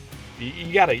summer.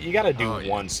 You gotta do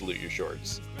one Salute Your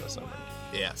Shorts this summer.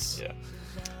 Yes. Yeah.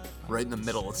 Right in the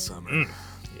middle of summer.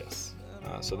 Yes.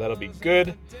 So that'll be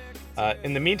good.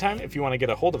 In the meantime, if you want to get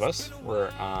a hold of us, we're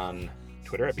on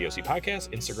Twitter at BOC Podcast,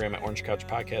 Instagram at Orange Couch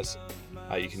Podcast.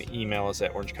 You can email us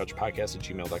at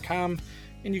orangecouchpodcast@gmail.com.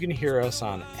 And you can hear us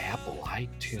on Apple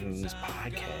iTunes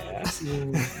Podcast.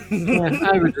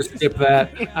 I would just skip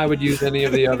that. I would use any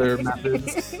of the other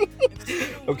methods.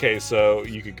 Okay, so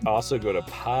you could also go to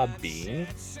Podbean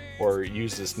or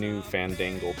use this new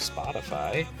fandangled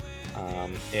Spotify.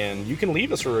 And you can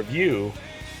leave us a review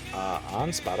on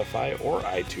Spotify or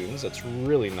iTunes. That's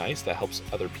really nice. That helps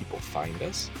other people find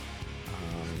us.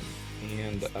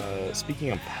 And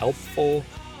speaking of helpful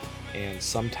and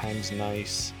sometimes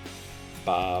nice,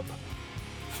 Bob,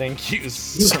 thank you.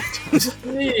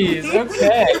 Please,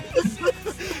 okay.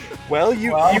 Well,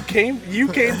 you came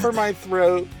for my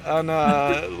throat on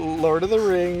Lord of the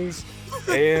Rings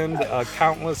and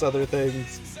countless other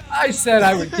things. I said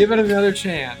I would give it another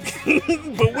chance.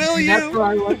 But will you?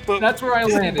 That's where I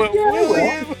landed. But yeah, will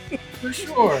you? For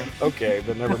sure. Okay,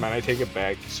 then never mind. I take it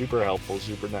back. Super helpful,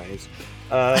 super nice.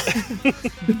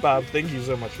 Bob, thank you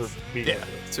so much for being here.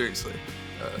 Seriously.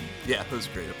 Yeah, it was a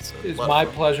great episode. It's my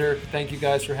pleasure. Thank you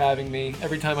guys for having me.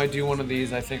 Every time I do one of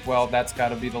these, I think, well, that's got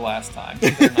to be the last time.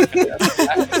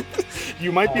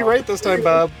 You might be right this time,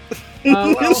 Bob.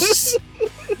 Well,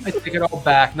 I take it all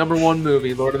back. Number one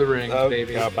movie, Lord of the Rings,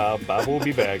 baby. Yeah, Bob will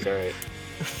be back. All right.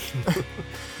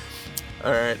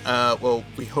 All right. Well,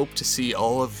 we hope to see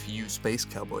all of you Space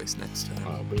Cowboys next time.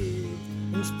 Oh, boo.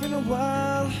 It's been a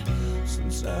while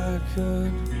since I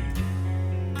could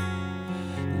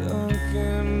look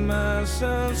at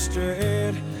myself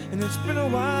straight, and it's been a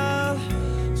while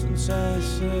since I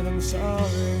said I'm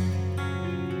sorry.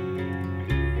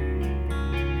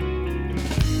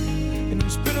 And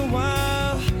it's been a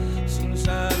while since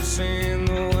I've seen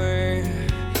the way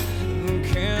the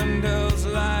candles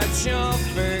light your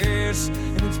face.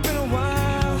 And it's been a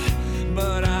while,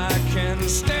 but I can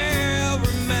still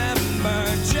remember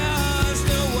just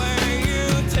the way you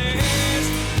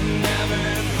taste and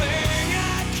everything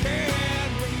I can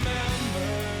remember.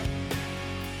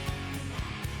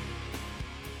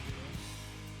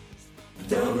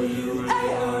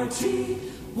 WART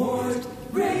Ward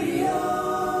Radio,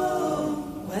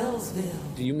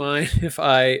 Wellsville. Do you mind if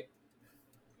I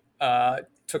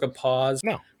took a pause?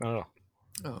 No.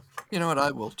 Oh, you know what? I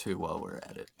will too while we're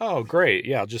at it. Oh, great.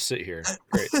 Yeah, I'll just sit here.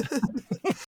 Great.